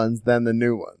first ones than the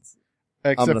new ones.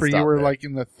 Except for you were like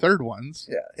in the third ones.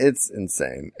 Yeah, it's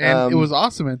insane. And it was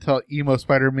awesome until emo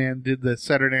Spider-Man did the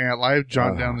Saturday Night Live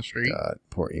jaunt down the street. God,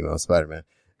 poor emo Spider-Man.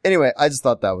 Anyway, I just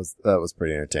thought that was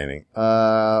pretty entertaining.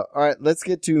 All right, let's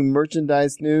get to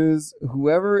merchandise news.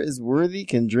 Whoever is worthy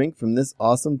can drink from this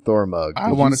awesome Thor mug.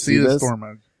 I want to see this Thor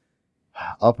mug.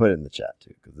 I'll put it in the chat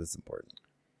too because it's important.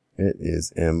 It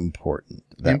is important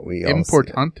that we all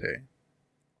Importante. see it.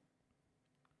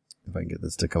 If I can get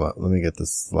this to come up, let me get the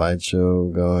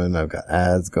slideshow going. I've got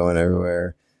ads going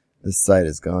everywhere. This site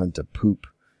has gone to poop.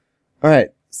 All right,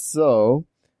 so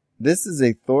this is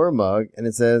a Thor mug, and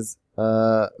it says,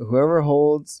 whosoever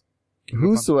holds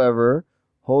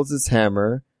his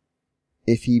hammer,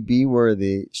 if he be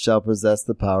worthy, shall possess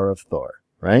the power of Thor.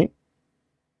 Right?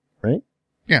 Right?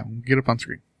 Yeah, get up on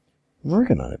screen. I'm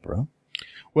working on it, bro.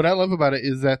 What I love about it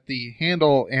is that the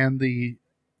handle and the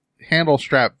handle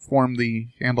strap form the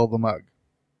handle of the mug.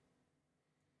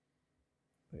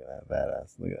 Look at that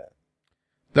badass. Look at that.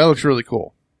 That looks really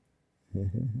cool.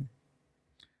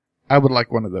 I would like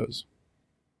one of those.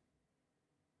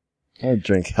 I'd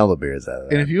drink hella beers out of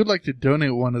that. And if you would like to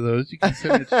donate one of those, you can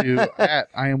send it to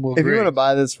 @IamWillGriggs. If you want to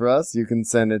buy this for us, you can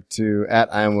send it to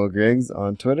 @IamWillGriggs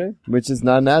on Twitter, which is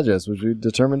not an address, which we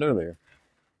determined earlier.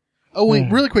 Oh,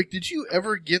 wait, really quick. Did you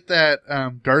ever get that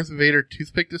Darth Vader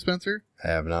toothpick dispenser? I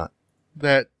have not.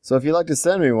 So if you'd like to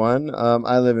send me one,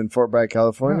 I live in Fort Bragg,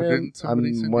 California.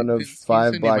 I'm one of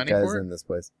 5 black guys in this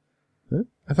place. Huh?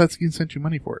 I thought Skein sent you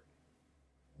money for it.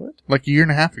 What? Like a year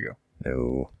and a half ago.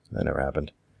 No, that never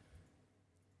happened.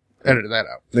 Edit that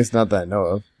out. At least not that I know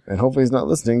of. And hopefully he's not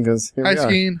listening because Hi,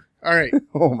 Skeen. All right.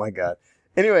 Oh, my God.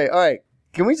 Anyway, all right.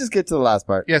 Can we just get to the last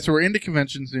part? Yeah, so we're into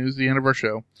conventions news, the end of our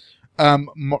show.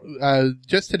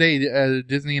 Just today,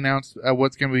 Disney announced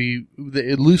what's going to be,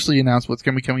 it loosely announced what's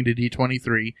going to be coming to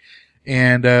D23.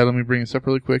 And let me bring this up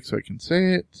really quick so I can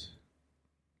say it.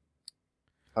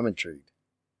 I'm intrigued.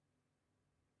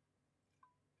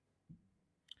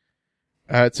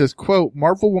 It says, quote,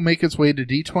 Marvel will make its way to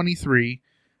D23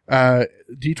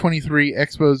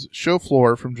 Expo's show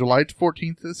floor from July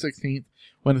 14th to the 16th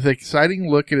with an exciting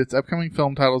look at its upcoming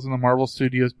film titles in the Marvel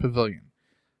Studios Pavilion.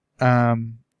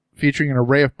 featuring an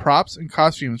array of props and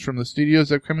costumes from the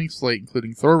studio's upcoming slate,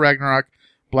 including Thor Ragnarok,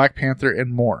 Black Panther,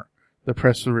 and more. The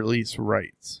press release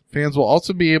writes. Fans will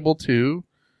also be able to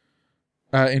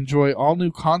enjoy all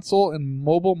new console and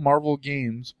mobile Marvel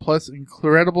games, plus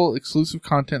incredible exclusive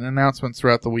content announcements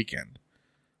throughout the weekend.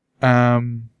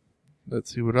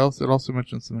 Let's see what else. It also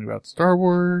mentions something about Star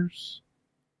Wars.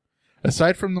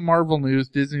 Aside from the Marvel news,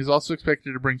 Disney is also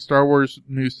expected to bring Star Wars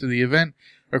news to the event.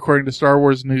 According to Star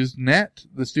Wars News Net,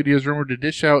 the studio is rumored to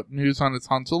dish out news on its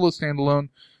Han Solo standalone,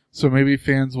 so maybe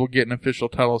fans will get an official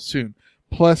title soon.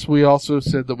 Plus, we also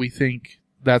said that we think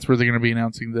that's where they're going to be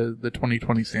announcing the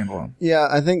 2020 standalone. Yeah,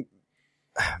 I think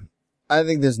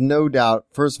there's no doubt.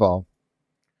 First of all,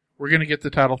 we're going to get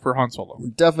the title for Han Solo. We're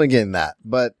definitely getting that.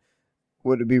 But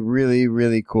what would be really,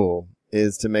 really cool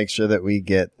is to make sure that we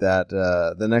get that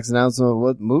the next announcement of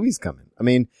what movie's coming. I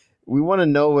mean, we want to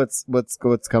know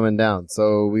what's coming down.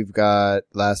 So we've got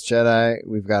Last Jedi,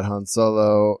 we've got Han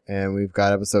Solo, and we've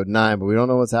got Episode 9, but we don't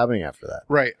know what's happening after that.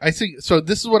 Right. I see. So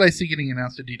this is what I see getting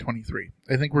announced at D23.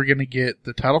 I think we're going to get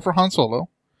the title for Han Solo.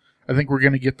 I think we're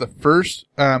going to get the first,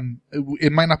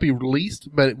 it might not be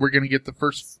released, but we're going to get the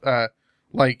first, kind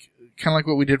of like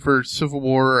what we did for Civil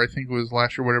War, I think it was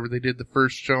last year, whatever. They did the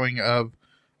first showing of,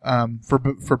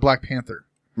 for Black Panther.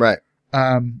 Right.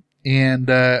 And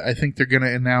I think they're going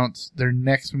to announce their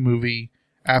next movie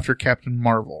after Captain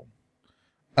Marvel.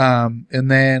 And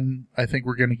then I think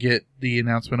we're going to get the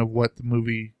announcement of what the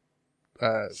movie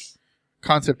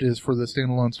concept is for the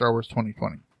standalone Star Wars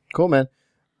 2020. Cool, man.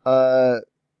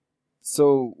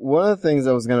 So one of the things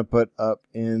I was going to put up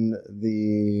in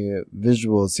the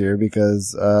visuals here,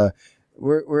 because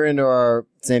we're into our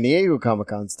San Diego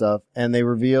Comic-Con stuff, and they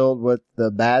revealed what the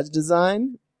badge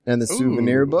design and the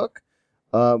souvenir book.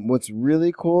 What's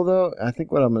really cool though, I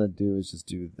think what I'm going to do is just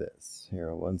do this.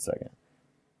 Here, 1 second.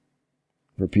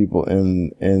 For people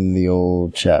in the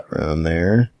old chat room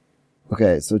there.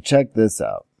 Okay, so check this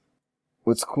out.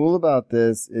 What's cool about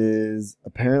this is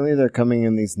apparently they're coming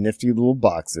in these nifty little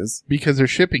boxes. Because they're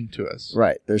shipping to us.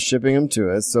 Right, they're shipping them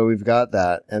to us, so we've got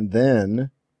that. And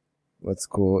then, what's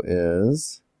cool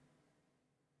is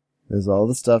there's all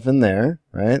the stuff in there,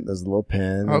 right? There's a little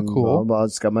pen. Oh, and cool. Blah, blah.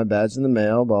 Just got my badge in the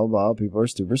mail, blah, blah. People are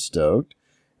super stoked.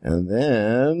 And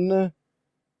then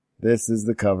this is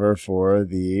the cover for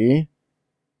the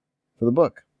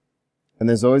book. And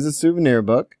there's always a souvenir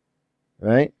book,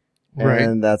 right? Right.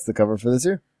 And that's the cover for this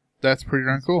year. That's pretty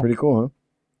darn cool. Pretty cool, huh?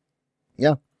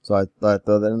 Yeah. So I thought I'd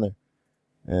throw that in there.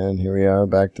 And here we are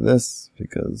back to this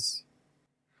because...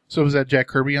 So was that Jack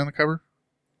Kirby on the cover?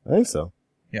 I think so.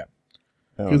 Yeah.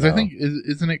 Because I think,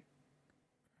 isn't it?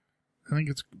 I think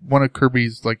it's one of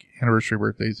Kirby's anniversary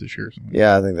birthdays this year or something.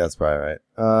 Yeah, I think that's probably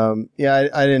right. Yeah,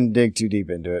 I didn't dig too deep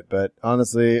into it, but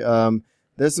honestly,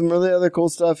 there's some really other cool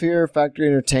stuff here. Factory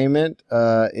Entertainment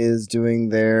is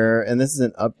doing and this is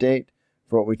an update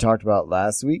for what we talked about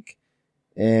last week.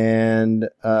 And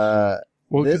well,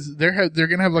 because they're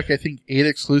gonna have I think 8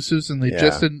 exclusives, and they've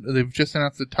just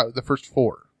announced the first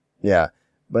 4. Yeah,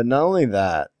 but not only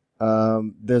that,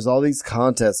 there's all these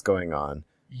contests going on.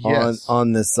 Yes.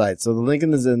 on this site. So the link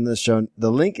is in the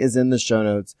show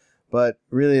notes, but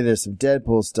really there's some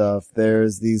Deadpool stuff.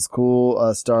 There's these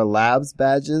cool Star Labs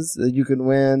badges that you can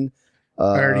win. I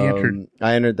already entered.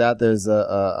 I entered that. There's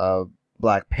a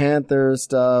Black Panther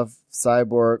stuff,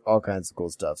 Cyborg, all kinds of cool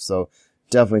stuff. So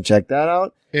definitely check that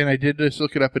out. And I did just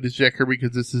look it up. It is Jack Kirby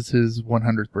because this is his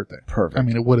 100th birthday. Perfect. I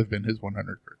mean, it would have been his 100th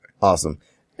birthday. Awesome.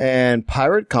 And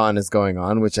Pirate Con is going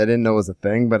on, which I didn't know was a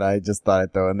thing, but I just thought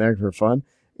I'd throw in there for fun.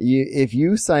 If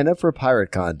you sign up for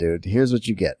Pirate Con, dude, here's what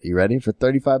you get. You ready? For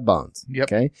 35 bones. Yep.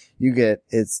 Okay. You get,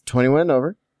 it's 21 and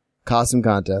over, costume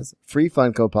contest, free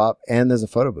Funko Pop, and there's a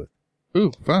photo booth.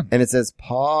 Ooh, fun. And it says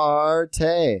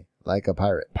partay, like a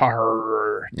pirate.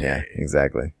 Partay. Yeah,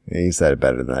 exactly. You said it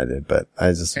better than I did, but I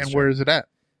just. And where is it at?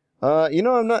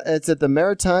 It's at the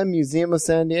Maritime Museum of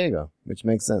San Diego, which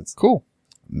makes sense. Cool.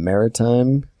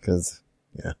 Maritime, because,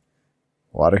 yeah,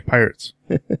 water. Pirates.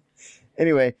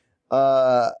 Anyway,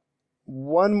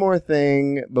 one more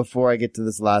thing before I get to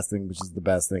this last thing, which is the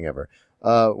best thing ever.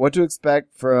 What to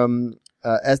expect from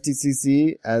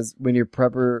SDCC as when you're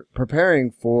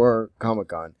preparing for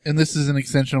Comic-Con. And this is an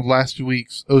extension of last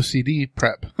week's OCD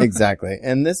prep. Exactly.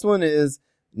 And this one is,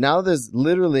 now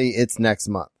it's next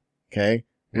month. Okay?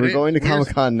 We're going to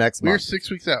Comic-Con next month. We're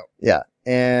 6 weeks out. Yeah.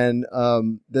 And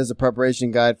there's a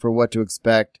preparation guide for what to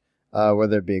expect,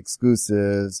 whether it be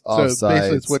exclusives, off-sites. So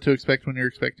basically it's what to expect when you're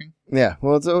expecting? Yeah.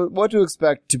 Well, it's what to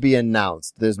expect to be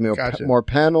announced. There's more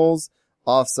panels,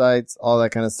 off-sites, all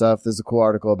that kind of stuff. There's a cool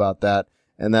article about that,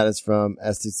 and that is from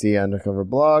STC Undercover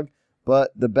Blog.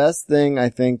 But the best thing I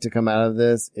think to come out of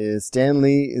this is Stan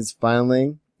Lee is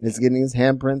getting his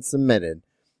handprint submitted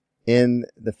in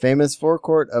the famous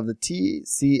forecourt of the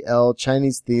TCL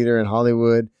Chinese Theater in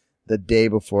Hollywood the day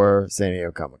before San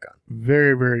Diego Comic-Con.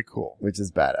 Very, very cool. Which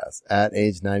is badass. At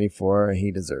age 94,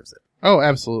 he deserves it. Oh,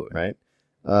 absolutely. Right?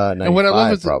 95 and what I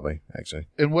love is probably, actually.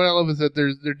 And what I love is that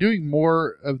they're doing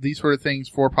more of these sort of things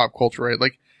for pop culture, right?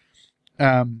 Like,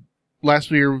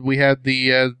 last year we had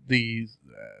the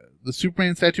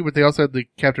Superman statue, but they also had the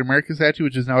Captain America statue,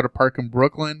 which is now at a park in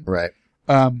Brooklyn. Right.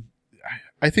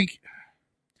 I think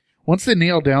once they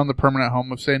nail down the permanent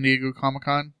home of San Diego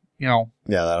Comic-Con, Yeah,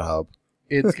 that'll help.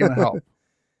 It's going to help.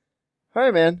 All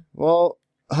right, man. Well,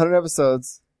 100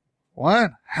 episodes.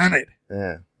 100.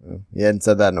 Yeah. You hadn't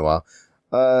said that in a while.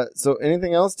 So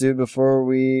anything else, dude, before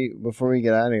we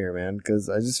get out of here, man? Because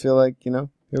I just feel like, here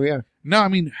we are. No, I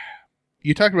mean,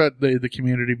 you talked about the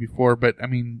community before, but I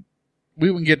mean, we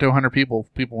wouldn't get to 100 people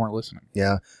if people weren't listening.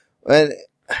 Yeah. And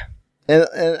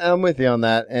I'm with you on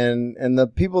that. And the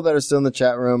people that are still in the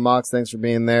chat room, Mox, thanks for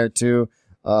being there too.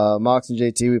 Mox and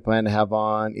JT, we plan to have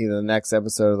on either the next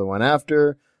episode or the one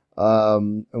after.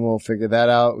 And we'll figure that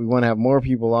out. We want to have more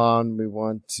people on. We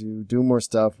want to do more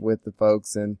stuff with the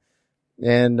folks and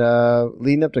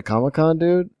leading up to Comic-Con,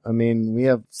 dude. I mean, we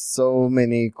have so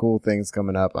many cool things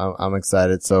coming up. I'm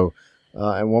excited. So,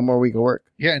 and one more week of work.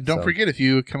 Yeah, and don't forget, if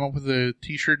you come up with a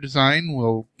t-shirt design,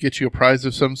 we'll get you a prize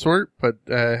of some sort, but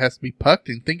it has to be pucked.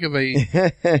 And think of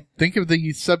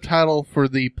the subtitle for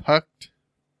the pucked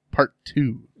part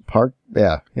 2.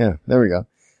 Yeah, there we go.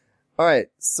 All right,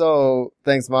 so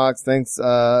thanks, Mox. Thanks,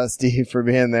 Steve, for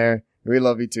being there. We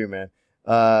love you too, man.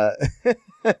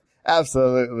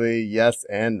 Absolutely, yes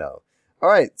and no. All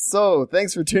right, so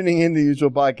thanks for tuning in to The Usual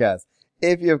Podcast.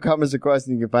 If you have comments or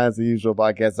questions, you can find us at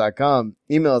theusualpodcast.com.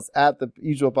 Email us at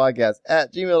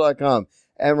theusualpodcast@gmail.com.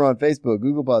 And we're on Facebook,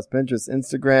 Google+, Pinterest,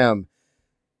 Instagram,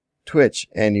 Twitch,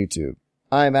 and YouTube.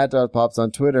 I'm at Darth Pops on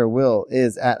Twitter. Will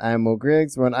is at IMO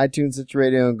Griggs. We're on iTunes, Stitcher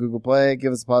Radio, and Google Play.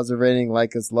 Give us a positive rating,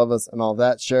 like us, love us, and all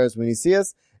that. Share us when you see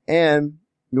us. And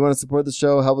you want to support the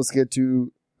show, help us get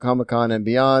to Comic-Con and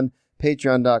beyond.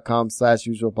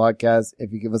 Patreon.com/usualpodcast.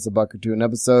 If you give us $1 or $2 an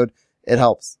episode, it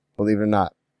helps. Believe it or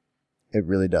not. It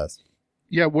really does.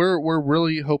 Yeah, we're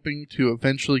really hoping to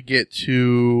eventually get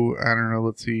to, I don't know,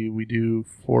 let's see, we do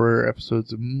 4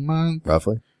 episodes a month.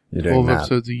 Roughly. You're 12 doing math.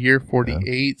 episodes a year, 48.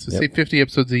 Yeah. So say 50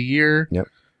 episodes a year. Yep.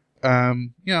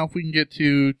 If we can get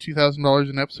to $2,000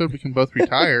 an episode, we can both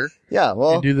retire. Yeah,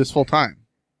 well. And do this full time.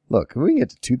 Look, if we can get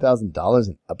to $2,000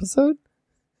 an episode,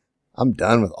 I'm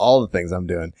done with all the things I'm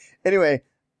doing. Anyway,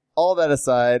 all that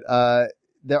aside,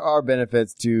 there are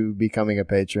benefits to becoming a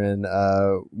patron.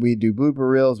 We do blooper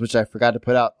reels, which I forgot to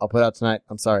put out. I'll put out tonight.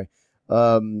 I'm sorry.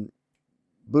 Blooper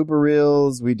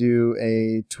reels. We do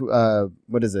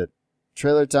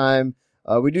trailer time.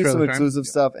 We do some exclusive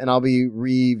stuff, and I'll be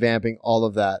revamping all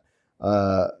of that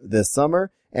this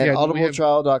summer. And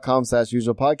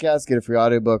audibletrial.com/usualpodcast. Get a free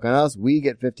audiobook on us. We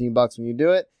get $15 when you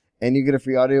do it, and you get a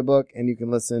free audiobook, and you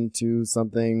can listen to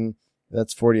something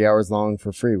that's 40 hours long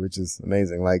for free, which is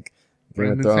amazing. Like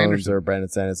Game of Thrones or Brandon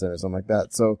Sanderson or something like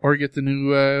that. So, or get the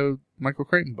new Michael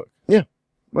Crichton book. Yeah,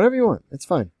 whatever you want. It's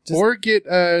fine. Or get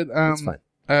it's fine.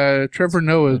 Trevor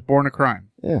Noah's Born a Crime.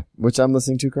 Yeah, which I'm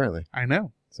listening to currently. I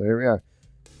know. So here we are.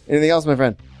 Anything else, my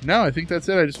friend? No, I think that's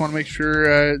it. I just want to make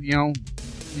sure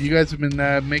you guys have been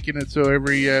making it so for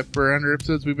 100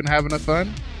 episodes we've been having a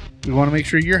fun. We want to make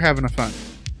sure you're having a fun.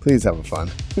 Please have a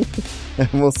fun. And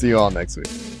we'll see you all next week.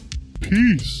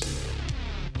 Peace.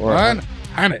 Or Hunned.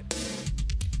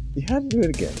 You had to do it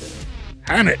again.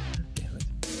 Hunned. Damn it.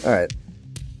 All right.